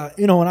mean, once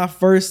when I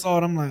first saw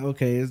it, I'm like,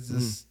 okay, it's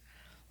just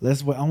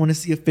I want to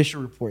see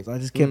official reports. I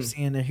just kept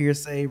seeing the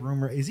hearsay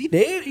rumor. Is he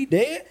dead? He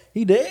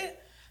dead?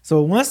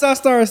 So once I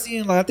started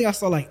seeing, like, I think I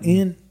saw like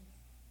in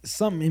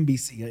some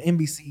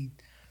NBC,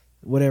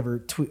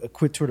 whatever, a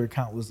quick Twitter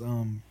account was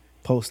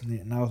posting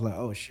it, and I was like,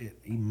 oh shit,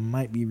 he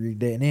might be really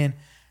dead. And then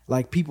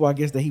like people, I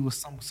guess that he was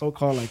some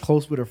so-called like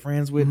close with or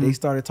friends with, they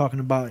started talking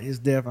about his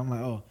death. I'm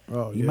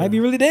like, he might be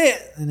really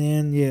dead. And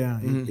then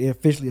it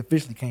officially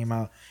came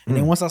out. And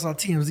then once I saw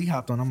TMZ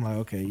hopped on, I'm like,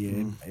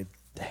 okay,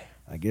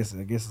 I guess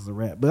it's a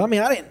wrap. But I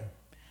mean,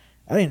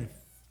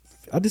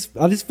 I just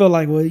felt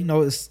like, well,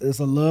 it's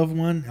a loved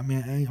one. I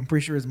mean, I'm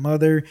pretty sure his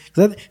mother,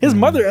 his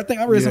mother, I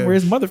think I read somewhere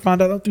his mother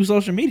found out through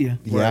social media.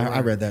 Yeah, I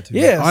read that too.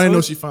 Yeah, I didn't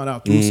know she found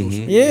out through social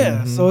media.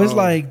 Yeah, so it's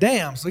like,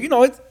 damn. So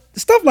it's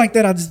stuff like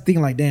that. I just think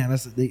like, damn,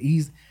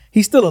 he's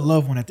still a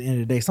loved one at the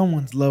end of the day.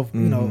 Someone's loved,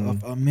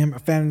 a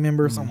family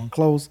member, someone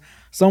close,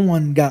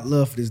 someone got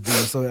love for this dude.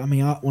 So I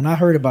mean, when I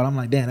heard about it, I'm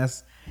like, damn,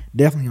 that's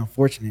definitely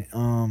unfortunate.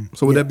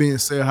 So with that being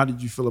said, how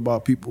did you feel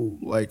about people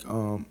like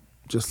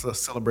just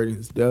celebrating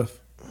his death?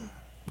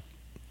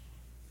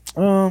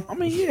 I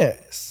mean, yeah,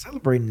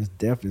 celebrating his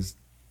death is.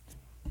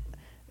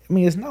 I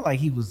mean, it's not like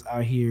he was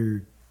out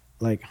here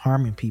like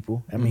harming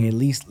people. I mean, at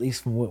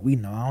least from what we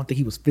know, I don't think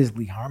he was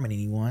physically harming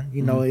anyone.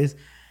 It's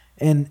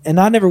and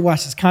I never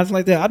watched his content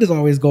like that. I just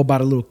always go by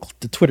the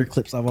Twitter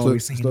clips I've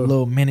always seen, the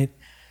little minute,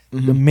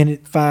 the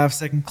minute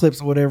 5-second clips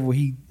or whatever where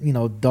he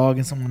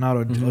dogging someone out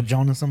or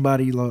joning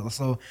somebody.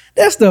 So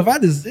that stuff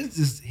it's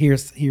just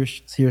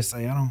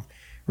hearsay. I don't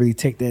really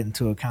take that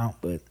into account.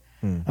 But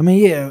I mean,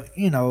 yeah,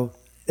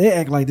 they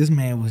act like this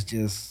man was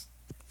just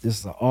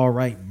an all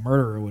right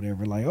murderer or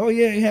whatever. Like, oh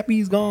yeah, happy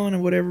he's gone or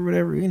whatever.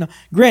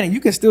 Granted,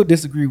 you can still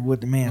disagree with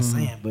what the man's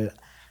saying, but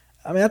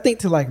I mean, I think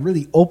to like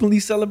really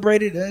openly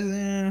celebrate it,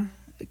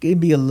 it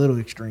could be a little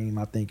extreme.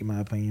 I think, in my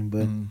opinion,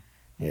 but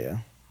yeah,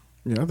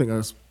 I think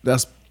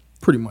that's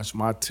pretty much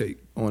my take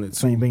on it.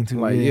 Same thing too.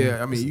 Like,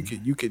 yeah, I mean,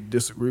 you could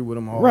disagree with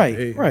him all Right,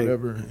 day, right.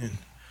 whatever.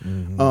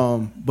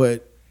 And,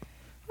 but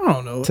I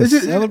don't know. to It's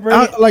just, celebrate.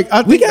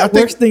 I We got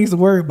think worse things to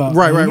worry about.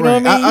 Right. You know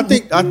what I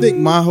mean?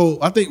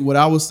 I think what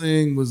I was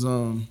saying was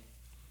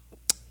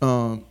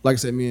like I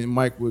said, me and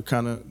Mike were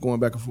kind of not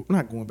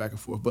going back and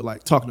forth, but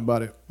like talking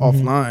about it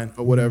offline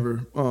or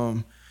whatever.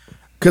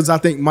 Because I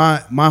think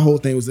my whole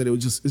thing was that it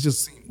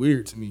just seemed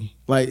weird to me.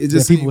 Like it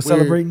just people were seemed weird.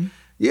 celebrating.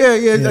 Yeah.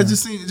 It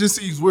just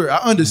seems weird. I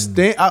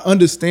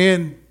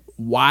understand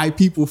why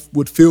people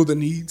would feel the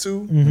need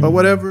to or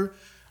whatever,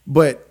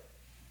 but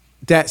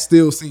that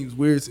still seems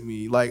weird to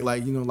me. Like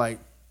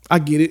I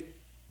get it,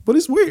 but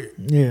it's weird.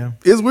 Yeah.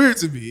 It's weird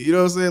to me. You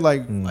know what I'm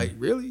saying? Like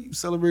really, you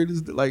celebrate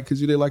his because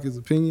you didn't like his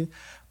opinion.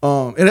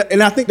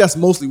 And I think that's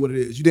mostly what it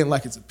is. You didn't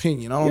like his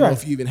opinion. I don't know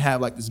if you even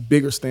have like this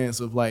bigger stance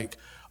of like,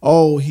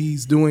 oh,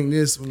 he's doing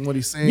this and what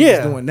he's saying he's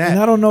doing that. And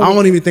I don't know. I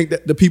don't even think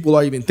that the people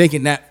are even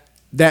thinking that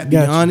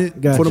beyond it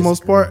for the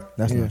most part.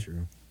 That's not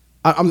true.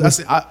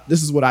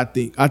 This is what I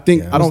think. I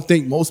don't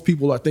think most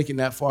people are thinking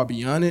that far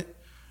beyond it.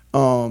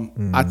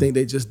 I think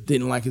they just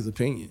didn't like his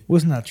opinion.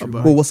 What's not true?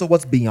 Well, so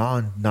what's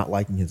beyond not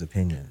liking his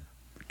opinion?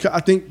 I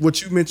think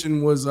what you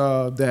mentioned was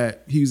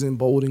that he's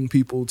emboldening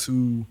people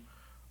to,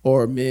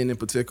 or men in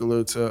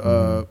particular,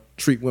 to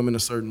treat women a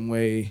certain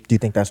way. Do you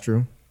think that's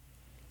true?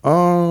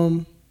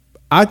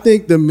 I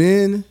think the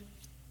men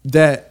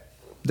that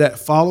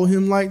follow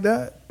him like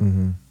that,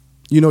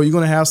 you're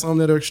gonna have some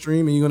that are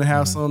extreme, and you're gonna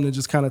have some that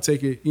just kind of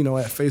take it,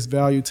 at face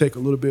value, take a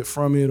little bit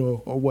from it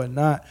or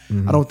whatnot.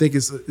 I don't think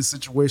it's a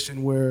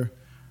situation where,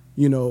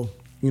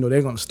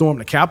 they're gonna storm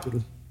the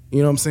Capitol. You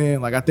know what I'm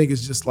saying? Like I think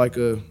it's just like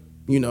a,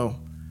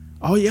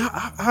 oh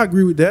yeah, I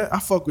agree with that. I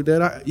fuck with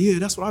that. Yeah,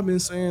 that's what I've been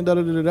saying. Da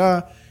da da da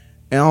da.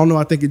 And I don't know.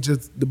 I think it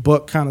just the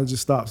buck kind of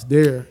just stops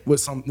there with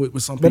some people.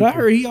 But I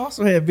heard he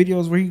also had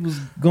videos where he was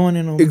going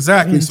in on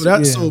exactly.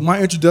 So my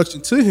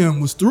introduction to him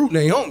was through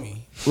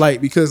Naomi,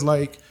 like because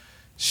like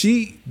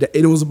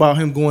it was about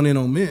him going in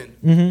on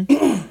men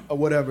or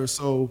whatever.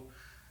 So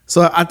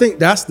I think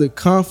that's the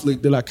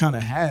conflict that I kind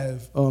of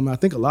have. I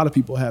think a lot of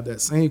people have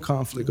that same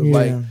conflict of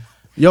like,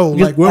 yo,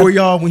 because like where were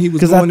y'all when he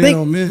was going in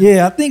on men?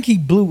 Yeah, I think he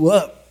blew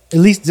up. At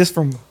least just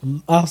from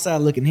outside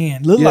looking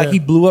in, looked like he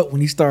blew up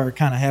when he started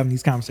kind of having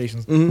these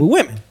conversations with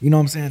women. You know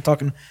what I'm saying?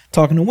 Talking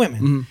to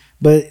women.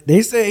 But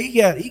they say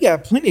he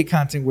got plenty of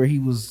content where he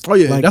was. Oh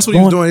yeah, like, that's what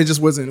he was doing. It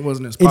just wasn't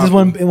as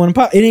popular.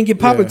 It didn't get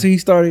popular until he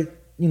started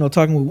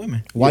talking with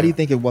women. Why do you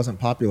think it wasn't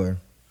popular?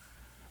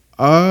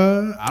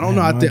 I don't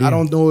know. I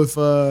don't know if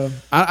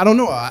I don't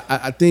know.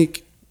 I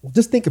think.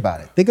 Just think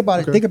about it. Think about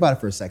it. Think about it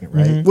for a second,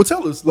 right? Well,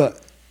 tell us.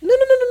 Look,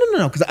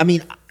 no. Because I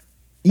mean,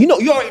 you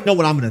already know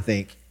what I'm going to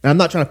think. And I'm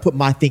not trying to put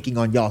my thinking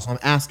on y'all, so I'm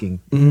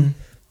asking.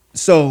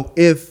 So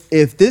if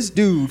this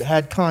dude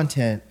had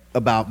content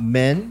about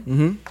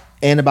men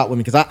and about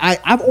women, because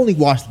I've only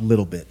watched a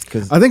little bit.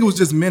 Because I think it was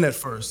just men at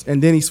first,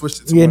 and then he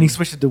switched it to women. and he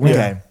switched it to women.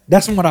 Okay.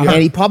 That's from what I heard.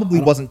 And he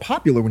probably wasn't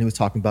popular when he was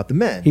talking about the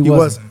men. He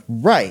wasn't.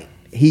 Right.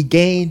 He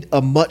gained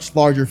a much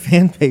larger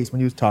fan base when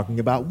he was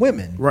talking about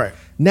women. Right.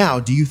 Now,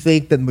 do you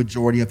think the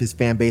majority of his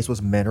fan base was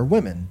men or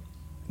women?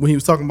 When he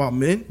was talking about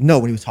men? No,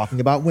 when he was talking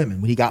about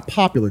women. When he got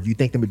popular, do you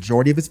think the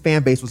majority of his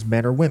fan base was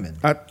men or women?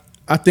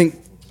 I think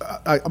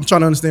I'm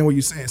trying to understand what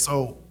you're saying.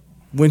 So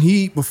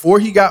before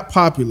he got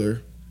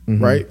popular,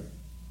 right?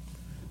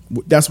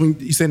 That's when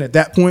you saying at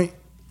that point.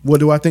 What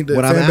do I think the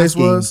fan base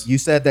was? You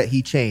said that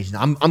he changed.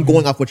 I'm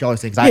going off what y'all are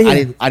saying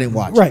because I didn't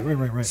watch.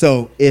 Right.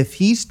 So if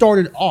he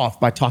started off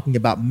by talking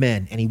about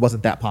men and he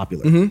wasn't that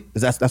popular,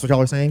 that's what y'all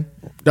are saying?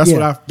 That's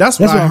what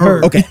I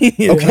heard. Okay.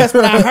 Okay, that's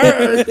what I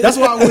heard. That's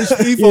why I wish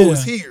FIFO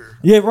was here.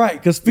 Yeah,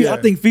 right. Because I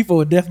think FIFA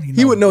would definitely know.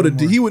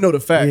 He would know the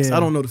facts. Yeah.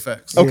 I don't know the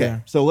facts. Okay, Yeah.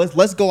 so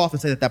let's go off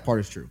and say that part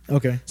is true.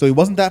 Okay. So he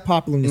wasn't that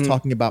popular when he was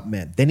talking about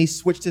men. Then he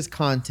switched his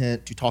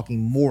content to talking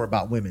more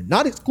about women,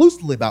 not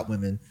exclusively about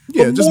women,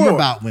 but just more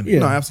about women. Yeah.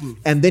 No,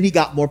 absolutely. And then he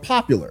got more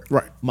popular.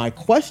 Right. My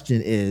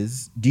question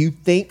is, do you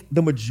think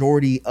the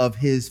majority of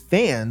his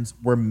fans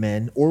were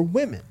men or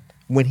women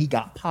when he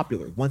got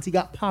popular? Once he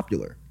got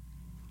popular,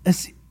 And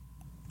see,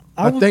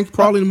 I think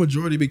probably the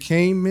majority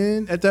became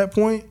men at that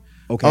point.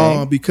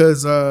 Okay.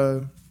 Because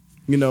but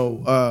it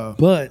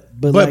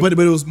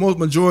was most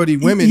majority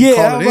women. Yeah,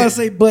 called I was in. about to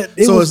say, but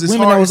it so was it's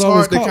women that hard, was it's always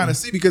hard to calling. kind of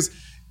see because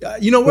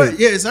you know what? Wait.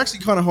 Yeah, it's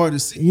actually kind of hard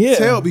to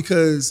tell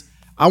because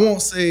I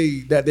won't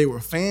say that they were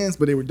fans,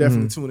 but they were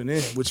definitely tuning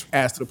in, which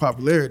adds to the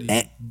popularity.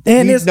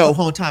 hold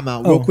on, time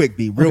out, real quick,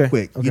 B, real okay,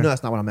 quick. okay. You know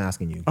that's not what I'm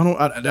asking you.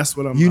 That's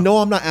what I'm.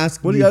 I'm not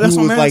asking you that's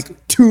who what was I'm like asking.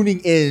 tuning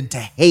in to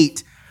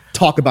hate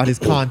talk about his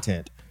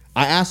content.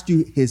 I asked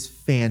you his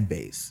fan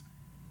base.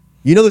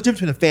 You know the difference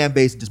between a fan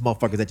base and just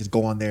motherfuckers that just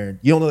go on there.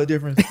 You don't know the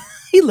difference?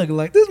 He looking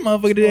like this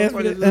motherfucker did ask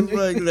me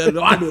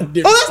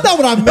that. Oh, that's not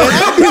what I meant.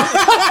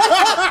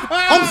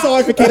 I'm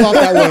sorry if it came off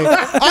that way.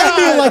 I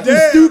didn't mean like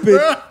you're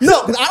stupid.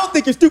 No, because I don't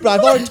think you're stupid.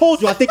 I've already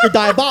told you I think you're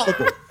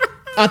diabolical.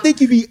 I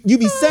think you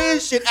be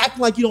saying shit,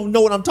 acting like you don't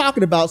know what I'm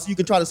talking about, so you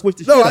can try to switch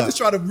the shit No, up. I just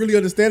try to really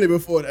understand it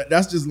before that.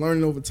 That's just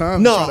learning over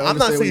time. No, Trying to I'm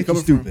not understand where saying you're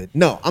coming from. stupid.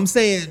 No,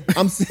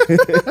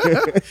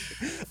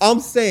 I'm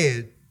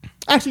saying.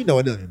 Actually, no,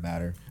 it doesn't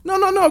matter. No,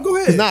 go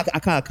ahead. It's not. I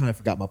kind of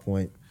forgot my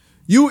point.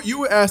 You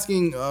were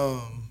asking.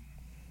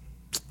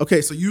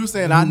 Okay, so you were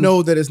saying I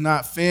know that it's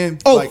not fan.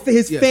 Oh, like,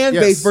 his fan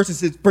yes. base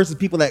versus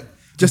people that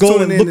Just go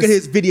tuning and in look to at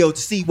his video to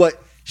see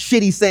what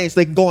shit he's saying, so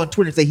they can go on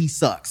Twitter and say he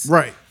sucks.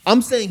 Right.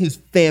 I'm saying his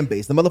fan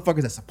base, the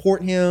motherfuckers that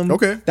support him,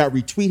 Okay. that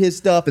retweet his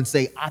stuff and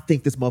say, "I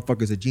think this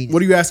motherfucker's a genius."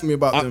 What are you asking me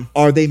about them?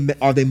 Are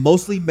they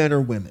mostly men or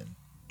women?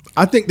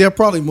 I think they're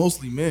probably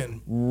mostly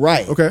men.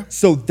 Right. Okay.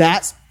 So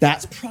that's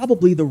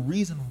probably the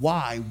reason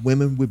why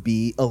women would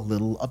be a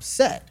little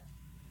upset,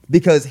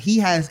 because he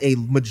has a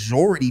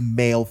majority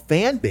male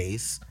fan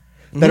base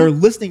that are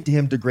listening to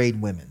him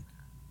degrade women.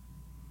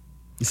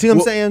 You see what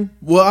I'm saying?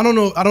 Well, I don't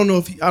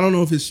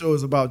know if his show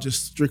is about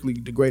just strictly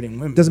degrading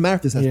women. Doesn't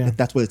matter if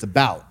that's what it's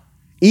about.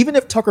 Even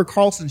if Tucker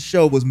Carlson's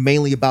show was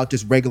mainly about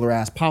just regular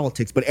ass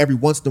politics, but every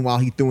once in a while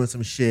he threw in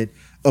some shit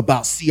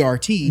about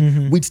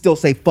CRT, we'd still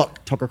say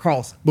fuck Tucker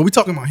Carlson. But we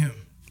talking about him.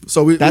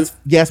 So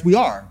Yes, we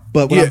are.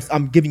 But Yeah.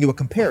 I'm giving you a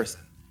comparison,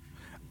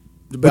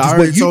 but which I is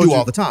already what you told do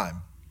all the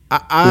time.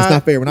 It's I,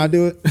 not fair when I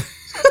do it.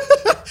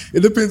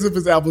 it depends if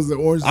it's apples and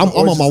oranges. I'm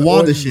on my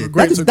Wanda shit.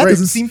 That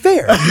doesn't seem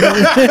fair.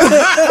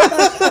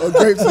 Or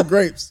grapes and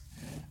grapes.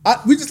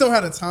 We just don't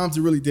have the time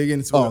to really dig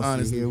into it,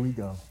 honestly. Here we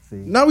go. See.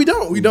 No, we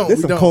don't. We don't. This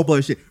We some don't.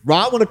 cold-blooded shit.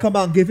 Rod want to come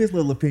out and give his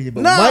little opinion,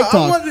 but Nah,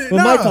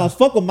 when Mike talks,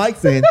 fuck what Mike's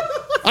saying.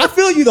 I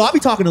feel you though. I be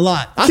talking a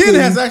lot. Ken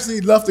has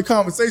actually left the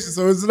conversation,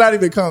 so it's not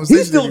even a conversation.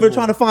 He's still been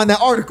trying to find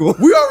that article.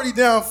 We already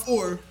down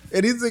 4,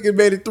 and he's thinking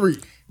made it 3.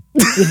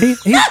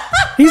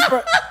 He's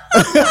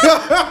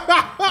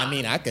I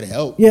mean, I could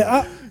help.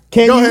 yeah.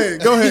 Go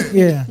ahead.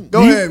 Yeah.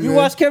 Go ahead, You man.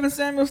 watch Kevin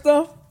Samuel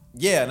stuff?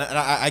 Yeah, and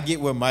I get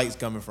where Mike's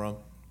coming from. So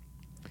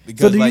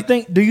Because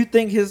do you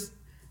think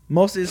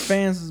most of his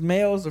fans is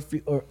males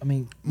or I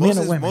mean men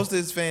or women? most of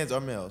his fans are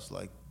males,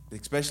 like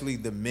especially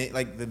the men.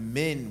 Like the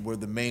men were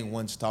the main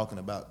ones talking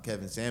about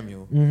Kevin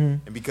Samuel,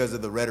 and because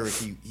of the rhetoric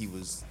he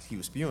was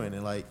spewing,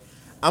 and like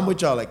I'm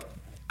with y'all. Like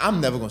I'm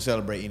never gonna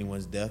celebrate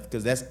anyone's death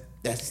because that's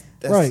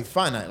Right.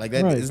 finite. Like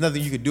that, Right. there's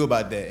nothing you could do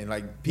about that, and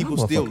like people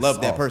Y'all still motherfuckers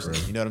love that soft, person.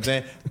 bro. You know what I'm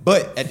saying?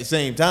 But at the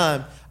same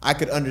time, I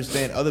could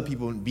understand other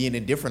people being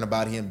indifferent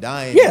about him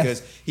dying Yeah,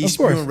 because he's of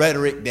course. spewing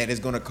rhetoric that is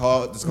gonna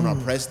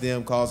oppress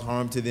them, cause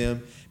harm to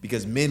them.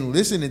 Because men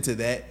listening to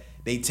that,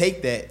 they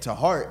take that to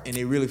heart and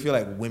they really feel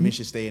like women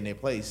should stay in their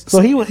place.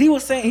 So he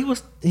was saying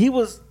he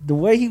was the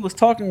way he was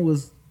talking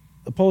was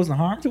opposing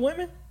harm to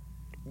women?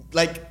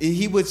 Like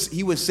he would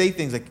say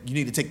things like you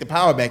need to take the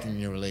power back in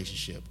your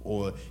relationship,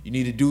 or you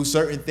need to do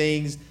certain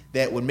things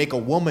that would make a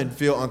woman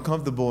feel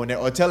uncomfortable, and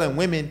or telling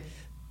women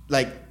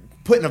like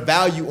putting a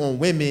value on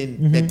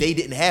women that they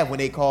didn't have when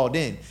they called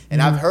in.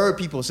 And I've heard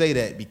people say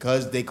that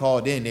because they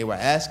called in, they were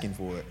asking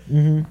for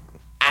it.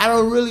 I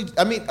don't really.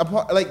 I mean,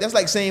 like that's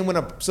like saying when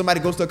somebody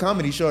goes to a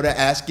comedy show, they're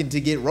asking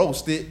to get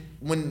roasted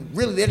when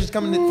really they're just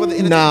coming in for the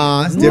entertainment.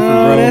 Nah, it's different,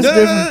 No, bro. that's No,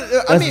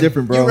 different. I That's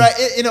different, bro. You're right.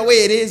 In a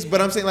way, it is,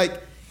 but I'm saying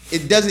like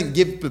it doesn't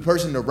give the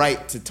person the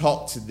right to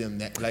talk to them,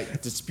 that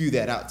like to spew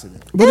that out to them.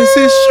 But it's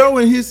his show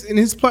and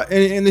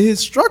his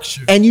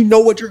structure. And you know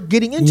what you're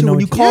getting into know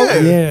when you what call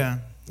it. Yeah.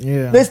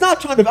 I'm not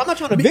trying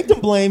to victim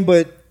blame,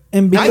 but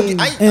And I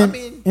and,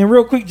 mean- and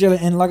real quick, Jelly,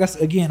 and like I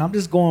said again, I'm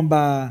just going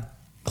by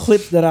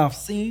clips that I've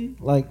seen,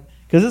 like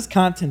because this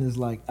content is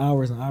like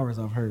hours and hours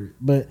I've heard,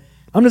 but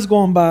I'm just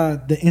going by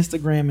the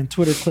Instagram and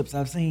Twitter clips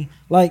I've seen.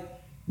 Like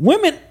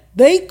women,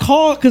 they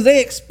call because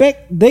they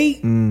expect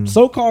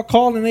so-called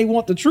call and they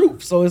want the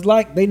truth. So it's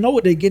like they know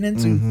what they get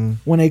into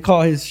when they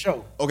call his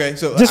show. Okay,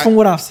 so Just from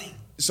what I've seen.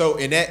 so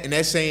in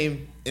that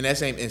same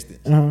instance,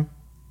 Uh-huh.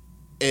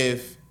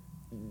 if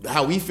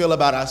how we feel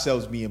about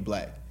ourselves being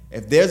black.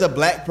 If there's a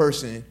black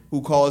person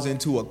who calls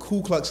into a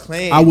Ku Klux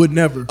Klan, I would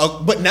never.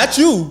 But not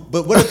you.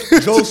 But what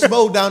if Joe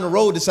Smo down the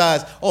road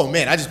decides, oh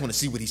man, I just want to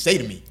see what he say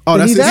to me. Oh, But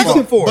that's he's his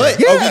asking fault. for it.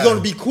 But are Yeah. we going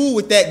to be cool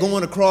with that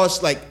going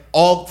across like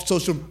all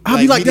social? I'll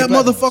be like media that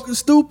platforms? motherfucker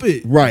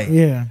stupid. right.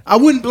 Yeah. I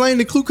wouldn't blame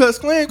the Ku Klux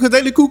Klan because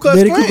they the Ku Klux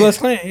They're the Klan. Ku Klux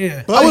Klan,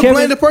 yeah. I would Kevin-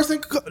 blame the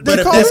person But that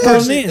if called that in.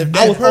 person, in. if I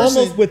that was person,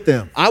 almost with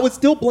them. I would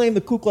still blame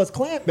the Ku Klux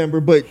Klan member,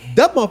 but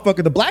that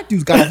motherfucker, the black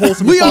dude's got to hold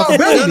some We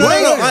responsibility.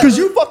 already- no, Because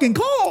you fucking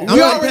called. I'm We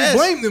not already past-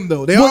 blame them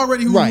though. They What-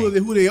 already right.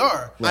 who they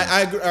are.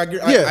 I agree.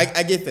 Yeah.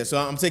 I get that. So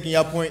I'm taking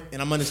your point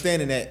and I'm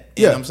understanding that.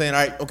 And Yeah. I'm saying, all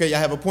right, okay, y'all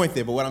have a point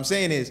there. But what I'm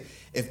saying is,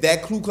 if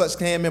that Ku Klux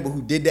Klan member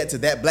who did that to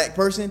that black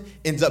person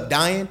ends up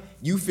dying,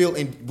 you feel,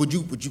 and would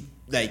you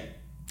like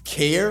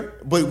care?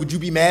 But would you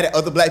be mad at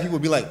other black people?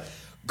 Would be like,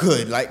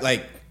 good, like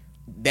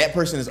that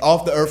person is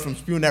off the earth from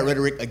spewing that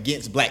rhetoric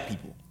against black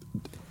people.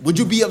 Would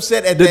you be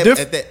upset at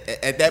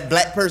that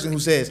black person who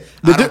says,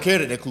 I don't care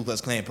that the Ku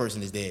Klux Klan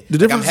person is dead? The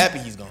Like, I'm difference- happy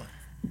he's gone.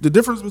 The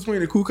difference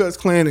between the Ku Klux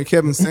Klan and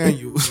Kevin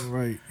Samuels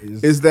Right.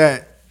 is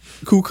that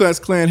Ku Klux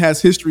Klan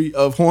has history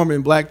of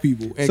harming black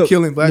people and So,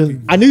 killing black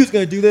people. I knew he was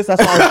going to do this.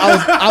 That's why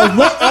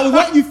I was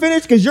letting you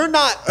finish because you're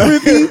not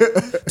privy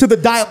to the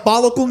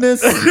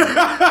diabolicalness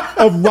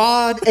of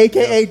Rod,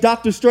 a.k.a.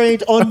 Dr.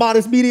 Strange, on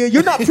Modest Media.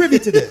 You're not privy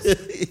to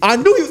this. I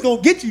knew he was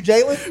going to get you,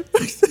 Jalen,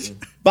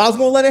 but I was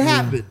going to let it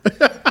happen.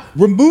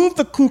 Remove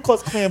the Ku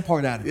Klux Klan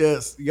part out of it.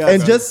 Yes, you got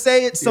And that. just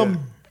say it's some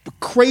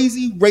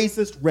crazy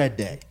racist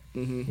redneck.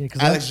 Yeah,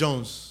 'cause Alex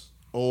Jones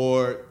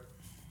or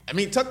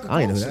Tucker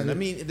I ain't know Carlson. that. I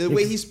mean, the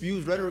way he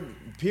spews rhetoric,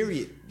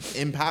 period,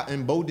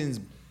 emboldens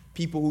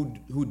people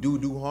who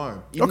do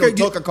harm. Even Okay,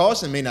 though Tucker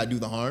Carlson may not do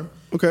the harm,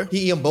 Okay.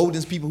 he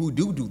emboldens people who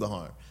do the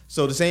harm.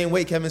 So the same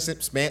way Kevin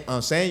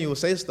Samuel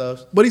says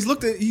stuff, But he's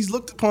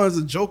looked upon as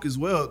a joke as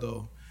well,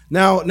 though.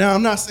 Now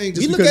I'm not saying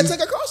just we look at because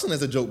Tucker Carlson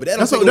as a joke, but that don't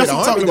that's take what, away that's the what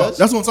I'm harm talking he about. does.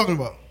 That's what I'm talking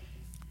about.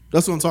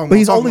 That's what I'm talking about. But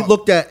he's I'm talking only about-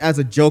 looked at as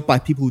a joke by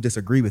people who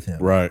disagree with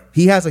him. Right.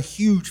 He has a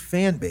huge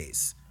fan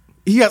base.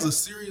 He has a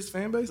serious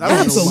fan base. I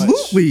don't know much.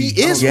 Absolutely.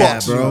 He is Yeah,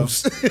 Fox bro.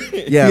 News.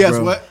 Yeah, He has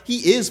bro. what?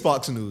 He is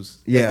Fox News.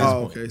 Yeah.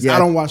 Oh, okay. So Yeah. I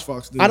don't watch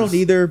Fox News. I don't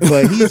either,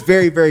 but he's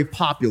very, very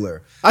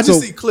popular. I just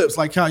So- see clips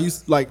like how you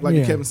like Yeah.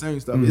 the Kevin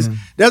Samuels stuff.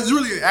 That's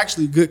really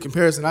actually a good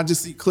comparison. I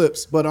just see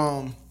clips, but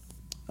I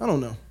don't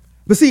know.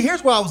 But see,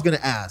 here's what I was gonna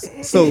ask.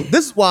 So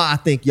this is why I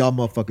think y'all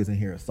motherfuckers in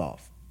here are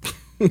soft.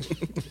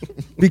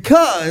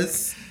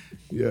 Because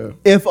Yeah.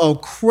 if a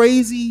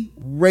crazy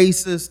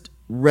racist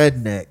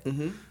redneck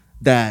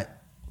that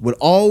would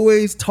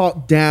always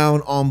talk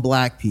down on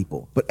black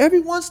people, but every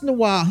once in a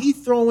while he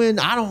throw in,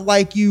 I don't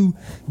like you,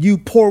 you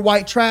poor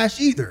white trash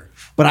either.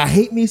 But I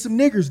hate me some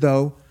niggers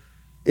though.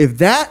 If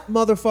that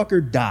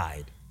motherfucker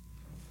died,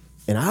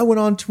 and I went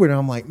on Twitter,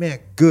 I'm like, man,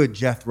 good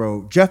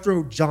Jethro.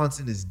 Jethro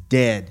Johnson is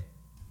dead.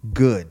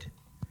 Good.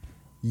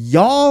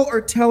 Y'all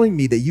are telling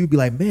me that you'd be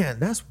like, man,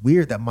 that's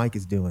weird that Mike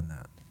is doing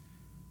that.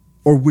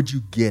 Or would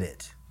you get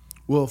it?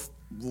 Well,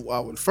 I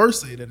would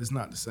first say that it's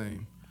not the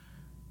same.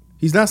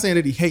 He's not saying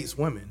that he hates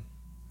women.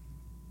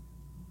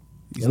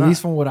 He's At not.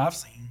 least from what I've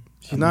seen.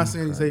 He's not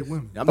saying he hates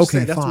women. I'm just Okay,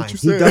 saying that's fine. what you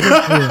He said.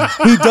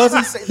 doesn't, he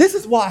doesn't say. This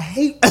is why I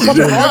hate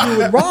fucking arguing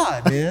with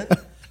Rod, man.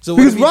 So what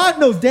Because if he- Rod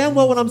knows damn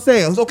well what I'm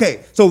saying.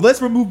 Okay, so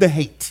let's remove the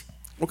hate.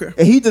 Okay.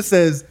 And he just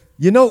says,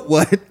 you know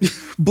what?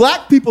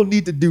 Black people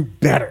need to do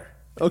better.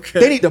 Okay.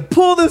 They need to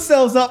pull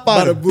themselves up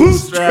by the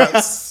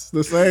bootstraps.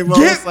 The same Get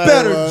old same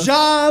better one.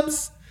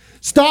 jobs.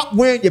 Stop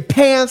wearing your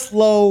pants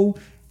low.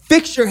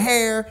 Fix your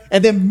hair.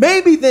 And then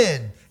maybe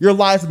then your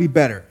lives will be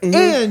better.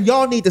 And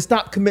y'all need to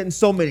stop committing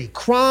so many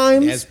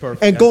crimes That's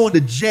perfect. and That's- going to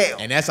jail.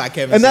 And that's how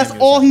Kevin And that's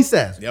Samuels all said. he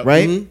says, Yep.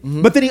 right?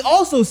 But then he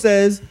also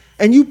says,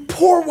 and you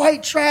poor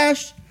white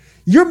trash,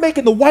 you're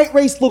making the white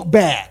race look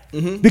bad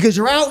because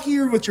you're out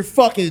here with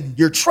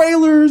your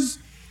trailers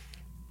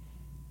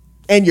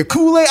and your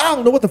Kool-Aid. I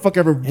don't know what the fuck I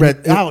ever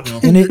read. I don't know.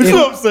 and it- you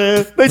know what I'm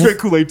saying? They drink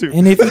Kool-Aid too.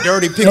 And if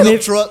Dirty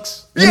pickup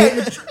trucks.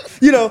 Yeah,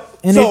 you know.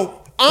 and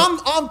So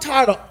I'm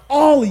tired of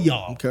all of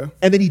y'all. Okay.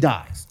 And then he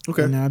dies.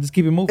 Okay. now just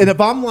keep it moving. And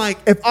if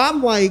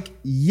I'm like,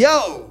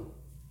 yo,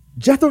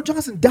 Jethro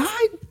Johnson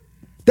died,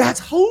 that's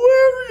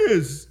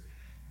hilarious.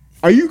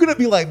 Are you gonna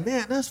be like,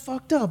 man, that's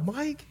fucked up,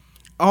 Mike?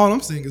 All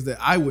I'm saying is that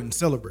I wouldn't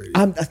celebrate it.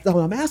 That's not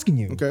what I'm asking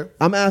you. Okay.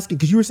 I'm asking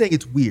because you were saying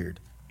it's weird.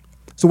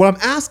 So what I'm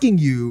asking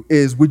you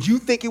is, would you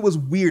think it was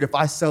weird if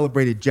I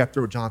celebrated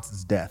Jethro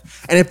Johnson's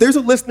death? And if there's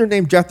a listener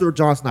named Jethro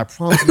Johnson, I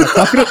promise I'm not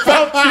talking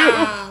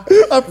about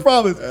you. I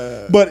promise.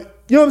 But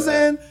you know what I'm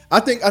saying? I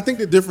think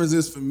the difference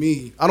is for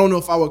me. I don't know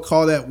if I would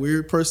call that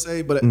weird per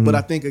se, but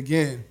I think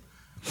again,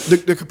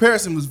 the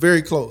comparison was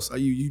very close.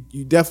 You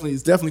definitely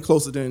it's definitely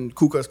closer than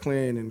Ku Klux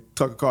Klan and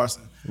Tucker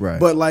Carlson. Right.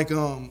 But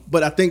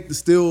but I think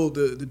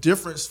the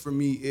difference for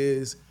me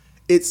is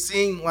it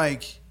seemed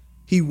like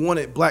he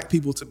wanted black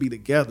people to be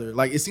together.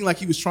 Like it seemed like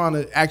he was trying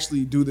to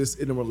actually do this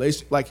in a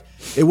relation. Like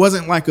it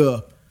wasn't like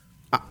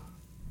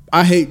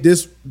I hate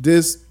this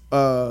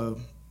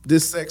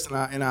sex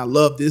and I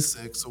love this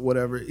sex or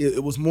whatever.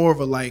 It was more of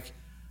a like,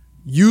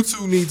 you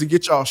two need to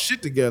get y'all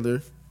shit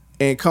together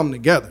and come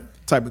together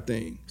type of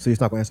thing. So you're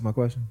not gonna answer my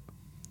question?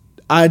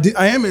 I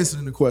am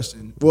answering the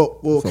question.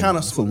 Well, kind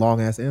of. It's a long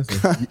ass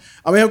answer.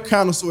 I mean, I'm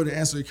kind of sort of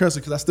answering the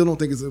question because I still don't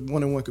think it's a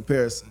 1-on-1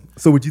 comparison.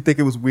 So would you think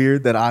it was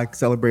weird that I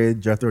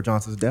celebrated Jethro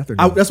Johnson's death or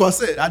not? That's what I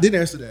said. I didn't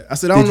answer that. I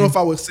said I don't know if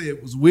I would say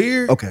it was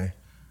weird. Okay.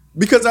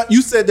 Because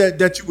you said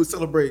that you would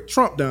celebrate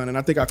Trump down, and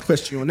I think I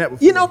questioned you on that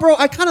before. You know, bro,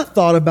 I kind of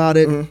thought about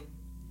it.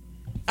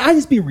 I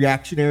just be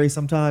reactionary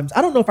sometimes.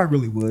 I don't know if I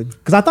really would.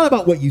 Because I thought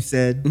about what you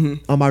said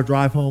on my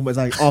drive home, as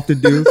I often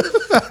do.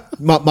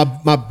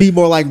 my be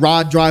more like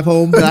Rod drive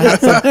home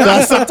that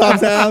I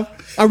sometimes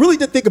have. I really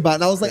did think about it.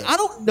 And I was like, I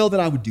don't know that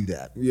I would do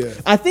that. Yeah.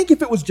 I think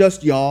if it was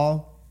just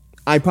y'all,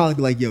 I'd probably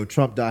be like, yo,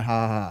 Trump died,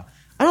 ha ha.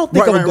 I don't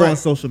think I would go on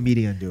social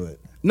media and do it.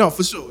 No,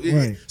 for sure. Yeah.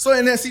 Right. So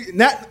and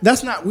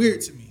that's not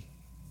weird to me.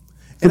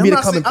 For And me to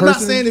I'm come in not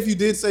person? saying if you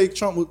did say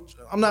Trump would.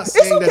 I'm not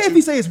saying okay that if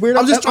you say it's weird.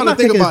 I'm just I'm trying to not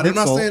think taking about it it.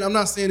 as insult. I'm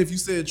not saying if you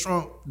said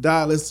Trump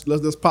died, let's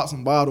pop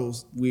some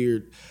bottles.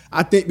 Weird.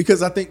 I think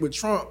with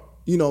Trump,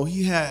 you know,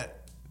 he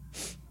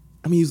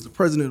was the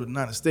president of the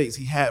United States.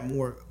 He had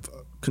more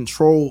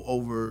control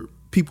over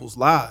people's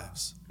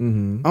lives. I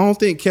don't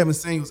think Kevin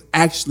Samuels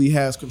actually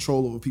has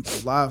control over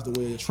people's lives the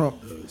way that Trump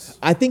does.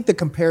 I think the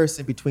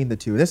comparison between the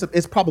two,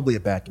 it's probably a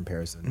bad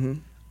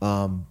comparison.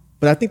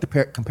 But I think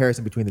the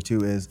comparison between the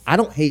two is I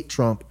don't hate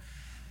Trump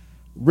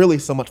really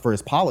so much for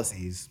his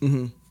policies.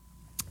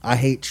 I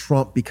hate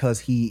Trump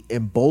because he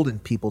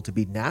emboldened people to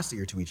be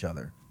nastier to each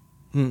other.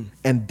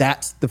 And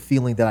that's the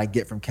feeling that I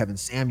get from Kevin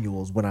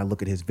Samuels when I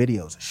look at his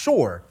videos.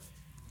 Sure,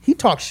 he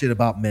talks shit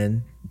about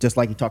men just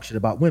like he talks shit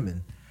about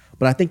women.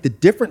 But I think the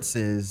difference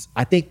is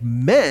I think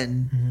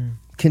men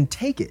can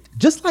take it.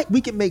 Just like we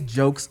can make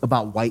jokes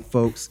about white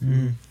folks,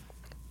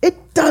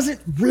 it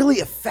doesn't really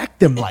affect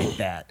them like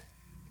that.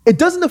 It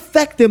doesn't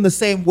affect them the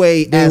same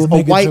way They as will a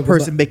make a white joke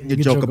person about- making a make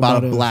a joke joke about a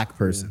about us. black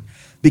person.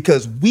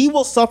 Because we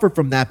will suffer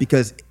from that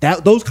because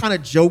those kind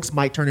of jokes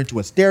might turn into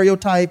a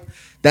stereotype.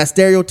 That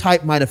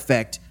stereotype might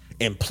affect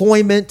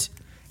employment.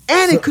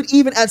 And it could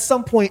even at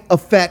some point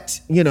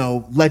affect,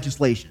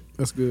 legislation.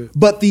 That's good.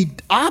 But the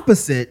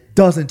opposite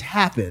doesn't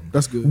happen.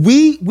 That's good.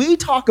 We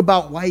talk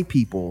about white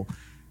people.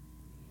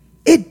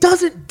 It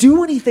doesn't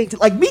do anything to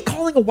like me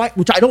calling a white,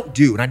 which I don't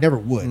do and I never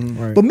would.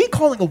 Right. But me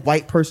calling a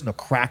white person a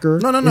cracker,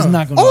 No. It's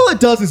not gonna. all it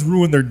does is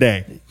ruin their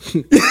day.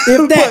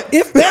 if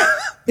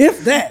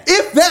that,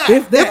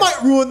 It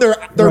might ruin their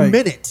Right.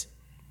 minute.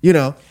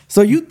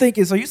 So you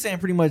saying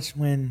pretty much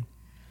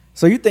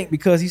so you think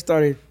because he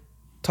started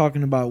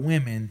talking about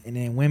women and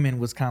then women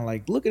was kind of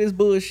like, look at this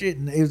bullshit,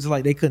 and it was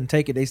like they couldn't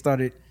take it. They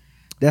started.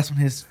 That's when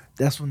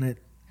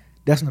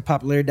the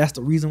popularity. That's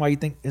the reason why you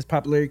think his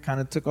popularity kind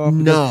of took off.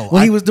 Because No,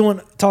 when he was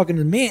talking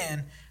to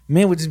men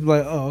would just be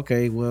like, oh,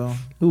 okay, well,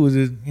 who is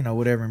it?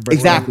 Whatever. And break it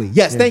Exactly. down.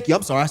 Yes. Yeah. Thank you.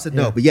 I'm sorry. I said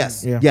no, Yeah. but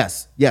yes, Yeah.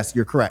 yes,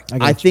 you're correct. I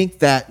got I you. think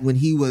that when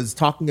he was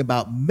talking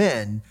about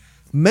men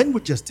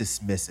would just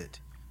dismiss it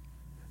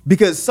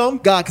because some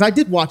guy. Because I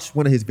did watch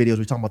one of his videos. We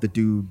were talking about the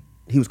dude.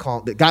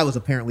 The guy was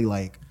apparently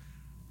like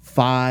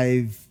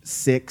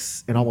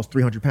 5'6" and almost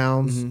 300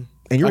 pounds, and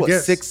you're I what,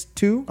 guess.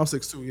 6'2"? I'm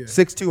 6'2", yeah.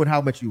 6'2", and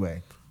how much you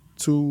weigh?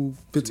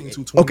 215,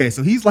 220. Okay,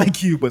 so he's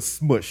like you, but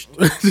smushed,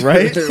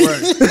 right?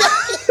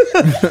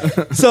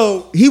 Right.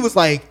 So he was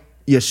like,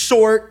 you're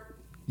short.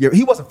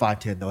 He wasn't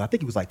 5'10" though. I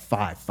think he was like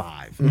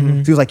 5'5". So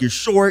he was like, you're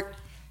short,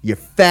 you're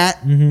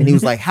fat, and he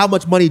was like, how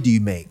much money do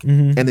you make?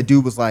 And the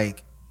dude was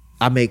like,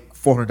 I make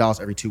 $400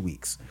 every 2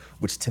 weeks.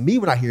 Which to me,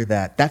 when I hear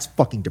that, that's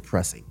fucking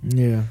depressing.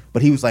 Yeah.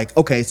 But he was like,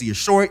 okay, so you're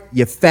short,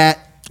 you're fat,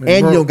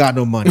 and you don't got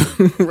no money.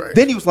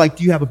 Then he was like,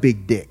 do you have a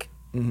big dick?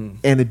 And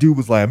the dude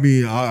was like,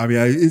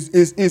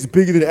 it's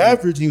bigger than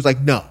average. And he was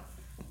like, no.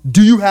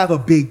 Do you have a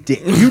big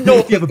dick? You know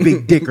if you have a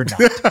big dick or not.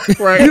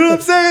 Right. You know what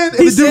I'm saying?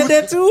 He said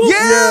that too?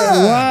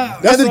 Yeah. Wow.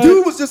 And the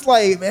dude was just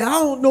like, man, I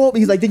don't know.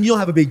 He's like, then you don't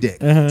have a big dick.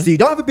 So you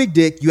don't have a big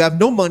dick, you have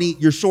no money,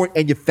 you're short,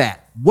 and you're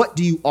fat. What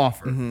do you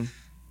offer?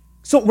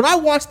 So when I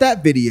watched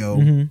that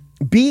video,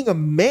 being a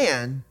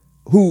man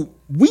who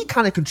we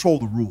kind of control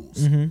the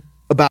rules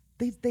about,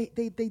 they look at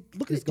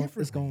it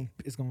differently.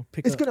 It's gonna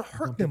pick It's up. gonna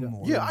hurt them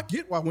more. Yeah, I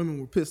get why women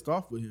were pissed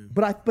off with him.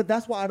 But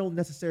that's why I don't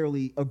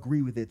necessarily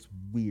agree with it's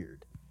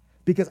weird.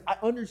 Because I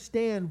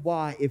understand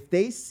why if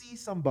they see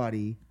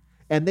somebody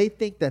and they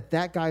think that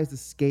that guy is the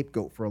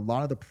scapegoat for a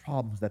lot of the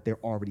problems that they're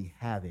already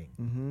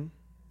having,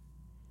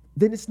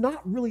 then it's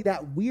not really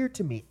that weird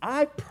to me.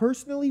 I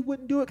personally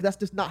wouldn't do it because that's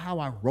just not how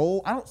I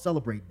roll. I don't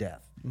celebrate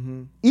death.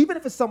 Even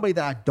if it's somebody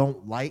that I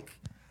don't like,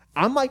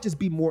 I might just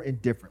be more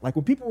indifferent. Like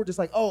when people were just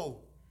like, oh,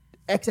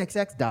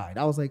 XXX died.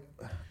 I was like,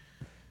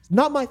 it's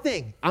not my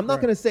thing. I'm not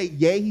going to say,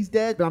 yay, he's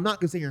dead, but I'm not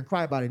going to sit here and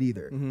cry about it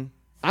either.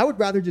 I would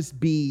rather just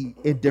be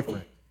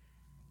indifferent.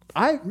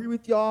 I agree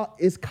with y'all.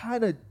 It's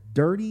kind of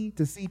dirty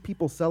to see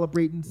people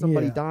celebrating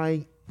somebody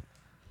dying,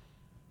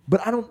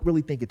 but I don't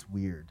really think it's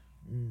weird.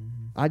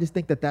 I just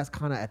think that that's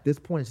kind of, at this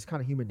point, it's just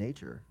kind of human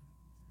nature.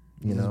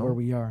 You This know, is where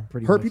we are.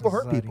 Pretty hurt much people in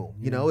hurt society. people.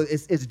 You know,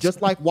 it's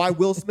just like why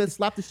Will Smith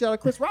slapped the shit out of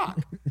Chris Rock.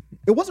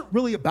 It wasn't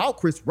really about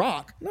Chris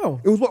Rock.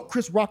 No. It was what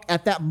Chris Rock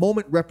at that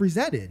moment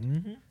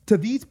represented. To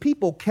these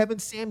people, Kevin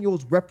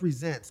Samuels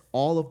represents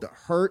all of the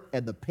hurt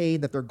and the pain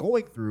that they're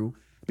going through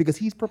because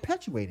he's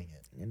perpetuating it.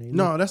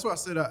 No, that's why I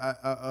said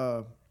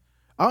I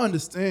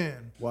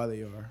understand why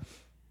they are.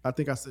 I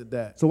think I said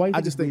that. So why you I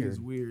think just it's think weird?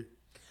 it's weird.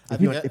 If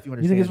you You understand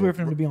think it's it. weird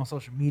for him to be on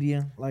social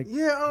media? Like,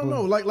 Yeah, I don't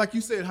know. Like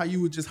you said, how you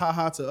would just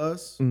ha to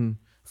us.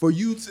 For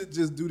you to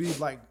just do these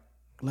like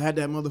had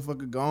that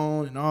motherfucker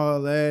gone and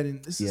all that, and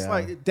it's just Yeah.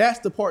 like that's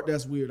the part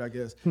that's weird, I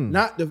guess.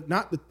 Not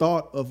the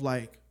thought of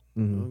like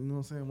you know what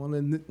I'm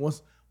saying.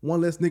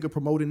 One less nigga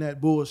promoting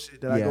that bullshit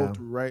that I go Yeah.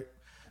 through, right?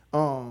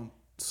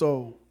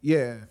 So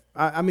yeah,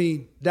 I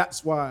mean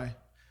that's why.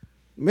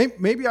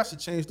 Maybe I should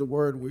change the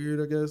word weird.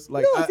 I guess.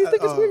 Like, No, if you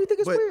think it's weird, you think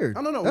it's but weird.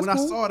 I don't know. That's When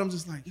cool. I saw it, I'm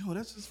just like, yo,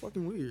 that's just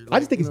fucking weird. I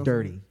just think you it's know what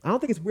I'm dirty. I don't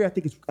think it's weird.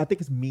 I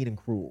think it's mean and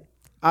cruel.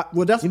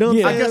 Well, that's You know what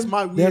I'm I guess saying?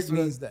 my weird that's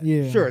means that.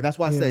 Yeah. Sure, that's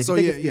why I say. So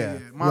you yeah, think yeah,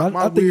 it's- yeah. My, I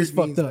my think weird it's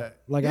fucked means up. that.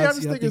 Like, yeah, I I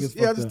just think it's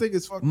fucked I just up. think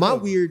it's fucked My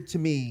up. weird to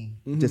me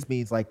just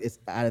means like it's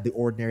out of the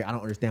ordinary. I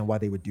don't understand why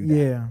they would do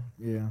that.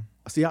 yeah.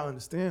 See, I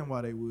understand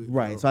why they would.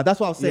 Right. you know. So that's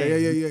what I was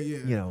saying. Yeah.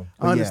 You know,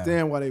 I but yeah.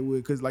 understand why they would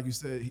because, like you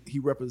said, he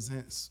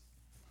represents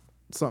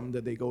something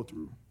that they go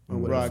through. Or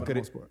whatever, for the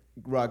most part.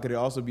 Rod, could it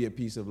also be a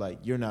piece of like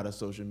you're not a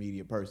social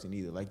media person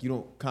either? Like you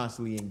don't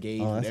constantly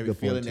engage Oh, with that's a every good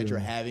point, feeling that too. you're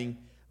having.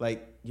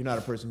 Like you're not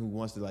a person who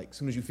wants to like as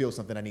soon as you feel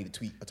something, I need to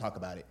tweet or talk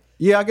about it.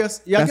 Yeah, I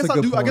guess. Yeah, That's a I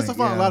good do. I guess I point,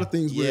 find a yeah. lot of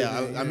things weird.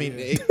 Yeah, I mean,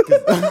 yeah.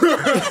 'cause-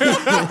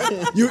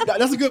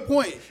 That's a good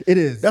point. It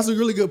is. That's a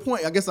really good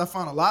point. I guess I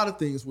found a lot of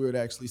things weird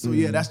actually. So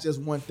yeah, that's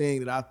just one thing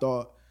that I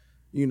thought,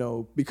 you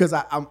know, because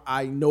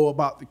I know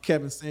about the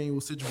Kevin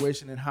Samuels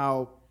situation and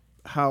how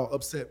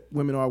upset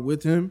women are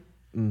with him.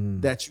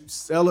 That you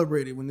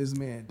celebrated when this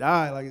man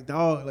died, like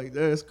dog, like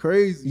that's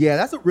crazy. Yeah,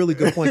 that's a really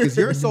good point because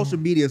your social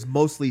media is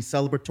mostly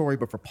celebratory,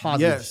 but for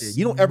positive Yes. shit.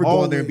 You don't ever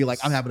go in there and be Always.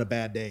 like, "I'm having a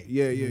bad day."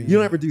 Yeah. You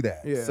don't ever do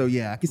that. Yeah. So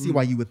yeah, I can see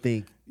why you would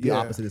think the Yeah.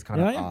 opposite is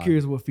kind Yeah, of I am odd.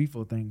 curious what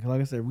FIFO think. 'Cause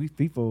like I said,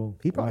 FIFO.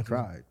 He probably watches-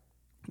 cried.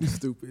 You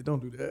stupid.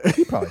 Don't do that.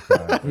 He probably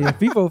cried. Yeah,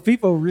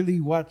 FIFO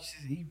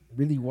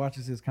really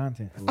watches his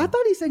content. I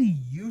thought he said he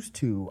used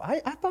to. I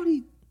thought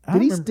he I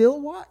did. He remember-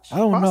 still watch? I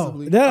don't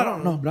Possibly. know. That I I don't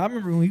don't know. know. But I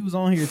remember when he was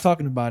on here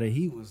talking about it,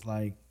 he was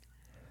like,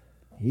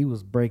 he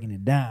was breaking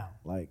it down.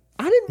 Like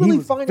I didn't he really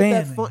was find a it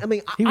that fan fun. of- I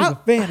mean, he was I- a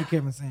fan of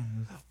Kevin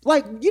Samuels.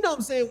 like, you know what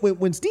I'm saying?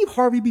 When Steve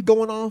Harvey be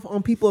going off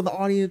on people in the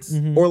audience,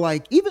 or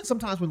like even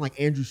sometimes when like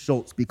Andrew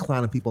Schultz be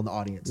clowning people in the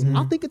audience,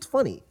 I think it's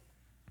funny.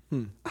 I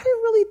didn't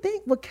really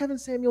think what Kevin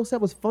Samuels said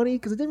was funny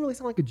because it didn't really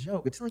sound like a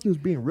joke. It sounded like he was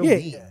being real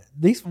mean. At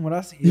least from what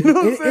I see, You know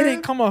what I'm it saying?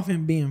 didn't come off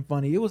him being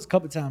funny. It was a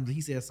couple times that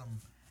he said some.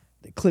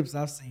 The clips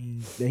I've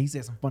seen that he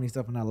said some funny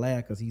stuff and I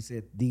laughed because he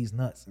said these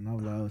nuts and I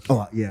was like, oh, shit.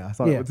 Oh yeah, I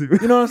saw Yeah, that one too.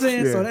 you know what I'm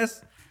saying? Yeah. So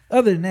that's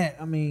other than that.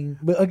 I mean,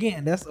 but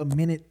again, that's a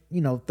minute,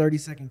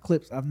 30-second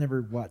clips. I've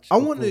never watched. I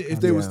the wonder full if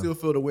content. they would still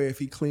feel the way if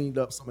he cleaned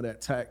up some of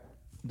that tact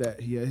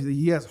that he has.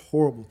 He has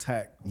horrible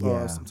tact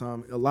Yeah.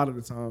 sometimes, a lot of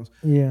the times,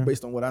 Yeah.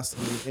 based on what I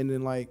see. And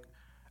then like,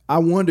 I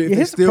wonder if Yeah, they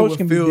his still approach would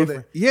can be feel that.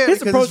 different. Yeah, His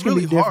because approach it's can be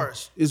really different.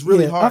 harsh. It's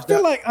really Yeah, harsh.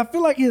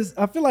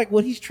 I feel like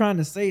what he's trying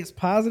to say is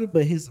positive,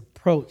 but his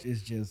approach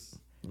is just.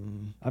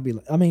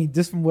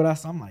 Just from what I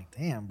saw, I'm like,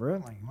 damn, bro,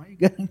 like, why you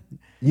got?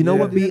 You know Yeah.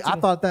 what, B? I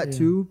thought that Yeah.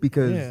 too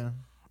because Yeah,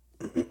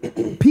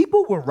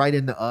 people will write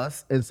into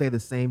us and say the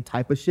same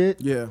type of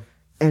shit. Yeah.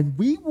 And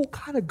we will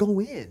kind of go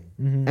in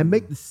and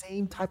make the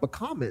same type of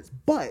comments,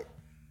 but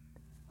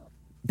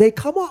they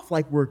come off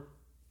like we're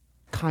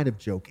kind of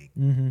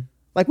joking.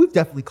 Like we've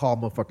definitely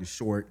called motherfuckers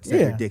short, said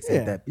their dicks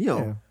at that,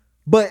 yeah.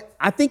 But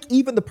I think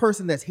even the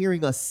person that's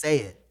hearing us say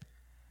it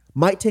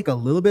might take a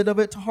little bit of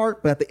it to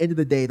heart, but at the end of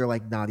the day, they're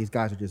like, nah, these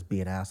guys are just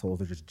being assholes.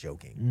 They're just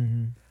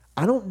joking.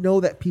 I don't know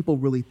that people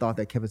really thought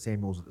that Kevin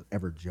Samuels was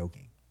ever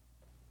joking.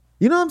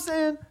 You know what I'm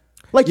saying?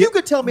 Like, you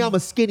could tell me I'm a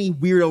skinny,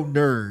 weirdo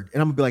nerd,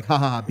 and I'm gonna be like, ha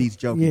ha ha, B's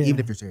joking, Yeah. even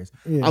if you're serious.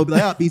 Yeah. I would be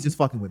like, B's just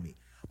fucking with me.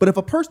 But if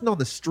a person on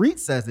the street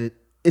says it,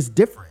 it's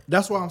different.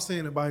 That's why I'm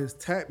saying about his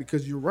tact,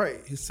 because you're right.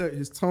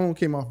 His tone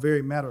came off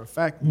very matter of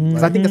fact.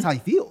 Because I think that's how he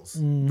feels.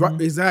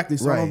 Right, exactly.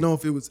 So I Right. don't know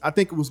if it was. I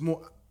think it was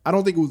more. I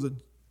don't think it was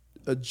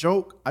a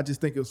joke. I just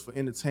think it was for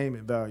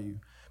entertainment value,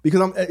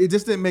 because it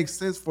just didn't make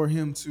sense for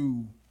him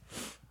to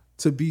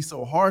be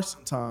so harsh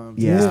sometimes.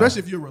 Yeah. Especially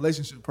if you're a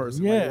relationship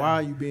person. Yeah. Like, why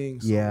are you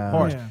being so Yeah.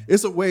 harsh? Yeah.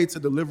 It's a way to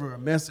deliver a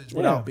message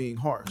without being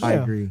harsh. I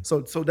Yeah. agree.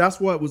 So that's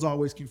what was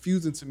always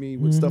confusing to me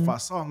with stuff I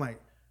saw. I'm like,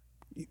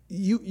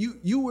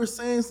 you were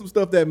saying some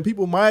stuff that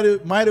people might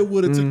have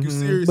would have took you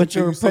serious But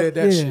until your you said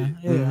that yeah, shit.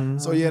 yeah.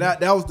 So yeah,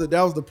 that was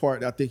the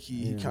part that I think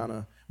he kind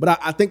of. But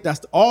I think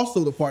that's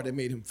also the part that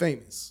made him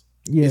famous.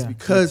 Yeah. It's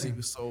because he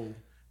was so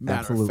matter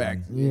Absolutely. of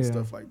fact Yeah. and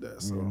stuff like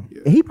that. So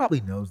yeah, And he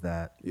probably knows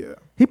that. yeah.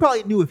 He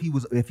probably knew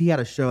if he had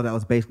a show that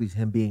was basically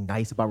him being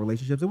nice about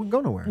relationships, it wouldn't go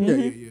nowhere. Yeah.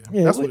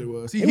 Yeah, That's it what would- it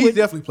was. it He would-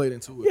 definitely played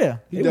into it. Yeah,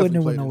 he it definitely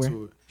wouldn't played went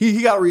into it.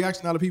 He got a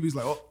reaction out of people. He's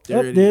like, oh,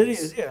 there it there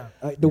is. Yeah,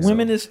 the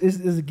women is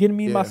getting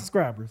me my Yeah.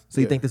 subscribers.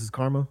 So you Yeah. think this is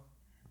karma?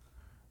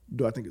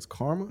 Do I think it's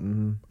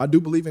karma? I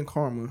do believe in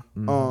karma.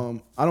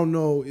 I don't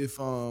know if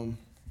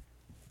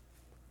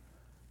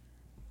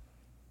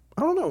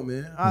I don't know,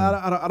 man.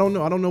 I don't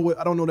know. I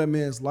don't know that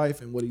man's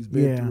life and what he's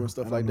been Yeah, through and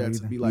stuff I like don't know that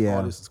to either. be like, Yeah.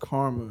 oh, this is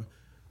karma.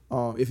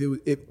 If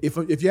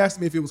you asked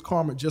me if it was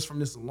karma just from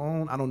this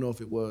alone, I don't know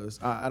if it was.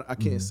 I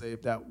can't say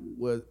if that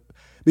was,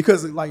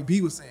 because like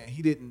B was saying,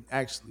 he didn't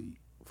actually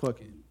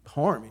fucking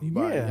harm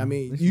anybody. Yeah. I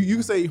mean, you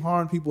can say he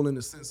harmed people in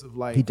the sense of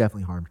like He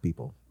definitely harmed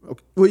people.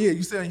 okay. Well, yeah,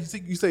 you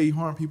say he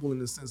harmed people in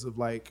the sense of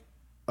like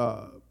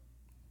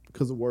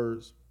because of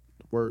words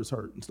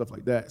hurt and stuff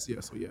like that. So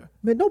yeah.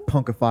 Man, don't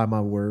punkify my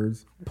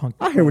words. Punk-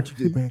 I hear what you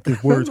did, man.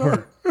 Because words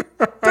hurt. You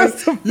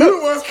the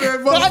one said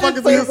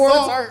motherfuckers in his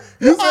song.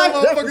 You said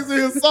motherfuckers in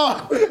his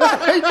song.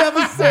 I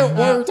never said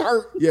words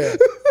hurt. Yeah.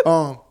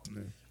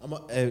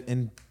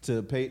 And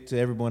to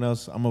everyone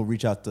else, I'm gonna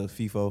reach out to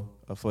FIFO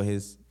for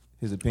his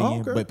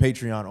opinion, okay. but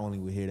Patreon only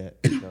will hear that.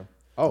 So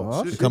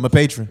Oh, shit. become a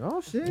patron. Oh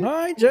shit. All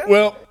right, Jeff.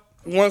 Well,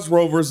 once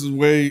Roe versus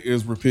Wade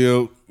is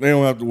repealed, they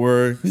don't have to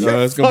worry.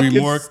 It's going to be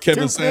fucking more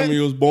Kevin stupid.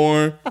 Samuels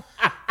born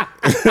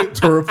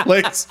to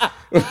replace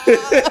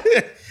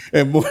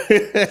and more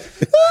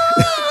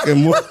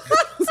and more.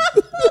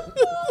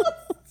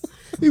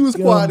 He was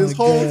quiet this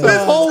whole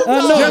God. time. I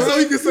know, Just so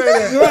he could say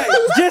that.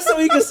 right, just so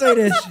he can say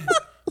that shit.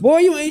 Boy,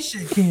 you ain't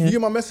shit, You Ken.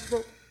 get my message,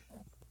 bro?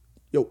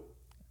 Yo.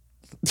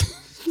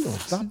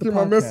 Stop the Get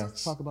my podcast.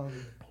 message. Talk about it.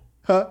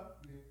 Huh?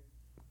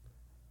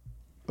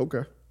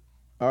 Okay.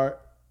 All right.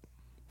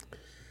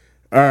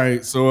 All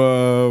right,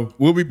 so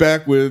we'll be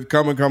back with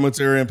common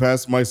commentary and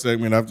pass my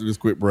segment after this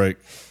quick break.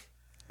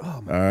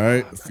 All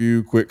right, a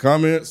few quick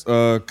comments.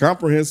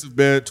 Comprehensive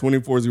Bed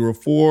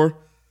 2404.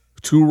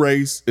 Two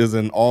Race is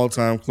an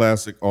all-time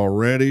classic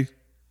already.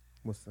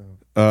 What's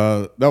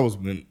up? That was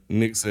when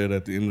Nick said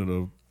at the end of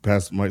the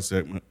Pastor Mike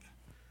segment.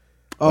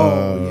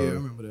 Oh, yeah, I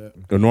remember that.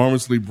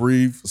 Enormously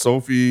brief.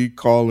 Sophie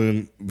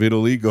calling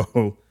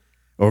Vitiligo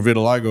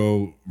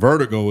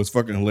Vertigo is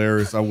fucking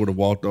hilarious. I would have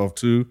walked off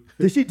too.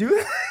 Did she do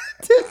that?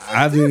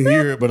 I didn't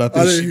hear it, but I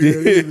think she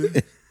didn't hear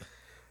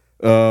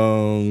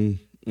did.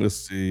 Let's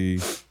see.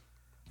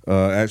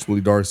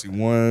 Actually, Darcy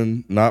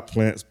 1, not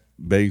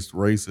plants-based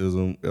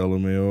racism,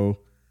 LMAO.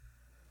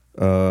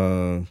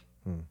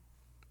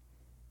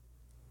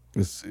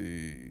 Let's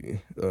see.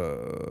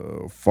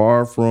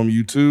 Far from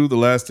you too. The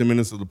last 10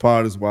 minutes of the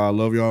pod is why I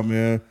love y'all,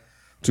 man.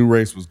 Two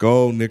Race was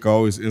gold. Nick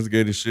always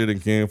instigated shit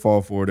and can't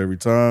fall for it every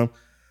time.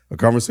 A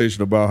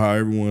conversation about how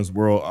everyone's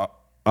world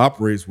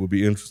operates will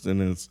be interesting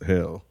as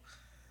hell.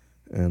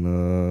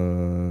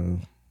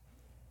 And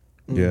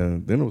yeah,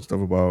 then there was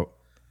stuff about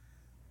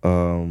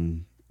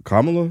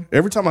Kamala.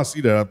 Every time I see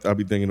that, I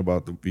be thinking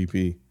about the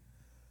VP.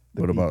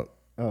 What about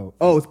Oh,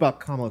 it's about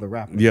Kamala the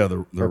rapper. yeah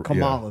the Or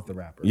Kamala the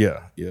rapper.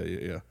 yeah.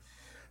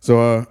 So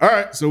all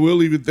right, so we'll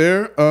leave it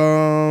there.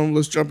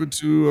 Let's jump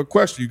into a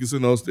question. You can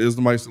send those to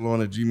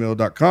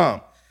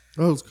isthemicsalon@gmail.com.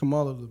 Oh, it was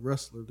Kamala the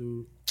wrestler,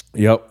 dude.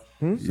 Yep.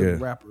 The Yeah.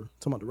 rapper.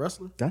 Talking about the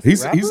wrestler? That's He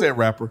the rapper? said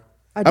rapper.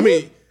 I I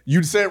mean, did.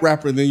 you said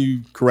rapper and then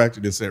you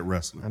corrected and said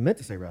wrestler. I meant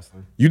to say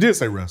wrestler. You did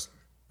say wrestler.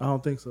 I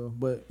don't think so,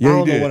 but Yeah, I don't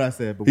he know did. what I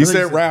said, but he what did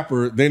said he say?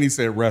 rapper, then he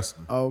said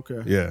wrestler. oh,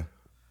 okay. Yeah.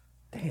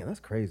 Damn, that's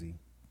crazy.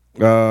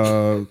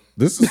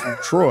 This is from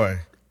Troy.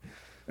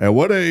 At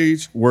what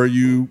age were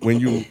you when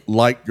you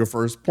liked your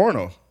first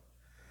porno?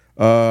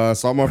 I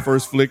saw my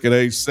first flick at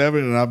age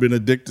 7, and I've been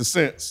addicted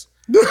since.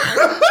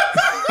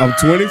 I'm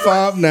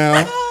 25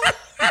 now.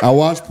 I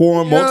watch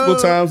porn multiple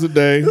times a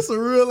day. That's a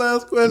real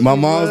ass question. My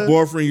mom's man.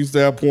 boyfriend used to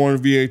have porn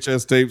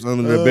VHS tapes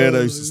under their bed.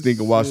 I used to sneak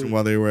and watch them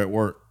while they were at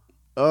work.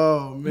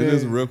 Oh man, It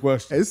is a real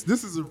question.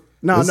 This is a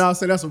no. I'm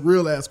saying that's a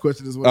real ass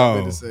question. Is what I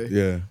meant to say.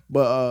 yeah.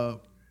 But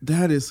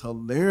that is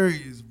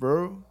hilarious,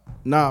 bro.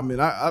 Nah, man,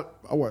 I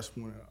watched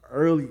porn at an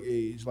early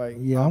age. Like,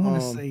 Yeah, I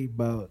want to say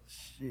about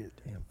shit.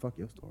 Damn, fuck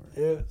your story.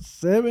 Yeah,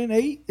 7,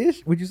 8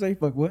 ish. Would you say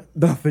fuck what?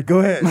 Nothing. Go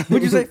ahead.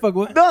 Would you say fuck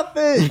what?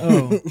 Nothing.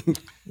 Oh,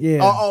 yeah.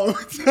 Oh,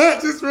 I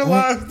just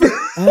realized.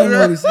 I don't know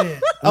what he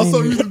said. I'm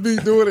so used to be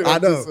doing it. I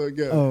know. Just,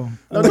 yeah. Oh,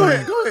 No, go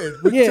ahead.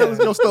 yeah. Tell us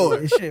your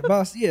story. Shit,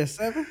 about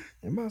 7.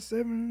 About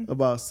 7.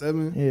 About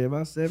 7. Yeah,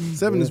 about 7.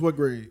 7 yeah. is what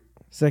grade?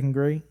 2nd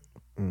grade.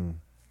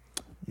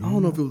 I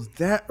don't know if it was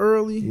that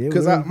early Yeah,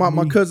 because well,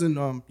 my cousin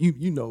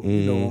you know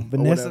him, or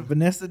whatever.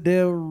 Vanessa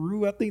Del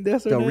Rio, I think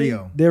that's her Del name.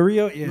 Rio. Del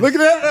Rio, yeah. Look at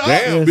that!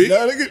 Damn, Yes.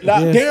 bitch. Look at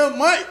that! Yes. Damn,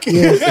 Mike.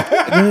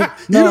 Yes.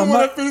 You No, don't my-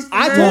 want to finish. The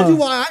I game. told you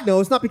why I know.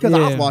 It's not because I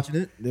was Yeah. watching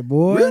it. The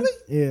boy. Really?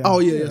 Yeah. Oh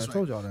yeah, Yeah, that's I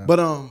told right. y'all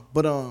that.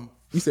 But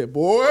you said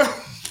boy.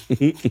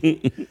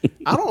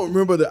 I don't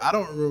remember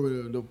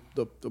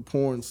the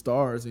porn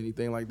stars or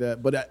anything like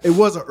that. But it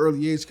was an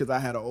early age because I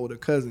had an older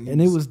cousin.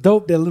 And it was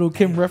dope that Little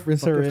Kim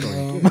referenced her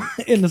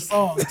in the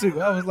song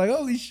too. I was like,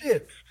 holy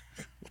shit.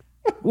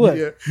 What?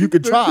 Yeah. You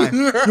could try.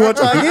 You want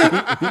to try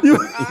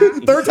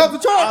again? Third time's the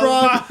charm,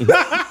 Ron.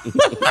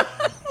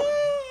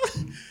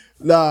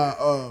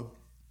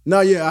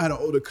 Nah, yeah, I had an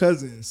older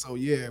cousin, so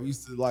yeah, we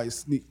used to like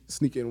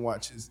sneak in and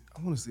watch his.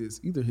 I want to say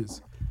it's either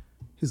his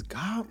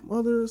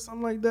godmother or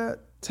something like that,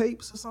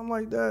 tapes or something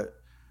like that.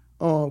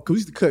 Cause we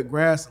used to cut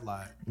grass a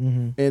lot,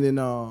 and then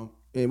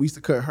and we used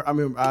to cut her. I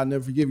remember I'll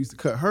never forget. We used to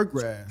cut her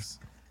grass,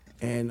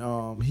 and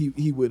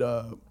he would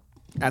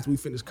after we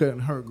finished cutting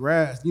her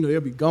grass, you know,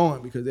 they'll be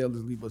gone because they'll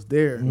just leave us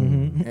there,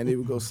 and they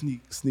would go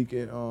sneak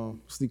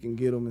and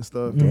get them and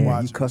stuff to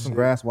watch. You cut some and shit.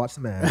 grass, watch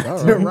some ass.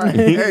 All right. Right.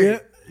 Hey.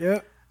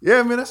 Yeah.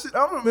 Yeah, man, that shit. I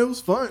don't know, man. It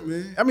was fun,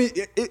 man. I mean,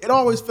 it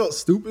always felt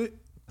stupid It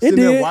sitting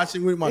there did.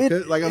 watching with my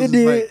cousin. Like I it was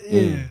just did. like,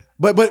 Yeah.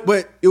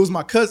 but it was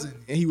my cousin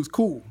and he was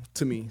cool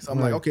to me. So I'm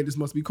like, Right. okay, this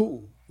must be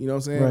cool. You know what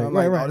I'm saying? Right, I'm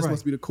like, right, oh, this right.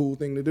 must be the cool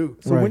thing to do.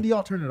 So Right. when do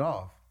y'all turn it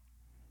off?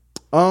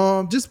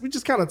 We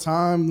just kind of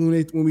time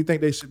when we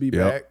think they should be Yep.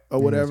 back or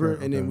whatever,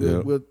 and then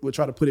okay. we'll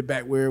try to put it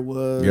back where it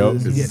was.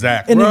 Yep, Yeah.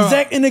 exactly.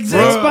 An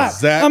exact spot.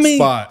 Exact I mean,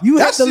 spot. you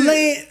have That to shit-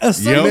 lay it a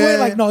certain Yep. way.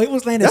 Like, no, it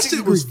was laying at That 60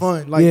 shit was degrees.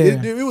 fun. Like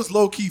Yeah. it was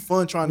low key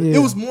fun trying to. Yeah.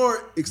 It was more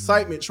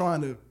excitement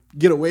trying to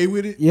get away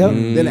with it Yep.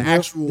 than the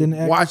actual Than the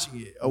act- watching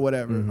it or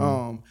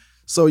whatever.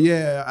 So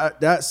yeah,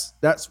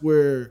 that's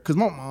where because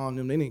my mom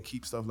them they didn't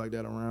keep stuff like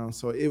that around,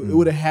 so it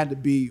would have had to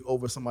be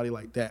over somebody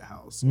like that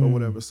house or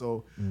whatever.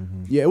 So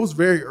yeah, it was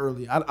very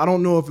early. I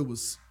don't know if it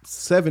was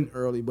 7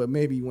 early, but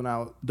maybe when I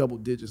was double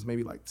digits,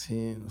 maybe like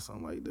 10 or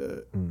something like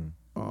that.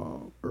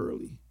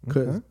 Early,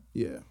 cause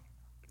yeah.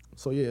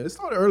 So yeah, it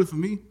started early for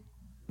me.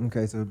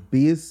 Okay, so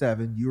B is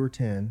 7. You were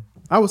 10.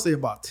 I would say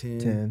about 10.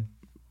 10.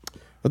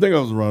 I think I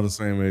was around the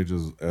same age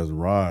as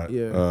Rod.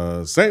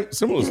 Yeah.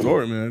 Similar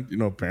story, man. You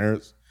know,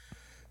 parents,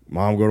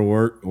 mom go to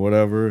work or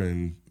whatever,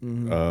 and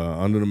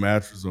under the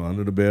mattress or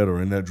under the bed or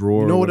in that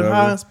drawer. You know or where the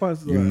whatever, high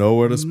spots are. You know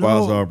where the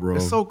spots No, are, bro.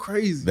 It's so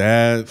crazy.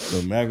 That,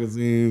 the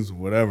magazines,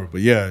 whatever.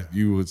 But yeah,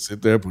 you would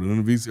sit there, put it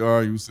in the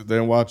VCR, you would sit there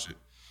and watch it.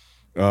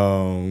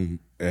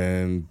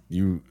 And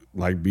you,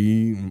 like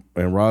B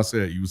and Ross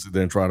said, you would sit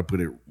there and try to put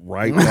it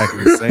right back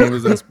in the same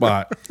as that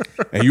spot.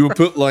 And you would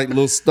put like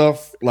little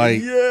stuff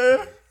like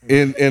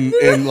in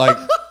like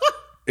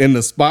in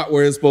the spot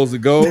where it's supposed to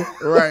go.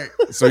 Right.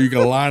 So you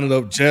can line it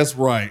up just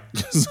right.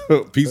 Just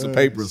a piece of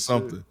paper or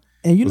something.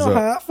 And you know What's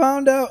how I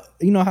found out?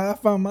 You know how I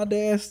found my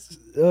dad's?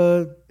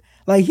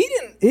 Like he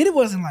didn't. It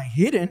wasn't like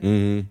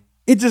hidden.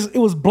 It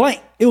was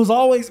blank. It was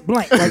always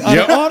blank. Like out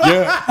Yep, of all the,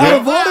 yeah, out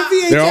yep. of all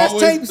the They're VHS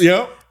always- tapes.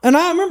 yep. And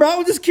I remember I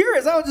was just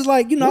curious. I was just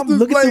like, I'm this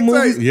looking through blank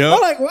movies. tape? Yep.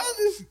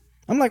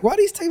 I'm like, why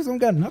these tapes don't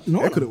got nothing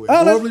on That could them?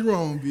 have I went was like, horribly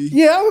wrong, B.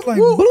 Yeah, I was like,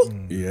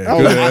 bloop.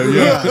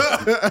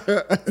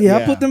 Yeah.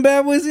 I put them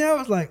bad boys in. I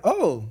was like,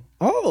 oh,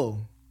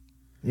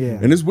 yeah.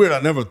 And it's weird.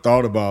 I never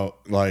thought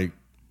about like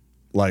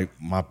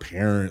my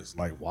parents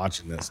like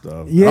watching that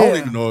stuff. I Yeah. don't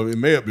even know. It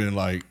may have been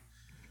like,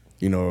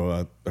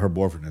 her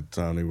boyfriend at the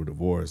time they were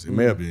divorced. It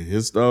may have been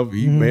his stuff.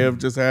 He may have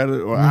just had it,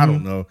 or I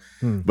don't know.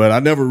 But I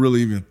never really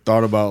even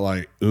thought about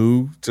like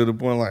to the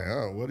point like,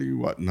 oh, what are you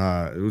watching?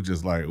 Nah, it was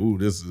just like,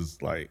 this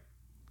is like,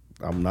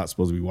 I'm not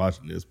supposed to be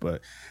watching this.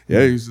 But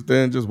yeah, you sit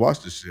there and just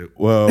watch this shit.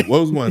 Well, what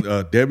was one?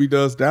 Debbie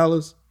Does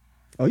Dallas.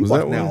 Oh, you Was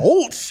watching that that one?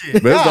 old shit?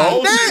 That's the God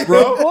old damn, shit,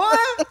 bro. Boy.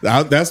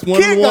 That's one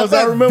of Kid the got ones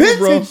I that remember,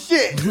 bro. vintage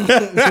shit.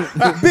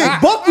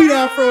 Big buckwheat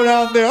afro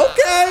down there.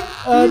 Okay.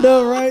 I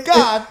know, right?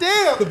 God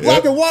damn, the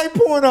black and white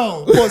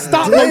porno. Boy,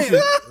 stop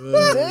motion.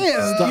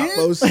 Damn. Stop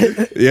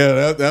motion.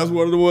 Yeah, that's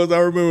one of the ones I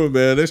remember,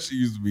 man. That shit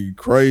used to be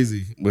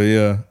crazy. But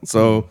yeah,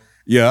 so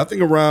yeah, I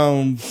think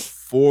around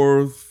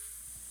 4th,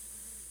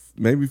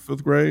 maybe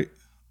 5th grade,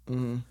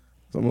 something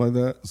like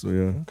that. So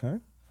yeah, Okay.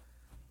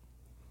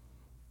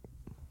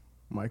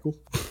 Michael.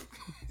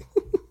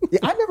 Yeah,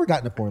 I never got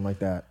into porn like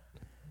that.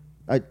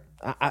 I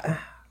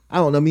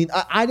don't know. I mean,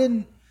 I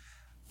didn't.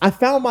 I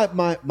found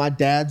my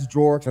dad's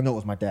drawer because I know it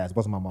was my dad's. It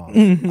wasn't my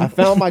mom's. I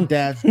found my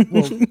dad's.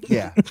 Well,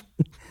 yeah,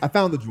 I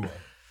found the drawer.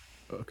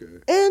 Okay.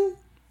 And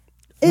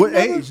What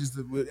never- age is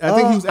the? I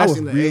think he was I was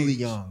asking the really age.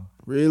 young.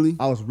 Really?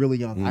 I was really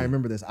young. I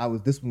remember this.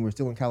 This when we were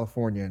still in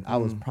California, and I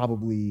was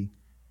probably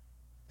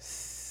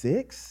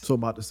 6. So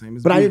about the same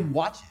as But I me. didn't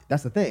watch it.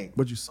 That's the thing.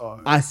 But you saw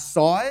it. I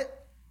saw it,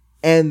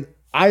 and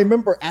I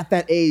remember at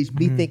that age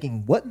me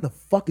thinking, "What in the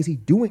fuck is he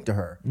doing to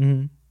her?"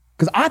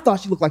 Because I thought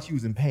she looked like she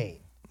was in pain.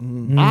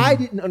 I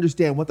didn't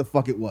understand what the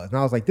fuck it was, and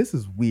I was like, "This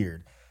is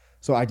weird."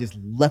 So I just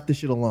left the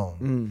shit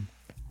alone.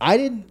 I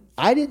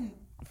didn't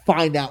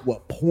find out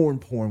what porn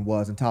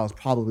was until I was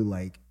probably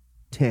like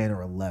 10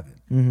 or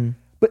 11.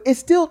 But it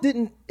still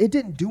didn't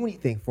do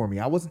anything for me.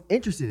 I wasn't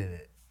interested in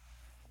it.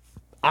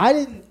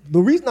 The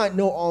reason I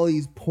know all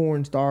these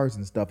porn stars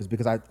and stuff is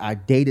because I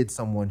dated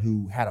someone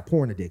who had a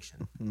porn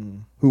addiction.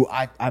 Who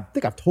I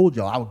think I've told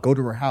y'all, I would go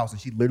to her house and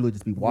she'd literally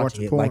just be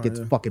watching it porn, like it's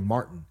yeah. fucking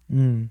Martin.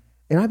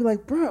 And I'd be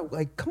like, bro,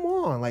 like, come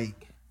on,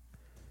 like,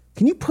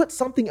 can you put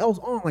something else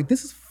on? Like,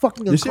 this is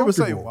fucking Did she ever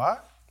uncomfortable. say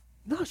what?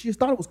 No, she just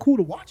thought it was cool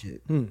to watch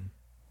it.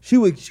 She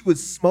would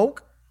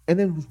smoke and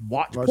then just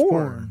watch porn.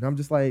 porn. And I'm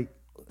just like,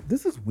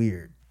 this is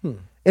weird. And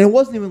it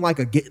wasn't even like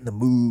a get in the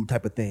mood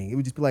type of thing. It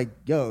would just be like,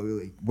 yo,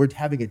 like, we're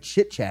having a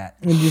chit chat.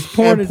 And just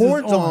porn is just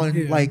porn's on, on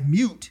yeah. like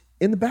mute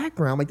in the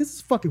background. Like, this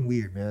is fucking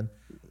weird, man.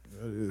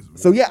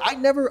 So yeah, I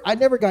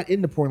never got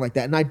into porn like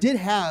that. And I did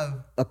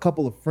have a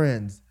couple of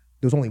friends.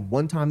 There was only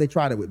one time they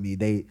tried it with me.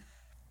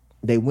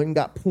 They went and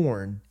got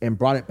porn and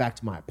brought it back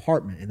to my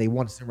apartment, and they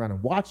wanted to sit around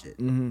and watch it.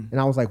 And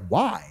I was like,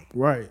 why?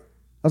 Right.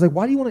 I was like,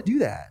 why do you want to do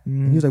that?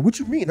 And he was like, what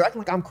you mean? They're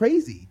acting like I'm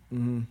crazy.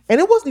 And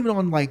it wasn't even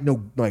on like,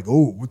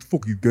 oh, what the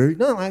fuck, you gay?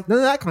 None of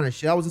that kind of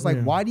shit. I was just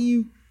like, why do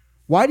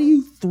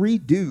you 3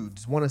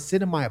 dudes want to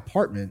sit in my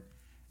apartment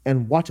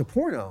and watch a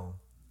porno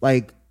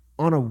like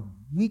on a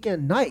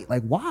weekend night?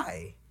 Like,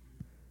 why?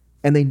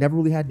 And they never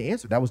really had an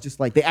answer. That was just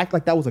like, they act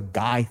like that was a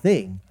guy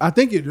thing. I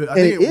think it is.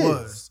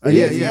 was. It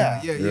is,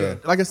 Yeah.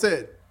 Like I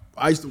said,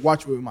 I used to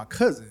watch it with my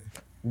cousin,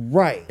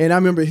 Right. and I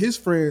remember his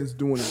friends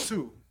doing it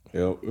too.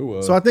 yeah, it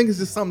was. So I think it's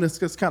just something that's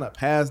just kind of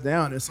passed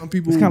down. And some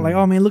people, It's kind of like,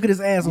 oh man, look at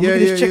his ass. Or look at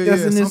this chick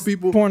that's in this Some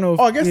people, porno.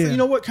 Oh, I guess yeah. you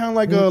know what, kind of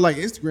like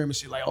Instagram and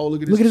shit. Like, oh,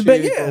 look at this, Look at his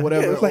chick bed, yeah, or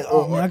whatever. yeah. It's like,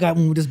 oh man, I got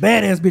one with this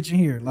badass bitch in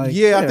here. Like,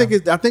 Yeah,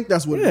 I think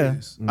that's what Yeah. it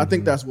is. I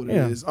think that's what it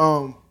Yeah. is.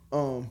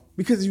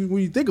 Because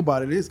when you think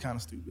about it, it is kind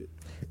of stupid.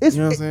 It's,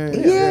 You know what I'm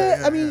saying?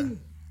 Yeah, I mean,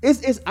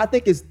 I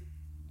think it's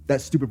that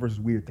stupid versus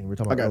weird thing we were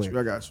talking about earlier.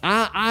 I got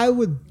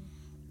you.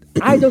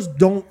 I just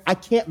don't. I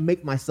can't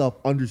make myself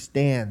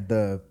understand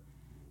the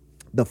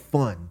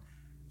fun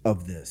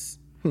of this.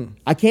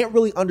 I can't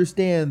really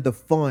understand the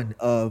fun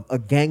of a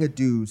gang of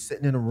dudes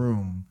sitting in a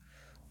room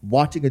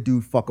watching a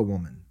dude fuck a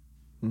woman.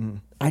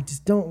 I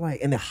just don't like,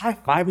 and the high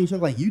fiving each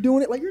other like you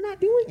doing it, like you're not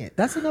doing it.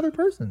 That's another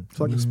person. It's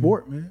like a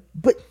sport, man.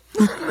 But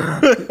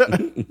I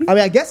mean,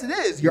 I guess it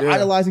is. You're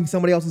idolizing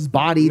somebody else's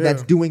body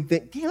that's doing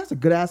things. Yeah, that's a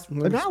good ass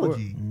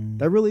analogy.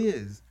 That really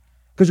is.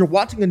 Because you're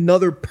watching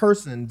another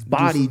person's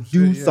body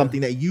do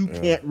something that you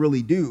can't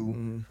really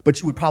do,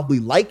 but you would probably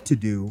like to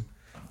do,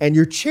 and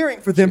you're cheering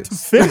for them to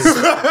finish.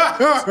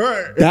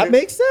 That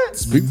makes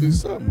sense. Speak for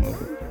yourself,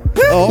 mother.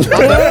 Oh, my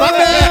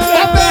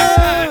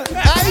bad.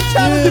 I ain't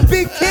trying to be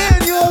Big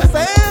Ken, you know what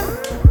I'm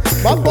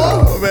saying? My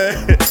fault. Oh,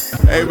 man.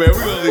 Hey, man, we're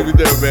going to leave it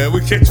there, man.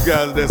 We'll catch you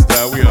guys next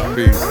time. We out.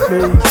 Peace.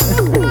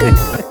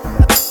 Peace.